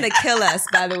 Todd's gonna kill us,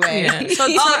 by the way. Yeah. So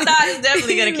Todd is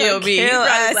definitely gonna kill me. He's kill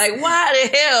probably us. like, why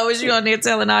the hell was you on there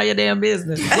telling all your damn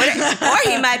business? Or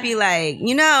he might be like,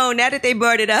 you know, now that they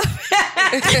brought it up.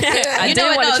 I did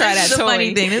want to try this that is the toy.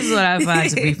 funny thing. This is what I find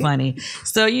to be funny.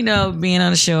 So, you know, being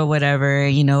on the show or whatever,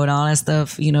 you know, and all that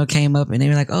stuff, you know, came up and they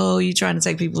were like, oh, you trying to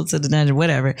take people to the dungeon,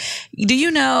 whatever. Do you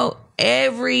know,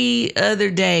 every other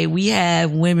day we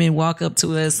have women walk up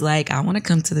to us like, I want to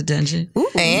come to the dungeon.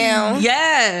 Damn.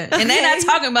 Yeah. And they're not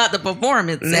talking about the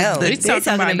performance. No. They're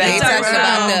talking about They talking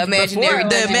about the before, imaginary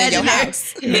dungeon in your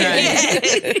house.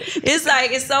 It's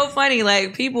like, it's so funny.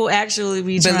 Like, people actually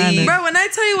be trying to. Bro, when I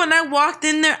tell you, when I walked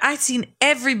in there, I seen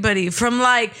everybody from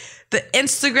like the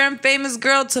Instagram famous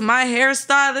girl to my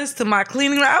hairstylist to my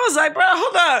cleaning lady. I was like, bro,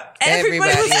 hold up.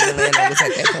 Everybody was in in Atlanta there. was at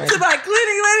that point. To my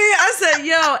cleaning lady, I said,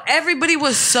 yo, everybody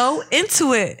was so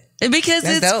into it. Because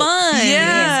That's it's dope. fun.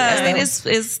 Yeah. I mean,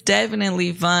 it's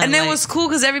definitely fun. And it Like, was cool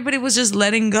because everybody was just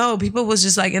letting go. People was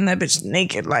just like in that bitch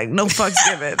naked, like no fucks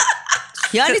given.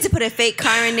 Y'all need to put a fake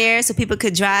car in there so people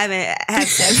could drive and have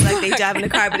sex like they drive in the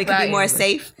car, but it could be more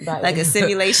safe, like a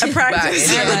simulation. Practice.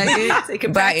 Right. I like it. They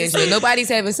can By practice Angela. Nobody's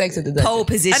having sex at the dungeon. pole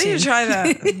position. I need to try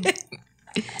that.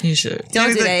 you should.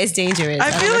 Don't do that. It's dangerous.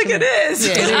 I feel like it is.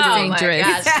 Yeah. It is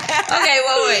dangerous. Okay,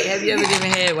 wait. Have you ever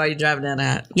given head while you're driving down the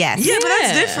highway? Yes. Yeah, but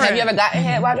that's different. Have you ever gotten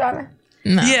head while driving?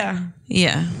 Yeah.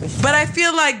 Yeah. But I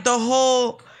feel like the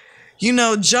whole, you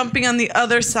know, jumping on the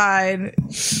other side,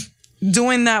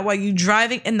 doing that while you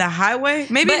driving in the highway,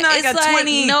 maybe But not it's like a like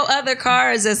 20. no other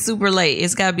car is super late.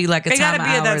 It's got to be like a It time gotta of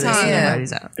be at hour that time.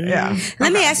 somebody's out. Yeah.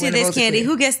 Let me ask you When it this, goes to Kandi. clear.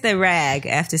 Who gets the rag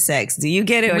after sex? Do you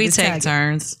get it or We does take Todd?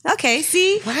 turns. Okay,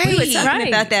 see? We were Right. talking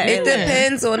about that It earlier.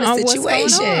 depends on the On what's going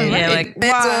situation. on, right? It Like,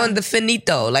 depends why? on the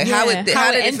finito. Like how Yeah, did how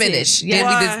it it ended. finish? Yeah. Then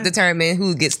we Why? just determine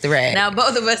who gets the rag. Now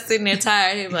both of us sitting there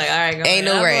tired. He's like, all right, go Ain't ahead.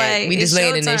 no I'm rag. like, We just it's laying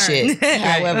your in this turn. shit.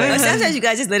 However, But sometimes you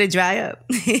guys just let it dry up.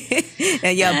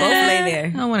 And y'all both lay I there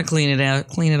don't want to clean it out,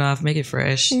 clean it off, make it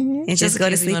fresh, and just go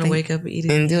to You sleep. want to wake up and eat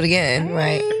it. and do it again,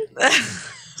 right?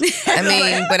 I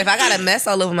mean, but if I got a mess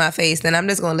all over my face, then I'm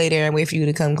just gonna lay there and wait for you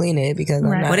to come clean it because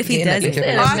I'm not. What if he getting up doesn't? with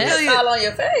your Oh, face. I feel you. all on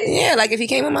your face. Yeah, like if he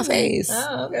came on my face,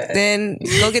 okay. then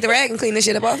go get the rag and clean this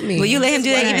shit up off me. Will you let him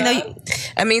do that even though you...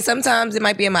 I mean, sometimes it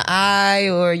might be in my eye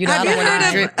or, you know, I Have don't you want heard to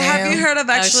of? drip down. Have you heard of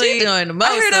actually? she doing the most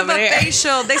I heard of over a there.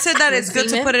 facial. They said that it's good to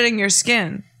semen? put it in your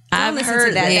skin. I've listen heard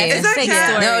to that. that. Yeah. That's Is that a fake cat?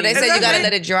 story. No, they Is said that you gotta right?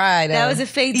 let it dry. Though. That was a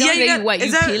fake... Yeah, Don't you you got- What, you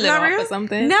is that peel it not off real? or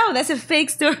something? No, that's a fake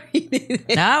story.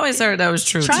 I always heard that was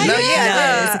true. Try too. No,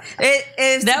 yeah.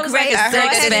 It's That was like great. a I heard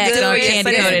sex that it's fact good on for your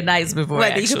Candy skin. Coated Nights before. What,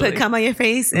 you can actually. put cum on your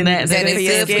face and That- That good is for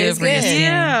your good for your skin. skin.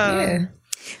 Yeah.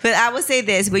 But I will say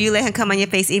this: will you let him come on your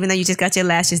face even though you just got your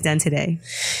lashes done today?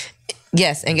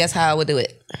 Yes, and guess how I would do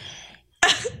it?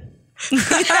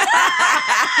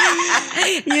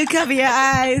 You cover your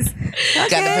eyes. Got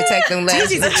to protect them lashes.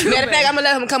 Gigi's a Matter of fact, I'm gonna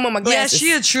let him come on my Yeah, glasses.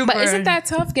 she a trooper. But isn't that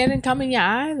tough getting cum in your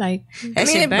eye? Like, I mean,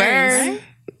 shit it burns.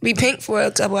 Be pink for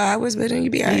a couple hours, but then you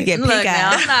be alright. You get Look, pink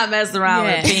now, eye. I'm not messing around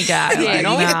Yeah. with pink eye. yeah, Like,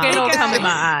 don't nah. get no cum in my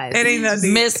eyes. It ain't that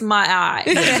deep. Miss my eye.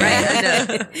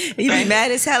 Right? You be mad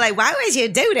as hell. Like, why would you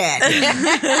do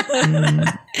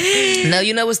that? No,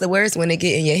 you know what's the worst? When it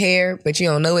get in your hair, but you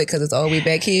don't know it because it's all the way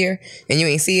back here, and you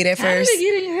ain't see it at first.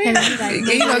 And it's like,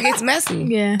 You know, it gets messy.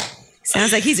 yeah.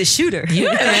 Sounds like he's a shooter. He came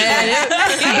in a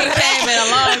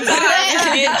long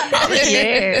time.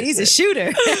 Yeah, he's a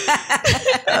shooter.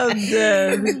 All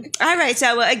right,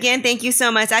 y'all. Well, again, thank you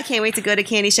so much. I can't wait to go to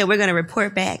Kandi Show. We're going to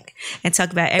report back and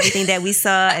talk about everything that we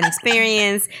saw and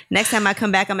experienced. Next time I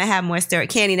come back, I'm going to have more stories.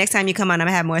 Kandi, next time you come on, I'm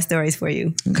going to have more stories for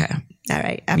you. Okay. All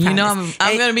right. I You know promise.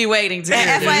 I'm going to be waiting to hear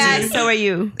And FYI, this. so are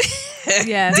you.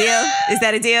 Yeah. Deal? Is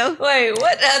that a deal? Wait,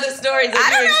 what other stories are I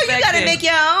don't you know. You got to expecting? make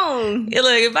your own. Yeah,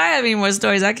 look, if I have any more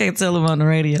stories, I can't tell them on the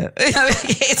radio. I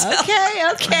can't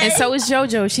tell. Okay. And so is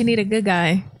JoJo. She need a good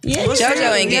guy. Yeah,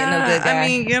 JoJo ain't getting no good guy. I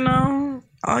mean, you know,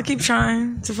 I'll keep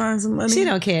trying to find some money. She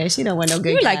don't care. She don't want no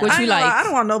good You like guy. what you like. I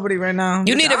don't want nobody right now.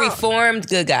 You need a reformed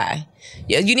good guy.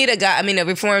 Yeah, you need a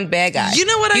reformed bad guy. You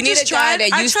know what I just tried? You need a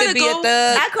guy that used to be a thug.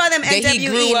 I call them that he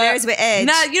grew NWE, up. Nerds with Edge.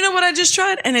 Nah, you know what I just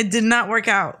tried? And it did not work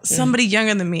out. Somebody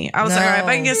younger than me. I was like, all right, if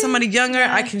I can get somebody younger,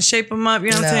 I can shape them up. You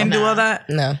know what I'm saying? Do all that.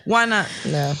 No. Why not?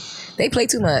 No. They play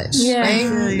too much. Yeah.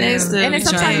 They still And then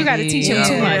sometimes you got to teach them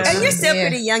too much. And you're still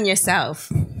pretty young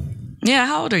yourself. Yeah,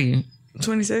 how old are you?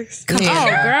 26. Oh, girl.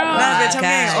 Nah, bitch, I'm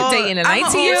getting old. Dating a I'm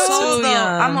an 19-year-old? old soul, Too though.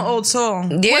 young. I'm an old soul.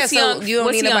 Yeah, What's so young? you don't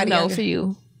What's need young nobody though younger. for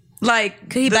you? Like,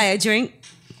 Could he buy a drink?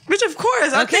 Bitch, of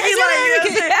course. I'm thinking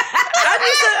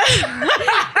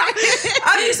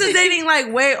I'm used to dating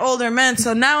like way older men.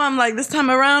 So now I'm like, this time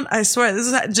around, I swear,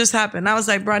 this just happened. I was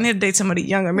like, bro, I need to date somebody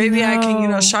younger. Maybe I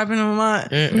can, sharpen them up.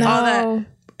 All that.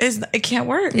 It can't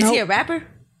work. Is he a rapper?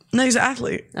 No, he's an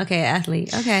athlete. Okay,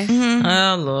 athlete. Okay.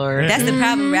 Oh Lord. That's the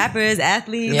problem. Rappers,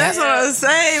 athletes. That's what I was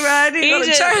saying, bro. I need to go to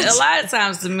church. A lot of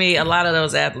times to me, a lot of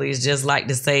those athletes just like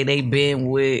to say they been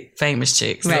with famous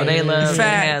chicks. So Right. they love to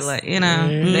have Facts.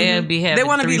 they'll be having They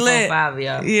want to 3, be 4, lit. 5 of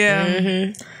y'all.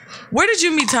 Yeah. Where did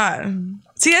you meet Todd?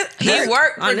 See, He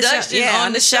worked On the show. production Yeah,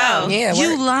 on the show. Yeah,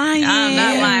 you lying. I'm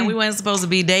not lying. We weren't supposed to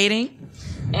be dating.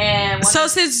 And So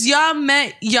since y'all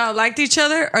met, y'all liked each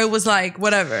other, or it was like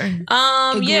whatever?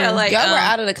 yeah, like y'all were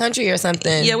out of the country or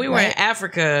something. yeah, we were in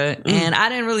Africa, and I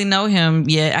didn't really know him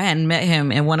yet. I hadn't met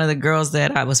him, and one of the girls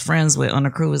that I was friends with on the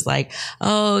crew was like,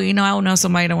 "Oh, I don't know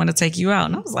somebody that want to take you out."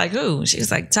 And I was like, "Who?" She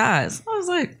was like, "Todd." I was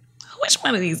like, "Which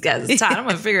one of these guys is Todd? I'm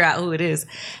gonna figure out who it is."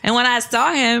 And when I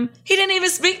saw him, he didn't even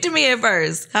speak to me at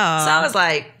first. So I was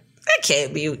like, "That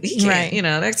can't be. He can't. Right.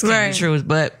 That can't be true."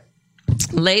 But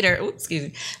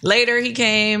later he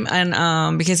came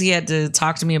and because he had to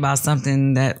talk to me about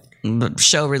something that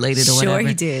show related or whatever. Sure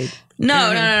he did.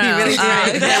 No. He really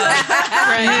did. No,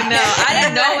 I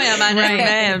didn't know him. I never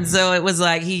met him. So it was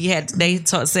like they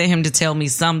sent him to tell me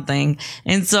something.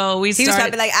 And so He was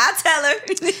probably like, I'll tell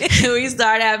her. we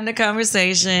started having a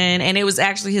conversation, and it was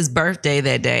actually his birthday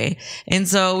that day. And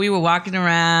so we were walking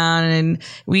around and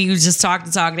we just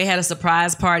talked. They had a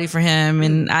surprise party for him,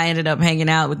 and I ended up hanging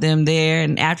out with them there.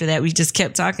 And after that, we just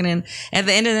kept talking. And at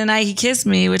the end of the night, he kissed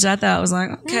me, which I thought was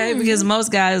like, okay, because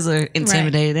most guys are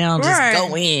intimidated. They don't just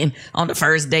go in on the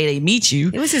first day they meet you.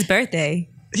 It was his birthday.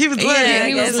 He was lit. Yeah,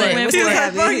 he was lit. He was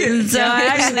like, fuck it. So I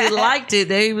actually liked it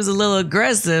that he was a little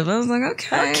aggressive. I was like,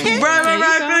 okay. Right.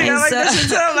 I And like so- that shit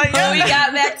too. I'm like, When we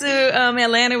got back to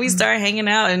Atlanta, we started hanging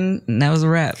out, and that was a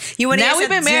wrap. You wanna now hear we've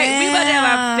been some- married. We about to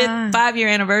have our 5-year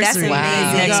anniversary That's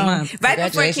amazing. next month. Right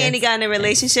before Congratulations. Kandi got in a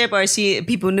relationship, or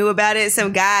people knew about it,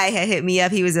 some guy had hit me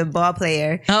up. He was a ball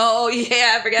player. Oh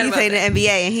yeah, I forgot He about played that. in the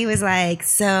NBA, and he was like,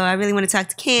 "So I really want to talk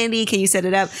to Kandi. Can you set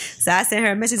it up?" So I sent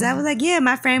her a message. I was like, "Yeah,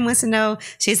 my friend wants to know."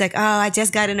 She's like, "Oh, I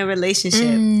just got in a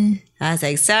relationship." I was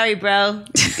like, "Sorry, bro.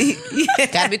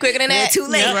 Gotta be quicker than that. Too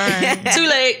late." Too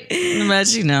late, but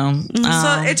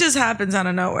so it just happens out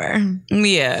of nowhere.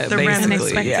 yeah, The random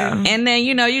basically, yeah. And then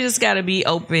you just got to be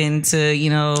open to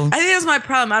I think that's my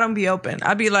problem. I don't be open.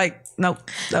 I'd be like, nope.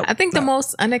 I think the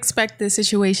most unexpected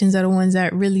situations are the ones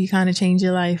that really kind of change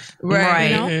your life.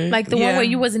 Right. You know? Like the one Yeah. where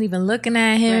you wasn't even looking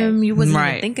at him, you wasn't Right.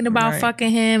 even thinking about fucking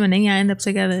him, and then y'all end up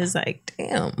together. It's like,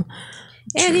 damn.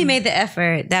 And he made the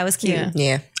effort. That was cute. Yeah.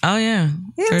 Yeah. Oh yeah,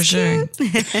 for sure.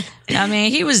 I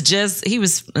mean, he was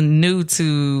new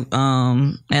to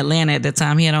Atlanta at the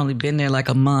time. He had only been there like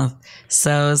a month,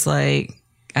 so it's like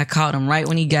I caught him right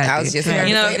when he got I was there. just about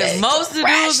to say because that. most of the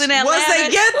dudes in Atlanta, Once they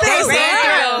get there,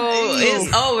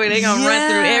 it's over. They're gonna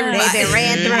run through everybody. They been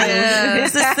ran through.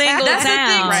 It's a single That's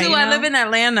town. the thing too. you I know? live in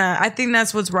Atlanta. I think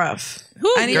that's what's rough.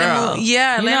 I need girl? to move.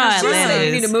 Yeah, You know Atlanta's Atlanta rough. is.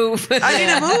 You need to move. I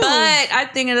need to move. But I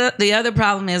think the other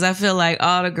problem is I feel like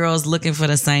all the girls looking for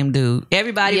the same dude.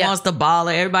 Everybody wants the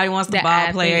baller. Everybody wants the ball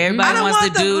athlete. player. I Everybody don't wants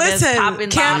want the them. dude that's Listen, popping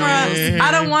camera. bottles.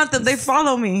 I don't want them. They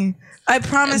follow me. I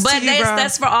promise But to you, bro.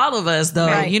 that's for all of us, though.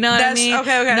 Right. You know what I That's- mean?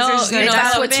 okay, No, so you know,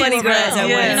 that's no what offense, 20 girls but, are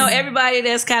with. You know, everybody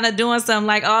that's kind of doing something,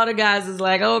 like all the guys is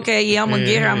like, okay, yeah, I'm gonna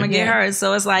get her, I'm gonna get her.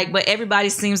 So it's like, but everybody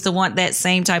seems to want that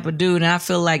same type of dude, and I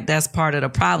feel like that's part of the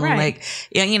problem. Right. Like,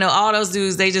 yeah, all those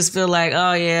dudes, they just feel like,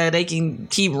 oh yeah, they can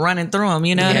keep running through them.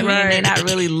 You know what I mean? right. They're not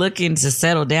really looking to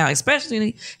settle down,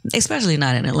 especially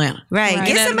not in Atlanta. Right. Right.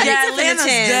 Get somebody Yeah, different a Atlanta's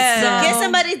chance. dead. Get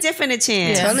somebody different a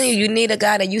chance. I'm telling you, you need a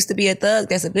guy that used to be a thug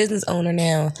that's a business owner. stoner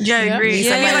now. Yeah, I agree.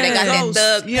 Yeah, Somebody that got that Ghost.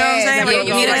 thug. You know what I'm saying? Yeah, Like,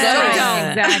 you need a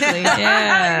ghost. Exactly.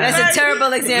 Yeah. That's a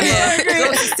terrible example.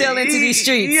 Ghost is still into these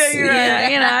streets. Yeah, you're right. Yeah,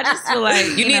 you know, I just feel like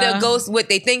You need know, a ghost what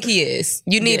they think he is.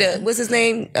 You need a what's his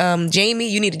name? Jamie.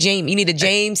 You need a Jamie. You need a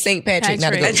James St. Patrick,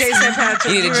 not a Patrick. ghost. Jason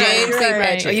Patrick. You need a James St. Or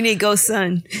Patrick. you need ghost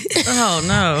son. Oh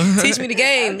no. Teach me the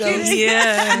game. Ghost.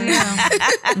 Yeah.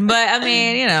 But I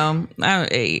mean, you know,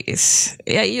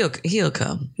 he'll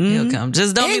come. He'll come.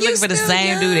 Just don't And be you looking for the still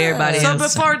same dude young. everybody So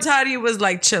else. before Toddy was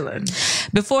like chilling.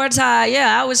 Before Ty,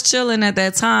 yeah, I was chilling at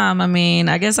that time. I mean,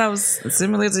 I guess I was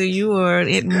similar to you, or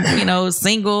you know,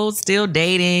 single, still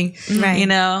dating, Right. you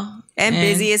know. And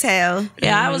busy as hell.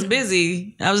 Yeah, I was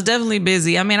busy. I was definitely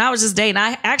busy. I mean, I was just dating.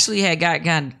 I actually had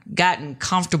gotten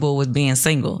comfortable with being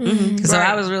single. So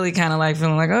I was really kind of like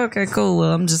feeling like, okay, cool.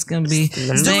 Well, I'm just going to be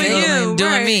single and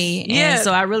doing me. Yeah. And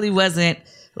so I really wasn't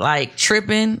like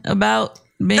tripping about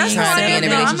being That's how I Trying to be am. in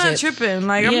a No, I'm not relationship. tripping.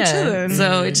 Like, I'm chilling.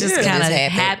 So it just Yeah. kind of It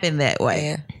just happened that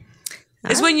way.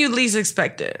 Yeah. It's when you least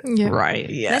expect it. Yeah. Right.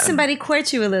 Yeah. Let somebody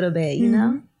court you a little bit, you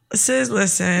know? Sis,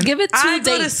 listen. Give it 2 I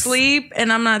go to dates. sleep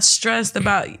and I'm not stressed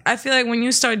about. I feel like when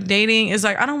you start dating, it's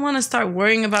like I don't want to start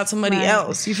worrying about somebody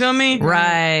else. You feel me?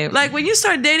 Right. Like when you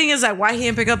start dating, it's like why he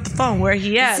didn't pick up the phone? Where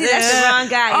he at? See, that's the wrong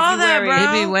guy if All you that, worry. bro.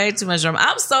 It'd be way too much drama.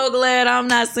 I'm so glad I'm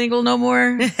not single no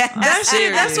more. That's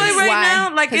it. That's why right Why?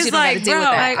 now, like 'Cause it's you don't gotta like, deal bro, with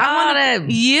that. Like all that.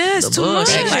 yeah, it's too much.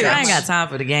 bullshit. Like, I ain't got time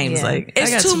for the games. Yeah. Like I got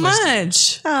It's too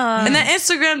much. And then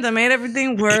Instagram that made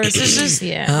everything worse. It's just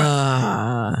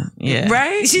Yeah. Yeah.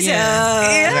 right. She said,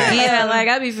 Yeah, like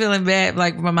I be feeling bad.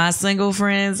 Like for my single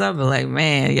friends, I be like,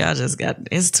 man, y'all just got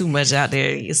it's too much out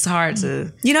there. It's hard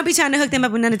to. you don't be trying to hook them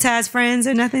up with none of Ty's friends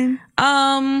or nothing?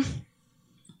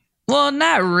 Well,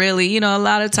 not really. You know, a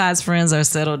lot of Ty's friends are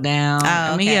settled down.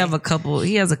 I mean, he okay.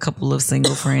 has a couple of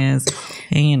single friends,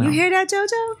 and you know. You hear that,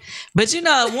 JoJo? But you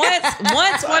know,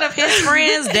 once one of his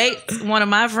friends dates one of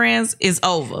my friends, it's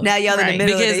over. Now y'all in the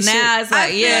middle of Because this now shit. it's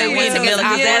like, yeah, feel we in the you. middle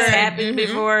because that's Yeah. happened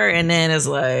before, and then it's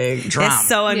like drama. It's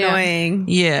so annoying.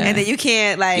 Yeah. And then you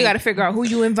can't like You got to figure out who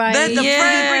you invite. Then the Yeah,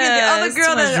 friend bringing the other it's girl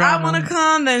too much that I drama. want to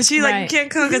come, then she like, you Right. can't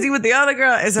come because he with the other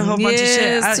girl. It's a whole bunch of Yeah,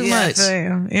 shit. it's too I much. feel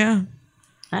you. Yeah.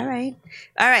 All right.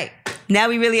 Now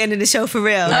we really ended the show for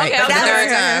real. Okay, That's the that third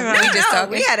was- time. No, We just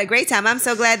talking. we had a great time. I'm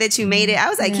so glad that you made it. I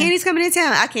was like, Candy's coming in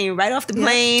town. I came right off the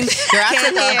plane. Girl, I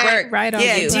Came took off here. work. Right on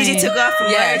Yeah, you. Gigi took off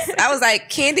from Yes, work. I was like,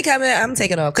 Candy coming? I'm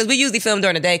taking off because we usually film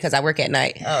during the day because I work at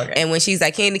night. Oh, okay. And when she's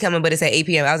like, Candy coming, but it's at 8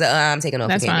 p.m. I was like, I'm taking off.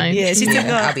 That's for Candy. fine. Yeah, she took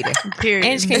off. I'll be there. Period.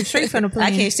 And she came straight from the plane.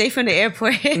 I came straight from the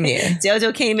airport. Yeah.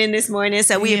 JoJo came in this morning,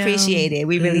 so we appreciate it.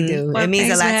 We really do. Well, it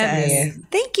means a thanks lot for to having us. me.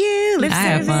 Thank you. Lip I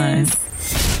had fun. service.